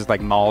spaces like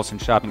malls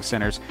and shopping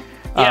centers.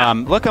 Yeah.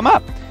 Look them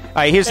up. All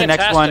right, here's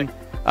fantastic. The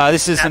next one.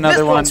 This is another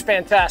this one. One's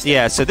fantastic.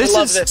 Yeah, so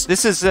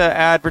this is an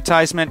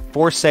advertisement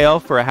for sale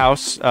for a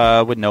house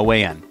with no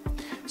way in.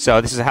 So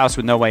this is a house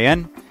with no way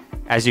in,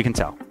 as you can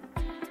tell.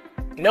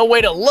 no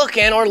way to look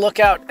in or look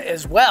out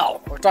as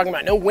well. We're talking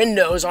about no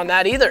windows on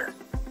that either.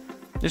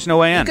 There's no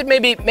way in. You could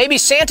maybe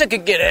Santa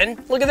could get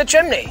in. Look at the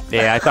chimney.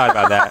 Yeah, I thought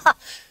about that.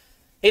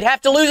 He'd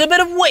have to lose a bit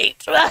of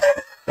weight.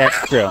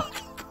 That's true.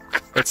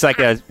 It's like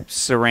a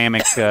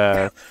ceramic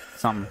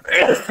something.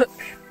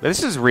 But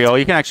this is real.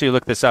 You can actually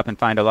look this up and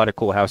find a lot of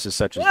cool houses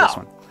such as this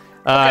one.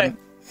 Okay.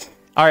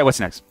 All right, what's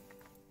next?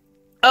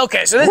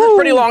 Okay, so this is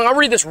pretty long. I'll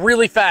read this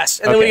really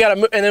fast, and then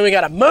we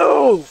gotta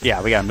move.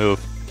 Yeah, we gotta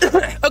move.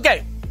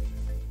 Okay.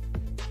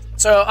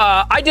 So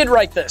I did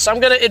write this. I'm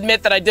gonna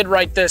admit that I did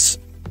write this.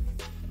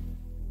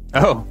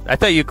 Oh, I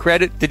thought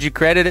did you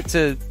credit it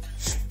to...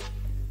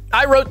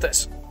 I wrote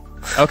this.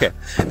 Okay.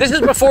 This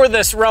is before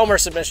this Realmer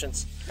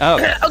submissions. Oh.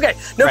 Okay,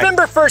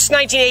 November 1st,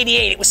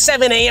 1988. It was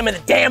 7 a.m. in the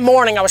damn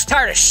morning. I was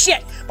tired as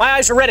shit. My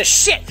eyes were red as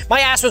shit. My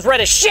ass was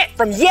red as shit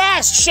from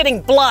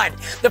shitting blood.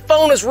 The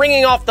phone was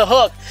ringing off the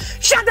hook.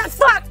 Shut the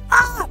fuck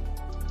up!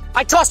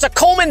 I tossed a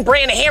Coleman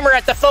brand hammer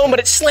at the phone, but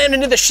it slammed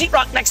into the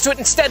sheetrock next to it,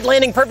 instead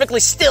landing perfectly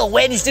still,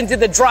 wedged into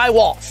the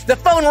drywall. The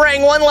phone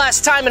rang one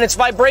last time, and its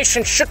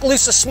vibration shook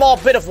loose a small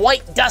bit of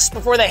white dust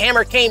before the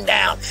hammer came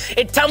down.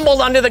 It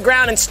tumbled onto the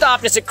ground and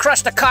stopped as it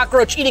crushed a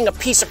cockroach eating a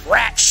piece of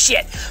rat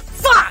shit.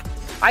 Fuck!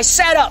 I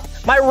sat up.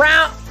 My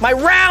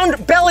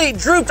round belly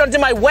drooped onto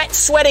my wet,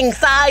 sweating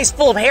thighs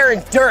full of hair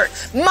and dirt.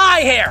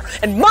 My hair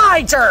and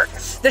my dirt.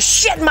 The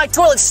shit in my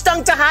toilet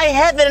stunk to high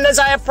heaven, and as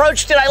I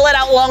approached it, I let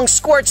out long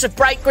squirts of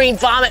bright green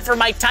vomit from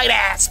my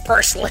tight-ass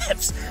pursed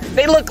lips.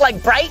 They looked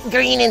like bright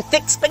green and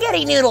thick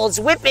spaghetti noodles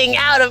whipping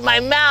out of my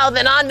mouth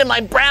and onto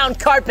my brown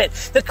carpet.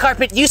 The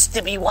carpet used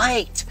to be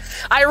white.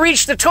 I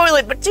reached the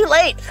toilet, but too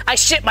late. I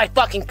shit my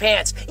fucking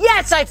pants.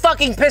 Yes, I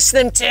fucking pissed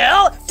them too.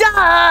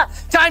 Duh!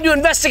 Time to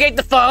investigate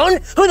the phone.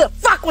 Who the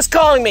fuck was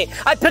calling me?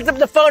 I picked up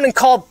the phone and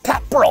called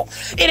Pepperell.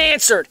 It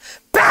answered.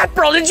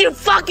 Pepperell, did you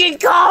fucking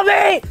call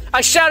me?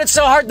 I shouted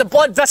so hard the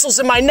blood vessels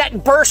in my neck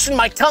burst and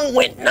my tongue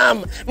went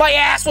numb. My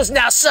ass was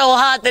now so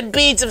hot that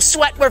beads of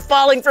sweat were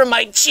falling from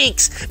my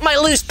cheeks. My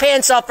loose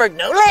pants offered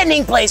no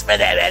landing place for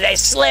them, and they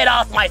slid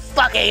off my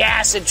fucking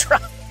ass and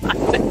dropped my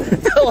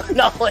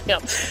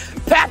linoleum.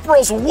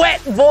 Pepperell's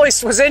wet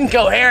voice was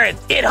incoherent.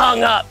 It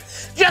hung up.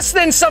 Just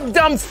then some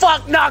dumb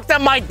fuck knocked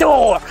on my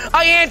door.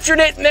 I answered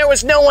it and there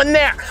was no one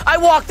there. I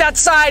walked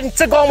outside and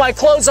took all my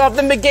clothes off,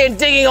 then began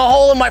digging a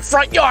hole in my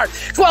front yard.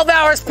 12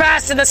 hours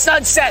passed and the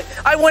sun set.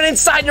 I went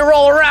inside to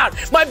roll around.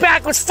 My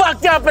back was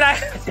fucked up and I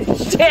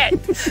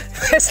shit.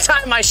 This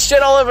time I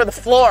shit all over the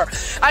floor.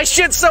 I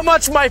shit so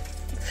much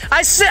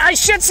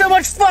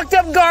fucked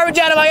up garbage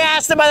out of my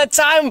ass that by the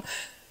time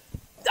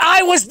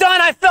I was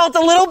done, I felt a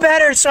little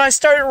better, so I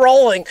started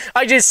rolling.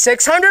 I did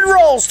 600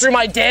 rolls through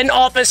my den,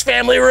 office,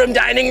 family room,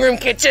 dining room,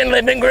 kitchen,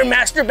 living room,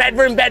 master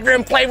bedroom,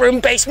 playroom,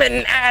 basement,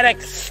 and attic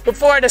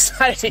before I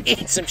decided to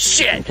eat some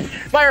shit.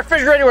 My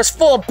refrigerator was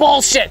full of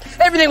bullshit.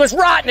 Everything was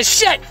rotten as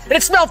shit, and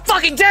it smelled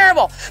fucking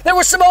terrible. There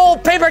were some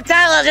old paper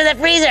towels in the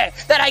freezer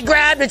that I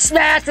grabbed and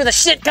smashed with a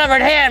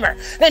shit-covered hammer,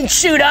 then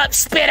chewed up,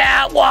 spit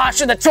out,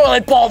 washed in the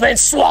toilet bowl, then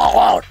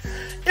swallowed.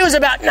 It was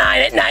about 9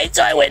 at night,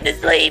 so I went to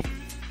sleep.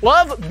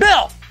 Love,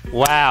 Bill.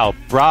 Wow,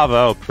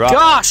 bravo.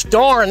 Gosh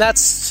darn, that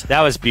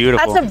was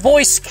beautiful. That's a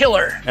voice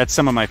killer. That's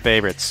some of my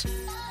favorites.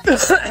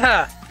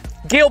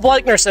 Gail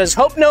Bleichner says,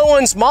 hope no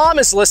one's mom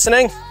is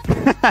listening.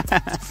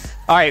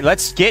 All right,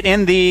 let's get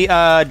in the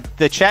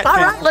chat. All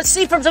right, let's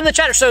see from some of the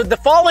chatter. So the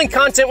following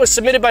content was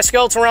submitted by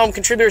Skeleton Realm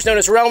contributors known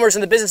as Realmers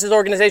and the businesses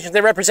organizations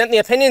they represent. The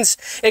opinions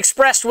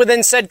expressed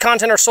within said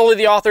content are solely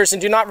the authors and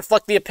do not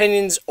reflect the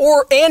opinions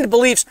and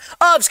beliefs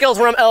of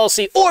Skeleton Realm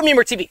LLC or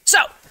Memer TV. So,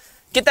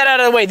 get that out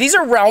of the way. These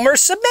are Realmer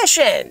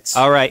submissions.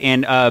 All right,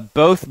 and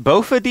both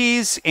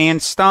Bofades and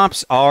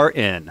Stomps are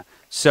in.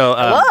 So,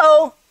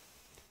 hello?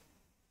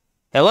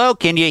 Hello,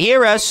 can you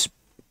hear us?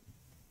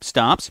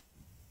 Stomps?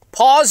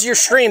 Pause your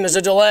stream. There's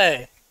a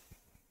delay.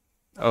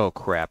 Oh,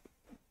 crap.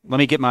 Let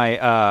me get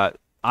my...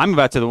 I'm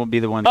about to be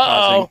the one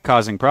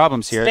causing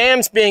problems here.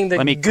 Sam's being the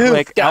Let me goof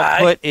click. guy.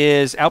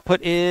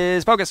 Output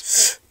is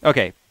focus.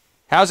 Okay.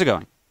 How's it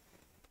going?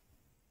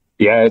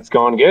 Yeah, it's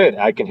going good.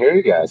 I can hear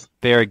you guys.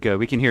 Very good.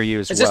 We can hear you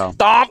as well. Is this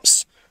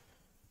Stomps?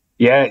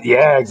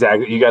 Yeah,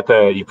 exactly.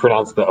 You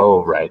pronounced the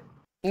O right.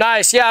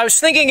 Nice. Yeah, I was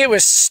thinking it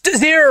was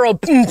zero.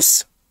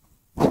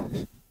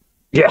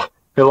 Yeah,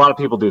 a lot of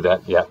people do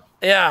that. Yeah.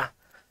 Yeah.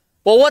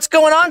 Well, what's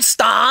going on,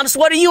 Stomps?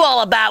 What are you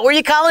all about? Where are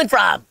you calling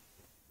from?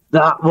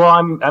 Well,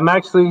 I'm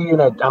actually in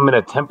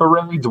a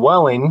temporary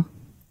dwelling,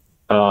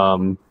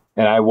 and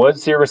I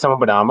was here with someone,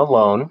 but I'm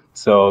alone.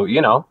 So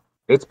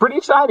it's pretty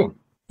exciting.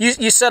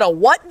 You said a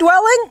what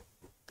dwelling?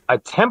 A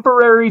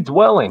temporary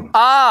dwelling.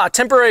 Ah,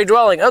 temporary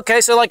dwelling.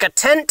 Okay, so like a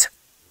tent?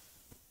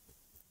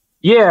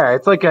 Yeah,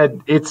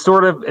 it's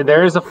sort of,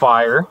 there is a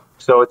fire,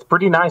 so it's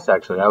pretty nice,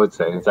 actually, I would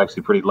say. It's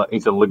actually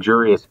it's a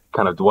luxurious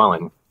kind of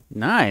dwelling.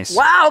 Nice.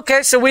 Wow,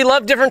 okay, so we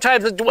love different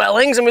types of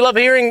dwellings, and we love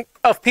hearing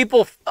of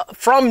people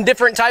from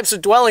different types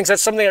of dwellings.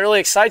 That's something that really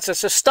excites us.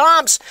 So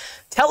Stomps,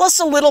 tell us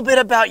a little bit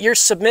about your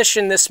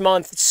submission this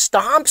month.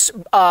 Stomps,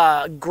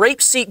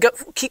 grape seed,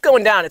 keep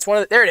going down. It's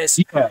there it is.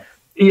 Yeah.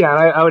 Yeah,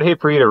 I would hate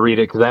for you to read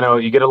it because I know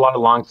you get a lot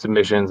of long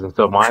submissions, and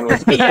so mine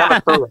was Yeah.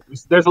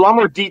 there's a lot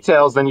more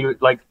details than you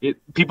like.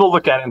 People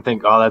look at it and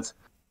think, oh, that's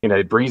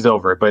they breeze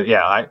over it. But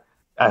yeah,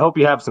 I hope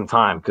you have some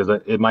time because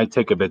it might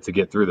take a bit to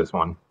get through this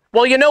one.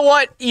 Well, you know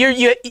what?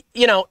 You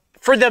know,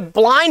 for the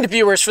blind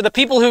viewers, for the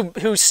people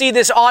who see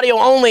this audio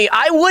only,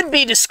 I would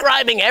be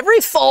describing every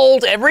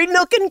fold, every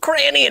nook and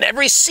cranny, and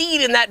every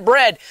seed in that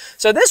bread.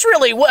 So this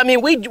really, I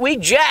mean, we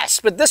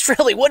jest, but this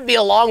really would be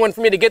a long one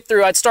for me to get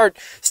through. I'd start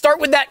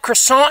with that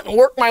croissant and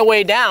work my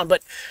way down.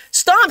 But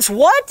Stomps,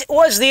 what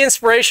was the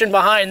inspiration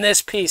behind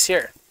this piece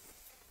here?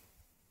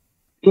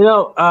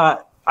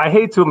 I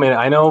hate to admit it.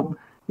 I know,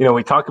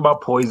 we talk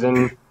about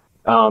poison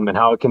and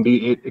how it can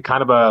be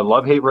kind of a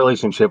love-hate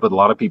relationship with a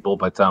lot of people,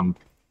 but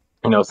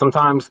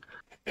sometimes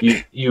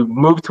you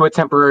move to a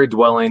temporary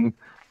dwelling,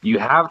 you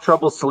have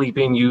trouble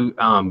sleeping, you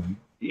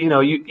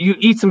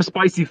eat some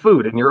spicy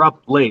food and you're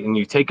up late and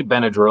you take a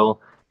Benadryl,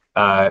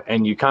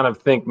 and you kind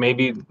of think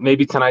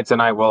maybe tonight's the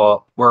night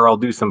where I'll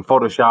do some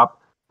Photoshop,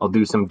 I'll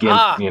do some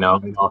GIMP,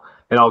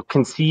 and I'll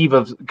conceive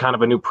of kind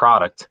of a new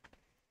product.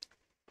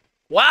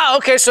 Wow,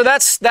 okay, so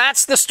that's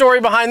the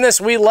story behind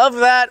this. We love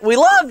that. We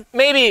love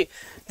maybe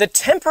the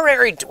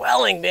temporary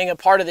dwelling being a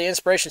part of the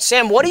inspiration.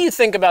 Sam, what do you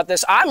think about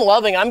this?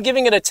 I'm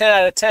giving it a 10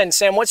 out of 10.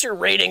 Sam, what's your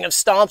rating of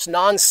Stomp's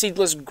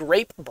non-seedless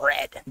grape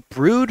bread?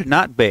 Brewed,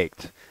 not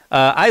baked.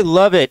 I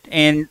love it.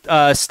 And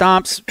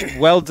Stomp's,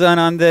 well done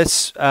on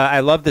this.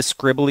 I love the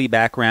scribbly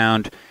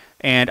background.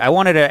 And I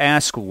wanted to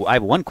ask, I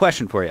have one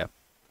question for you.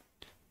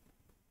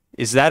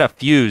 Is that a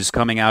fuse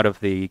coming out of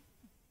the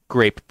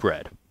grape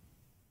bread?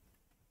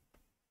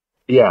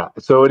 Yeah,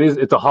 so it is.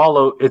 It's a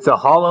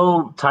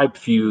hollow type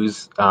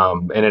fuse,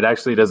 and it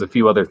actually does a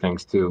few other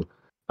things too.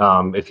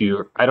 I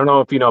don't know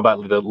if you know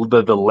about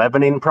the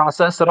leavening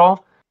process at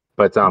all,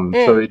 but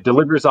so it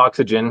delivers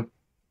oxygen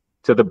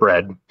to the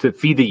bread to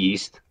feed the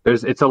yeast.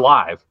 It's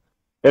alive,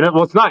 and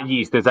it's not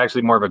yeast. It's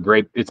actually more of a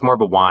grape. It's more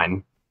of a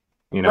wine.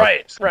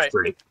 Right.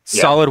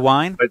 Solid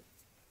wine.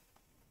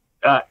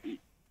 But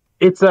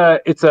it's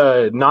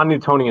a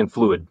non-Newtonian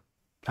fluid.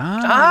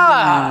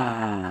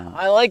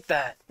 I like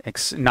that.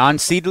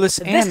 Non-seedless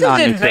and non-Newtonian.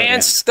 This is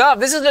advanced stuff.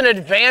 This is an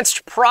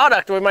advanced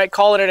product. We might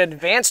call it an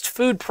advanced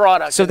food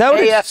product. So that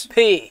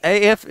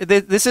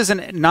AFP. This is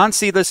a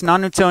non-seedless,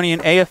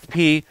 non-Newtonian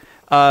AFP.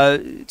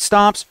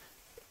 Stomps.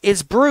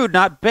 It's brewed,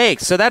 not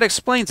baked. So that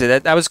explains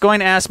it. I was going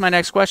to ask my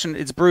next question.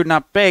 It's brewed,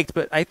 not baked,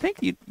 but I think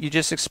you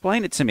just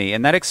explained it to me,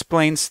 and that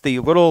explains the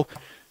little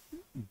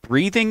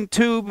breathing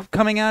tube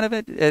coming out of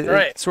it,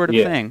 right? Sort of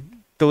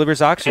thing.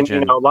 Delivers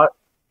oxygen. And,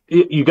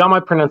 you got my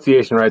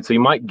pronunciation right, so you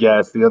might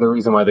guess the other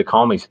reason why they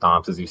call me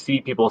Stomps is you see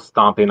people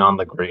stomping on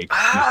the grapes.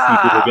 You see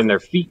people getting their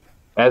feet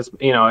as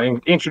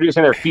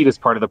introducing their feet as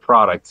part of the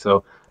product.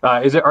 So,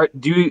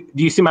 do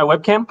you see my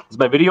webcam? Is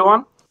my video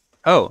on?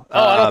 Oh,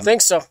 I don't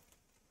think so.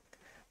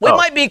 We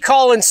might be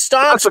calling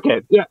Stomps. That's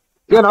okay. Yeah,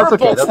 that's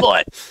Purple okay.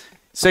 Foot.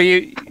 So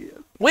we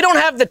don't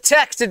have the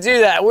tech to do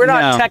that. We're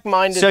not tech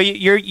minded. So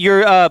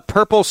your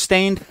purple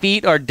stained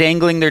feet are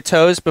dangling their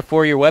toes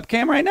before your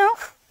webcam right now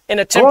in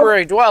a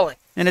temporary dwelling.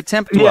 In a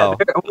temp dwell.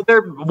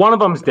 Yeah, one of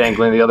them's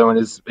dangling. The other one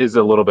is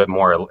a little bit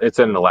more. It's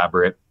an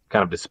elaborate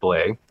kind of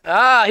display.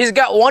 He's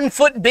got 1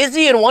 foot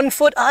busy and 1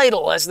 foot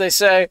idle, as they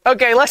say.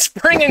 Okay, let's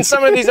bring in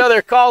some of these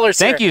other callers.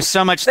 Thank you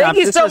so much, Stomps. Thank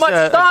you so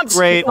much, Stomps.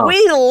 Great.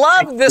 We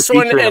love this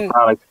one, and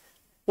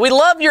we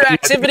love your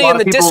activity in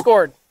the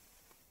Discord.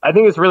 I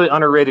think it's a really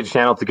underrated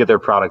channel to get their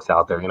products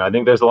out there. I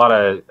think there's a lot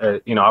of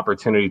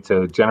opportunity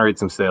to generate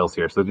some sales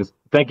here. So just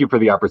thank you for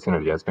the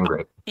opportunity. It's been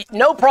great.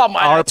 No problem.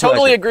 I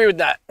totally agree with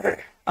that.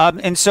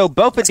 And so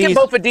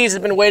Bofadiz has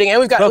been waiting, and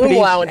we've got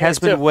Umlau in here, has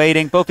been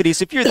waiting. Bofadiz,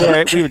 if you're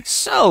there, we would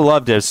so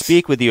love to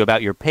speak with you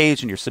about your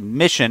page and your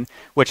submission,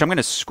 which I'm going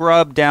to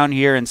scrub down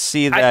here and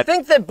see that. I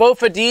think that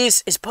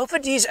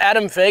Bofadiz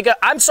Adam Vega?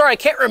 I'm sorry, I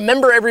can't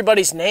remember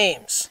everybody's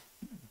names.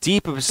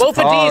 Deep of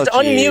Bofadiz,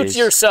 unmute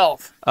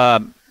yourself.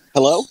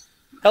 Hello?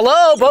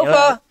 Hello,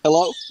 Bofa.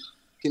 Hello?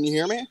 Can you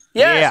hear me?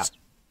 Yes.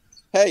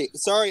 Yeah. Hey,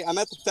 sorry, I'm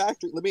at the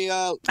factory. Let me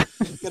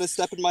get a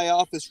step in my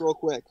office real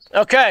quick.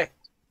 Okay.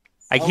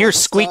 I hear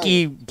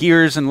squeaky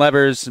gears and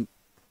levers.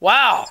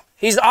 Wow.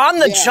 He's on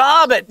the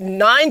job at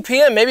 9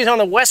 p.m. Maybe he's on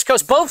the West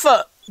Coast.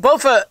 Bofa,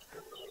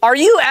 are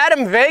you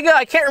Adam Vega?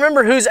 I can't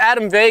remember who's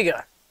Adam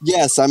Vega.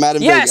 Yes, I'm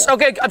Adam Vega. Yes,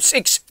 okay.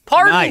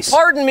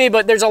 Pardon me,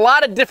 but there's a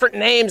lot of different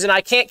names, and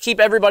I can't keep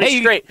everybody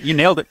straight. You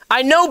nailed it.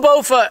 I know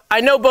Bofa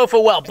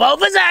well.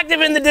 Bofa's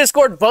active in the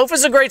Discord.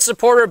 Bofa's a great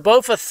supporter.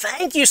 Bofa,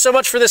 thank you so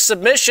much for this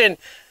submission.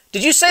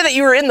 Did you say that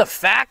you were in the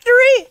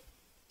factory?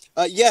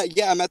 Yeah,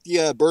 I'm at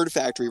the bird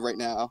factory right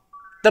now.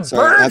 The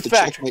bird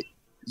factory?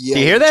 Do you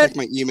hear that? Check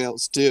my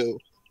emails, too.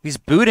 He's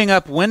booting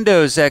up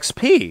Windows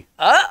XP.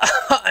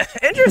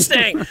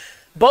 Interesting.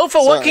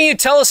 Bofa, what can you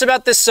tell us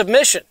about this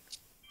submission?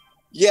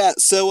 Yeah,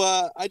 so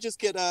I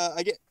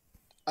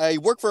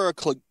work for a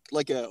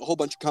whole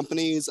bunch of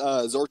companies.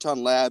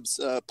 Zorton Labs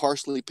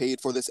partially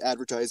paid for this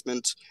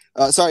advertisement.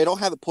 Sorry, I don't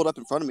have it pulled up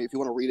in front of me. If you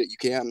want to read it, you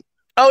can.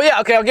 Oh, yeah,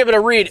 okay, I'll give it a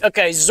read.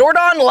 Okay,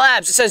 Zordon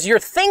Labs, it says, your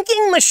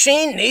thinking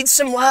machine needs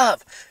some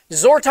love.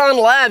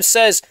 Zordon Labs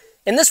says,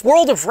 in this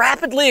world of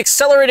rapidly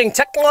accelerating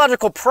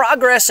technological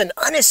progress and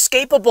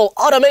unescapable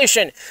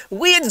automation,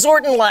 we at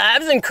Zordon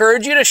Labs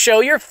encourage you to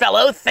show your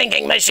fellow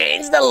thinking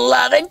machines the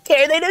love and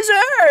care they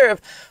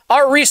deserve.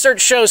 Our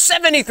research shows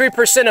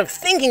 73% of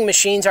thinking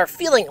machines are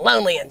feeling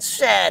lonely and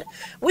sad.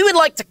 We would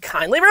like to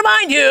kindly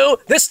remind you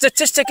this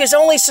statistic is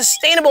only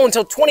sustainable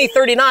until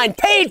 2039,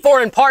 paid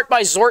for in part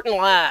by Zordon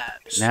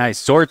Labs.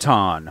 Nice.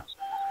 Zorton.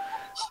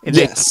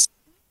 Yes.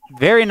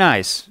 Very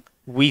nice.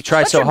 We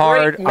try Such so a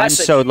hard, great I'm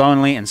message. so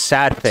lonely, and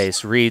sad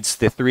face reads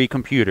the 3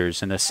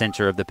 computers in the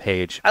center of the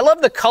page. I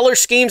love the color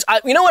schemes.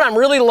 You know what I'm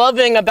really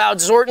loving about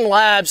Zordon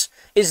Labs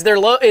is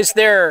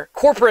their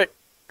corporate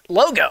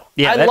logo.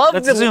 Yeah,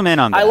 let's zoom in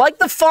on that. I like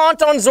the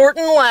font on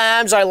Zordon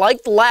Labs. I like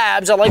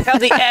Labs. I like how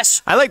the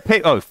S. I like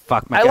oh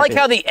fuck my. I like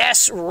how the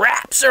S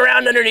wraps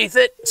around underneath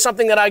it.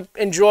 Something that I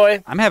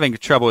enjoy. I'm having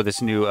trouble with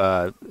this new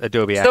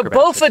Adobe So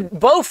Acrobat.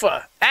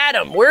 Bofa,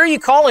 Adam, where are you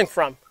calling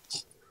from?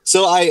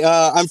 So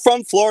I'm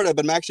from Florida,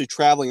 but I'm actually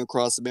traveling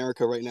across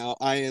America right now.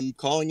 I am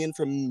calling in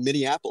from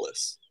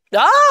Minneapolis.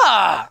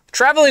 Ah,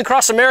 traveling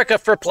across America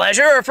for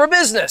pleasure or for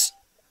business?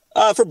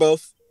 For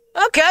both.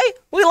 Okay,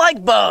 we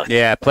like both.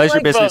 Yeah, pleasure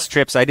like business both.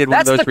 trips. I did one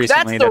of those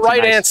recently. That's the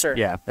right nice, answer.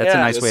 Yeah, that's a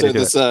Yeah. nice way to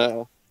do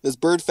it. This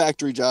bird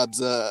factory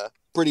job's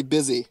pretty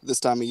busy this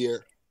time of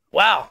year.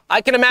 Wow,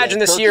 I can imagine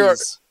this year.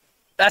 turkeys.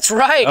 That's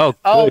right. Oh,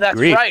 good that's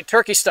grief. right,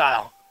 turkey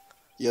style.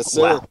 Yes,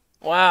 sir. Wow.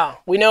 Wow,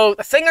 we know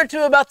a thing or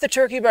two about the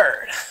turkey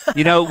bird.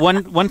 You know,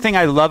 one thing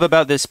I love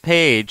about this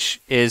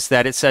page is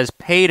that it says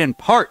paid in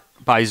part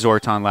by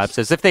Zorton Labs,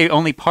 as if they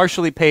only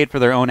partially paid for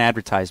their own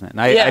advertisement.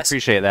 And I Yes.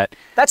 appreciate that.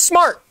 That's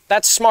smart.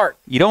 That's smart.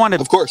 You don't want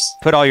to Of course.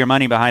 put all your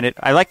money behind it.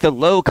 I like the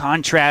low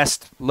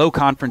contrast, low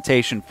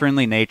confrontation,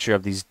 friendly nature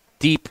of these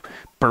deep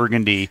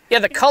burgundy. Yeah,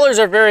 the colors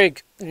are very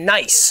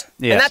nice.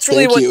 Yeah. And that's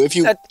really Thank what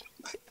you.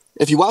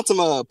 If you want some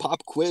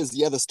pop quiz,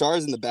 yeah, the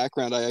stars in the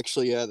background, I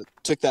actually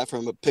took that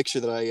from a picture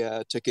that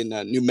I took in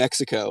New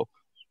Mexico.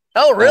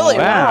 Oh, really?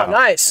 Wow. Wow,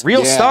 nice.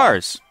 Real Yeah.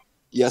 stars.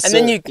 Yes, And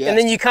sir.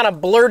 then you kind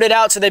of blurred it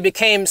out so they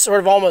became sort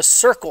of almost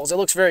circles. It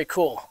looks very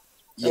cool.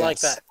 I like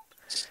Yes.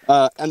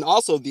 that. And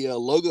also the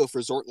logo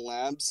for Zorton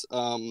Labs.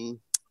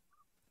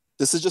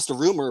 This is just a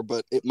rumor,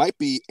 but it might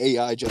be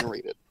AI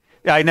generated.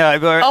 I know.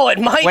 Oh, it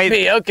might Wait,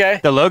 be. Okay.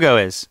 The logo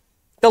is.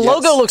 The Yes.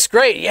 logo looks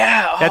great.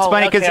 Yeah. That's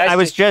funny because okay, I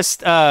was see. just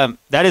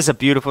that is a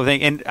beautiful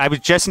thing, and I was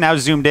just now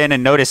zoomed in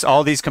and noticed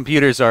all these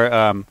computers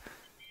are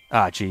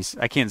geez,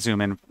 I can't zoom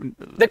in.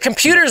 the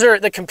computers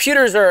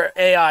are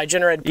AI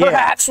generated. Yeah.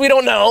 Perhaps we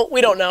don't know.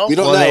 We don't know. We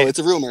don't Well, know. they- It's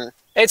a rumor.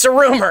 It's a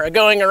rumor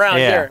going around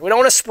Yeah. here. We don't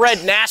want to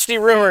spread nasty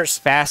rumors.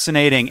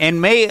 Fascinating.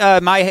 And may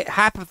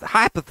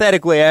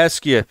hypothetically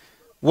ask you,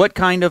 what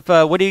kind of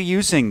what are you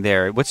using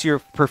there? What's your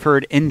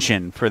preferred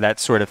engine for that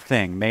sort of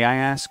thing? May I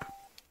ask?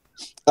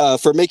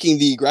 For making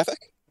the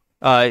graphic?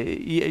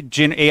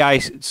 Gen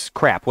AI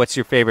crap. What's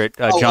your favorite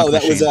junk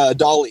that machine? was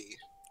Dolly.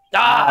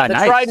 The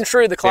nice. tried and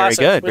true, the classic.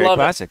 Very good. We Very love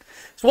classic.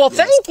 it. Well,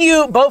 thank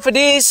you,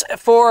 Bofadis,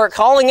 for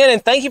calling in,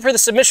 and thank you for the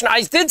submission.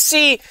 I did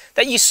see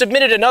that you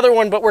submitted another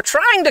one, but we're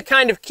trying to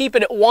kind of keep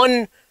it at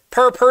one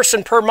per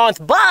person per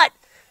month. But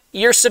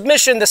your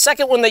submission, the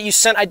second one that you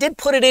sent, I did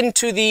put it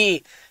into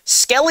the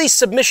Skelly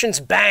Submissions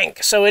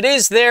Bank, so it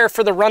is there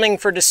for the running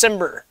for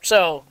December.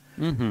 So,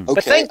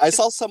 Okay. I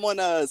saw someone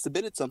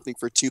submitted something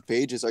for 2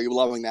 pages. Are you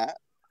allowing that?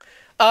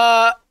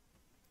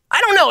 I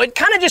don't know. It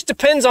kind of just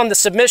depends on the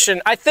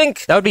submission. I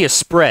think That would be a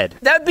spread.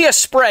 that'd be a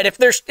spread. If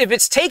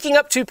it's taking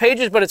up 2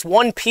 pages, but it's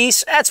one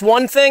piece, that's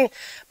one thing.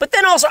 But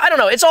then also, I don't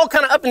know. It's all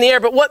kind of up in the air.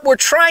 But what we're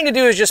trying to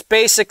do is just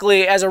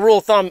basically, as a rule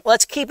of thumb,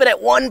 let's keep it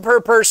at 1 per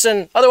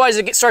person. Otherwise,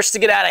 starts to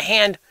get out of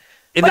hand.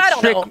 And But I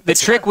don't know. the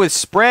trick with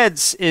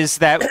spreads is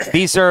that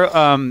these are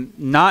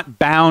not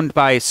bound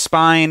by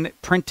spine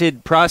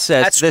printed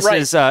process. That's this right,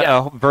 is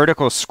yeah. a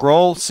vertical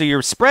scroll, so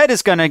your spread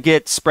is going to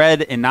get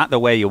spread in not the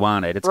way you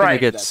want it. It's going to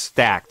Right. get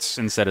stacked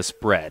instead of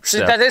spread. So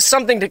So. that is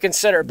something to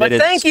consider. But It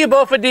is. thank you,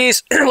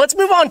 Bofadis. Let's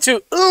move on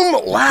to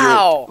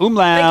Umlau. Umlau.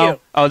 Thank you.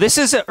 Oh, this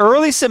is an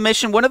early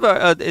submission. One of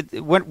our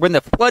when the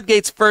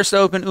floodgates first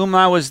opened,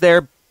 Umlau was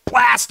there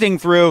blasting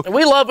through.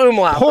 We love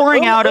Umlau.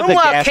 Pouring out of the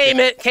Umlau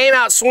gasket. came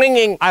out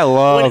swinging. I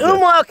love When it.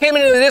 Umlau came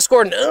into the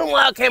Discord and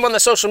Umlau came on the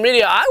social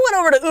media, I went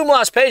over to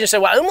Umlau's page and said,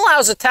 wow,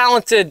 Umlau's a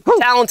talented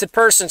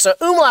person. So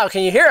Umlau,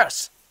 can you hear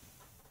us?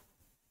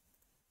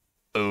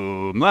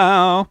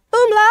 Umlau.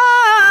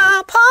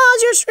 Umlau,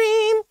 pause your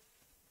stream.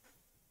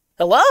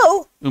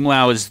 Hello?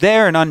 Umlau is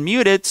there and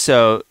unmuted,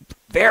 so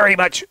very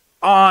much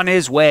on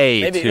his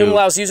way Maybe to...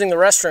 Umlau's using the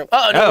restroom.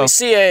 Oh, no, Oh. we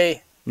see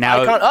a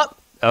Now- icon up.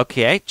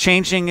 Okay,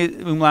 changing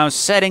Umlau's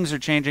settings are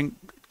changing.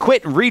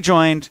 Quit and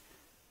rejoined,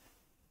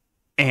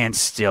 and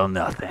still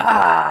nothing.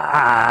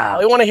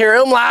 We want to hear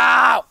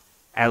Umlau.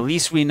 At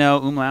least we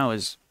know Umlau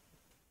is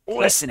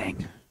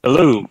listening.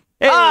 Hello.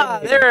 Hey,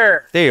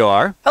 There. there you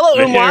are. Hello,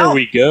 There Umlau.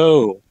 we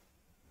go.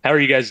 How are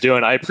you guys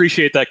doing? I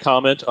appreciate that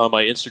comment on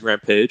my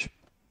Instagram page.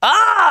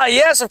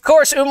 Yes, of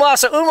course, Umlau.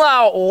 So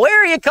Umlau,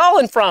 where are you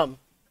calling from?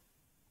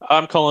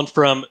 I'm calling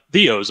from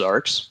the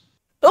Ozarks.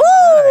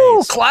 Ooh,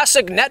 Nice.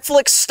 classic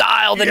Netflix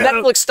style, the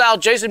Netflix style,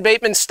 Jason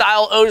Bateman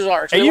style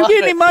Ozarks. Are you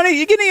getting any money?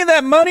 You getting any of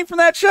that money from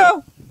that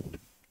show?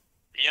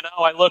 You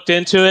know, I looked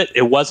into it.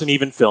 It wasn't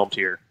even filmed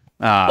here.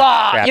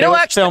 Crap. You know,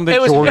 actually,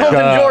 it was filmed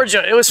in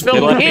Georgia. It was They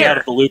filmed left me out here.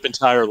 of the loop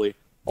entirely.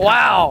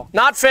 Wow,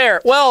 not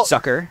fair. Well,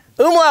 Sucker.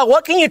 Umlau,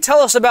 what can you tell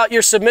us about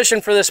your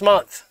submission for this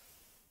month?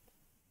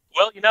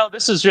 Well, you know,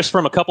 this is just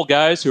from a couple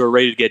guys who are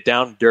ready to get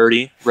down and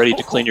dirty, ready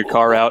to clean your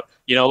car out.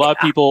 You know, a lot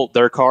of people,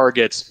 their car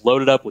gets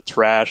loaded up with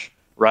trash,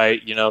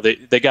 right? You know,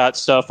 they got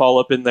stuff all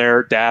up in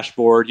their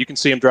dashboard. You can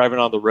see them driving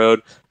on the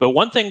road. But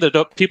one thing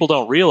that people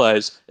don't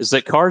realize is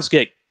that cars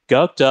get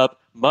gucked up,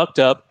 mucked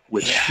up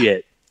with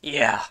shit.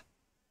 Yeah.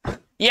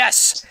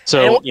 Yes.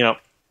 So, And you know,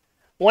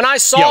 when I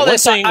saw one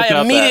this, thing I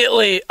about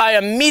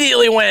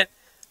immediately went,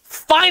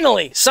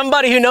 finally,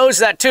 somebody who knows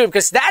that too,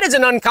 because that is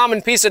an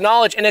uncommon piece of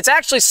knowledge, and it's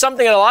actually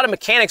something that a lot of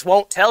mechanics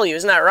won't tell you.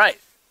 Isn't that right?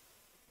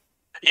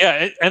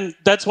 yeah, and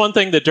that's one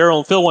thing that Daryl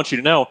and Phil want you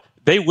to know.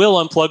 They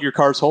will unplug your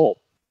car's hole.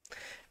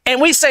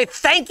 And we say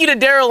thank you to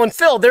Daryl and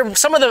Phil. They're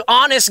some of the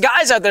honest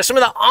guys out there, some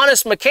of the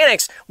honest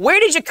mechanics. Where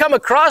did you come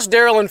across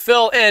Daryl and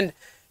Phil, and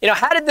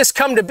how did this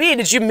come to be?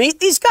 Did you meet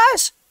these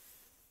guys?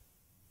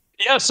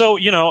 Yeah, so,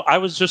 you know, I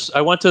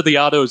went to the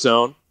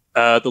AutoZone,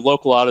 the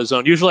local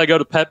AutoZone. Usually I go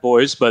to Pet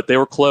Boys, but they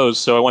were closed,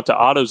 so I went to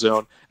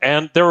AutoZone.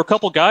 And there were a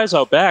couple guys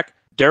out back,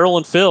 Daryl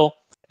and Phil,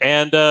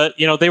 and,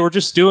 they were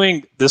just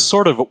doing this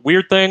sort of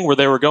weird thing where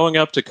they were going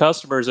up to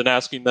customers and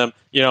asking them,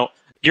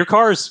 your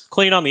car is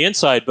clean on the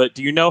inside, but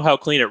do you know how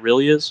clean it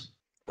really is?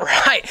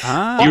 Right.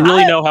 Do you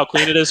really know how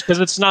clean it is? Because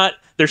it's not,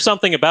 there's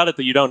something about it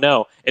that you don't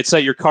know. It's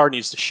that your car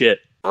needs to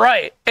shit.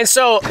 Right. And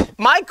so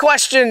my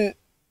question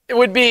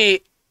would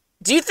be,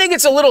 do you think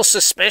it's a little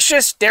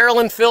suspicious, Daryl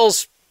and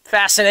Phil's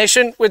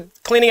fascination with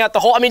cleaning out the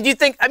hole? I mean,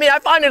 I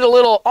find it a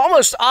little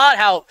almost odd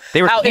how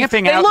They were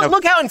camping out.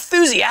 Look how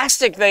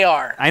enthusiastic they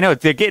are. I know,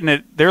 they're getting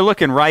it. They're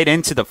looking right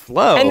into the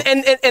flow.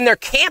 And they're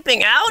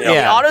camping out in the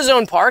Yeah.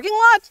 AutoZone parking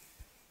lot?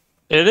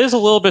 It is a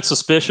little bit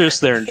suspicious,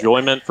 their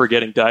enjoyment for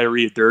getting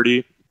diarrhea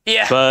dirty.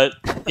 Yeah. But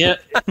yeah,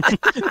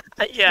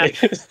 Yeah.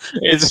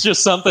 it's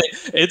just something.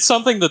 It's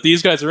something that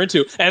these guys are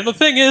into. And the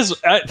thing is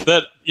I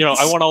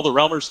want all the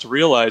realmers to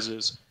realize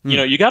is,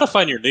 you got to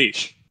find your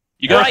niche.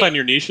 You got to find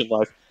your niche in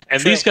life.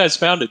 And these guys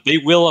found it. They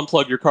will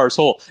unplug your car's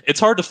hole. It's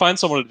hard to find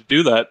someone to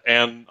do that.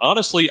 And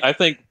honestly, I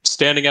think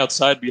standing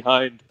outside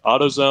behind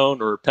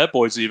AutoZone or Pet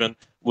Boys even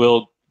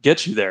will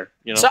get you there.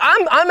 So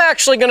I'm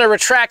actually going to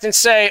retract and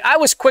say I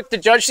was quick to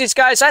judge these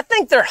guys. I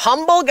think they're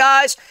humble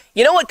guys.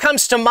 You know what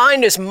comes to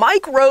mind is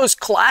Mike Rowe's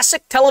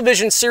classic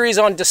television series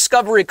on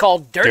Discovery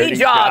called Dirty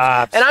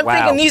Jobs. And I'm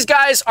thinking these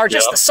guys are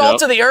just the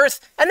salt of the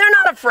earth, and they're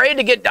not afraid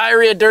to get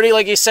diarrhea dirty,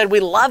 like you said. We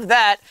love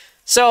that.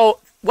 So,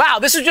 wow,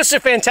 this is just a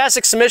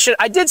fantastic submission.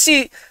 I did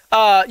see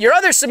your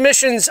other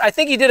submissions. I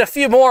think you did a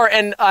few more,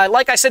 and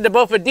like I said to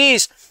both of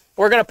these,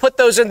 we're going to put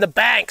those in the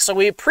bank. So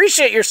we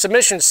appreciate your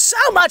submissions so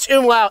much,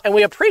 Umlau, and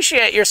we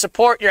appreciate your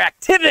support, your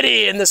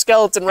activity in the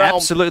skeleton realm.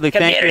 Absolutely,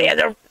 community.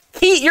 thank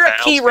you. You're a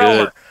key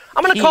roamer.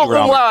 I'm going to call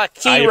roamer. Umlau a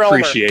key roamer. I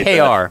appreciate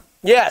that. KR.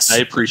 Yes. I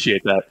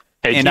appreciate that.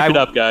 Hey, And keep it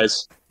up,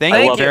 guys. Thank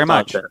I you love very your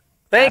much. content.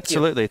 Thank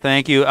Absolutely,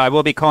 thank you. I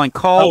will be calling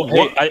call.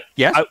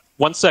 Yes?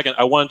 1 second.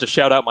 I wanted to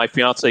shout out my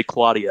fiance,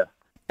 Claudia.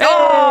 you.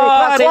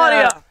 Oh,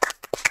 Claudia.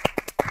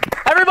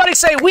 Everybody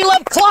say, we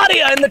love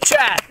Claudia in the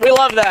chat. We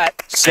love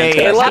that. Say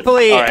Fantastic.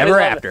 happily All right. ever We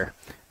love after.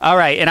 All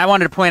right, and I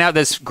wanted to point out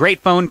this great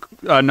phone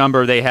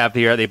number they have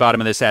here at the bottom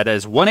of this ad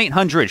is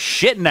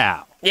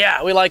 1-800-SHIT-NOW.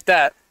 Yeah, we like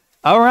that.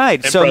 All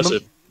right.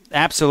 Impressive.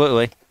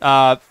 Absolutely.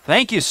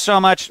 Thank you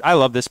so much. I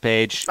love this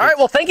page. All right,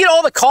 well, thank you to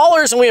all the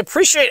callers, and we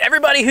appreciate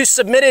everybody who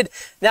submitted.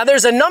 Now,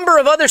 there's a number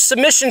of other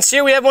submissions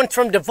here. We have one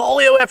from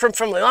Devolio, we have from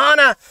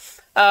Lilana.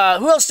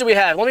 Who else do we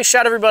have? Let me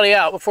shout everybody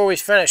out before we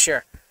finish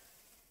here.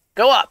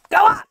 Go up.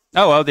 Go up.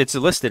 Oh, well, it's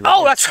listed.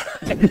 Oh, that's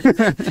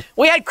right.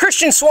 We had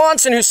Christian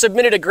Swanson, who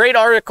submitted a great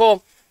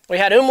article. We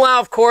had Umlau,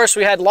 of course.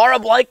 We had Laura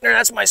Bleichner.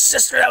 That's my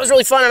sister. That was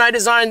really fun, and I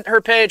designed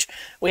her page.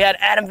 We had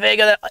Adam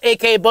Vega,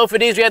 a.k.a.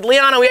 Bofidis. We had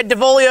Liana. We had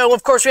Devolio. And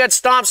of course, we had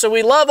Stomp. So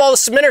we love all the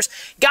submitters.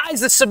 Guys,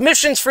 the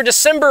submissions for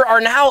December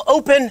are now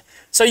open.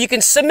 So you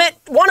can submit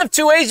one of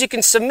two ways. You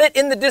can submit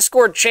in the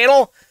Discord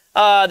channel,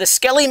 the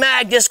Skelly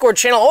Mag Discord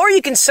channel, or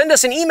you can send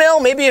us an email.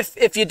 Maybe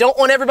if you don't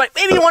want everybody,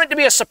 maybe you want it to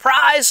be a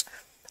surprise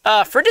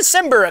for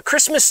December, a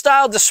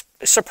Christmas-style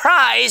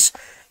surprise.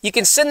 You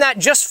can send that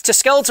just to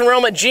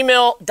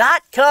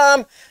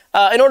skeletonrealm@gmail.com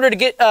in order to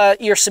get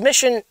your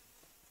submission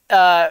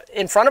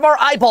in front of our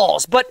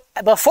eyeballs. But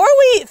before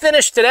we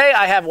finish today,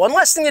 I have one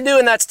last thing to do,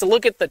 and that's to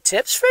look at the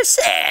tips for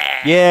sips.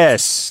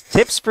 Yes,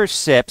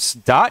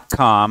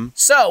 tipsforsips.com.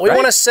 So we Right?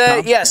 want to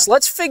say, yes, Yeah.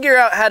 let's figure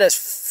out how to...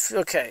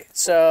 okay,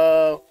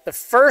 so the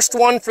first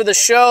one for the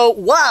show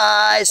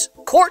was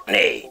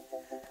Courtney.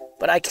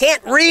 But I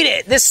can't read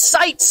it. This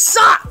site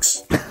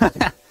sucks.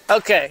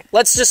 Okay,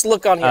 let's just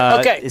look on here.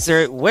 Okay.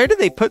 Where do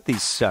they put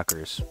these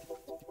suckers?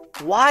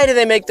 Why do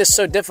they make this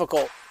so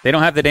difficult? They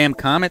don't have the damn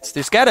comments?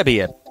 There's got to be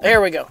a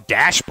Here we go.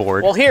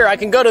 dashboard. Well, here, I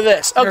can go to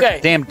this.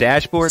 Okay. Damn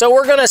dashboard. So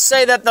we're going to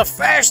say that the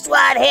first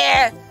one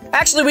here...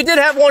 Actually, we did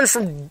have one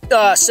from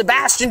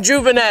Sebastian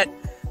Juvenet.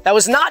 That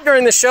was not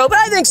during the show, but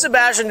I think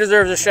Sebastian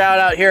deserves a shout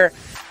out here.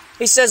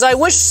 He says, I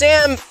wish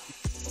Sam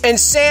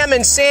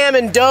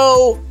and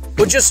Doe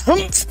would just...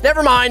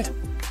 never mind.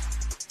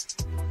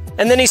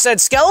 And then he said,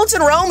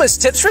 Skeleton Realm is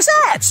tips for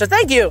Sats, so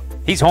thank you.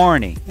 He's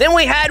horny. Then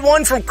we had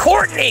one from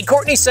Courtney.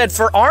 Courtney said,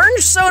 for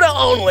orange soda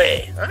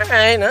only. All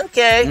right,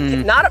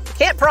 okay.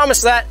 Can't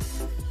promise that.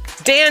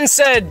 Dan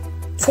said,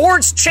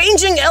 towards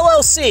changing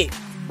LLC.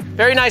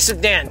 Very nice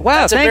of Dan.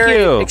 Wow, That's thank a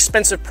very you.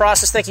 expensive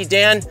process. Thank you,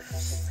 Dan.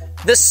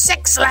 The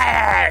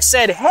Sixler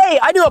said, hey,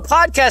 I do a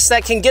podcast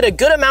that can get a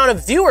good amount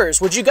of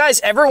viewers. Would you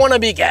guys ever want to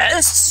be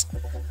guests?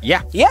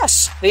 Yeah.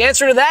 Yes. The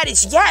answer to that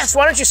is yes.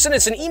 Why don't you send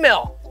us an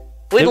email?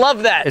 We'd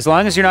love that. As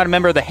long as you're not a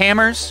member of the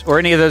Hammers or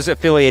any of those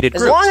affiliated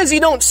groups. As long as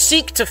you don't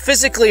seek to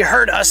physically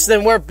hurt us,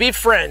 then we're be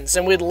friends,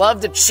 and we'd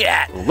love to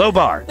chat. Low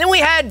bar. Then we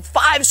had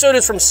 5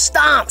 sodas from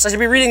Stomps. I should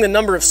be reading the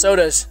number of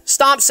sodas.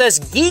 Stomp says,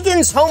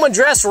 Geegan's home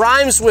address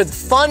rhymes with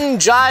fun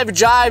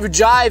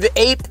jive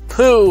ape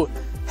poo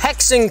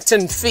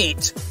Hexington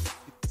feet.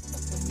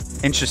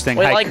 Interesting.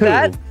 We haiku. like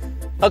that?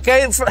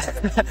 Okay.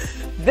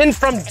 Then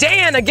from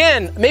Dan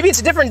again. Maybe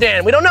it's a different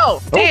Dan. We don't know.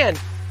 Dan.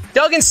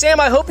 Doug and Sam,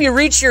 I hope you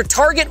reach your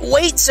target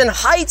weights and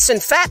heights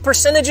and fat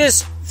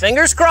percentages.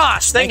 Fingers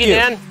crossed. Thank you,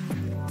 Dan.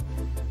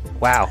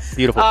 Wow,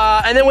 beautiful.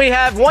 And then we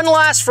have one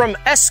last from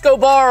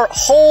Escobar.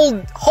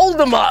 Hold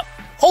them up.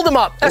 Hold them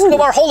up.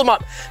 Escobar, hold them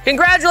up.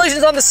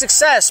 Congratulations on the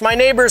success. My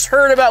neighbors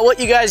heard about what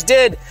you guys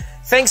did.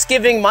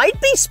 Thanksgiving might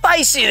be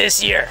spicy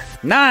this year.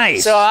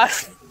 Nice. So I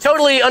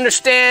totally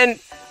understand.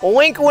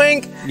 Wink,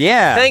 wink.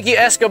 Yeah. Thank you,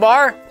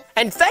 Escobar.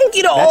 And thank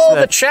you to all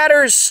the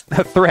chatters.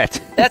 A threat.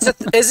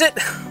 Is it?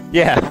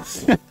 Yeah.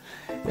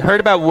 Heard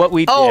about what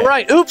we did. Oh,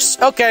 right. Oops.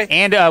 Okay.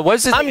 And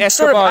what's this? I'm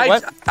Escobar,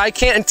 what? I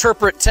can't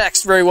interpret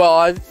text very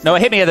well. No,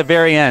 it hit me at the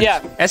very end.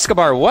 Yeah.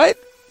 Escobar, what?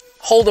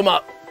 Hold him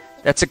up.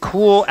 That's a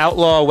cool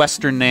outlaw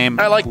Western name.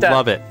 I like that.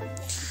 Love it.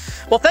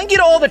 Well, thank you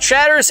to all the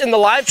chatters in the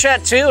live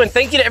chat, too, and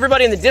thank you to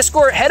everybody in the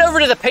Discord. Head over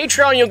to the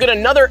Patreon. You'll get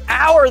another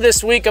hour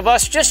this week of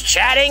us just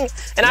chatting,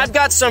 and I've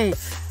got some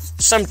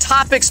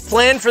topics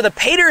planned for the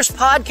Paters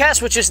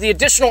podcast, which is the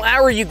additional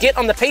hour you get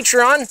on the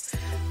Patreon.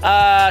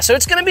 So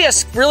it's going to be a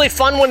really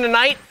fun one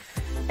tonight.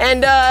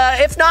 And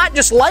if not,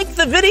 just like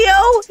the video.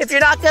 If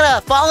you're not going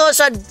to follow us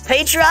on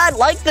Patreon,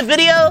 like the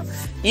video.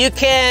 You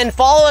can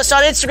follow us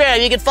on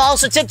Instagram. You can follow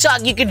us on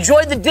TikTok. You can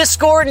join the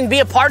Discord and be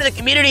a part of the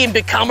community and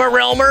become a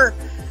Realmer.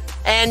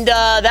 And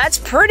that's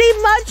pretty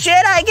much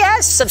it, I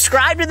guess.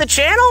 Subscribe to the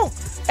channel.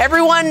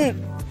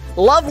 Everyone,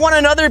 love one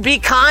another, be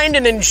kind,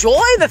 and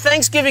enjoy the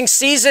Thanksgiving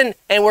season.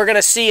 And we're going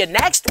to see you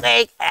next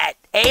week at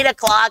 8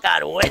 o'clock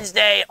on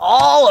Wednesday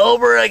all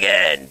over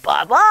again.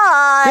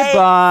 Bye-bye.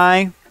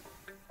 Goodbye.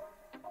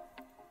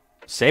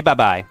 Say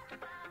bye-bye.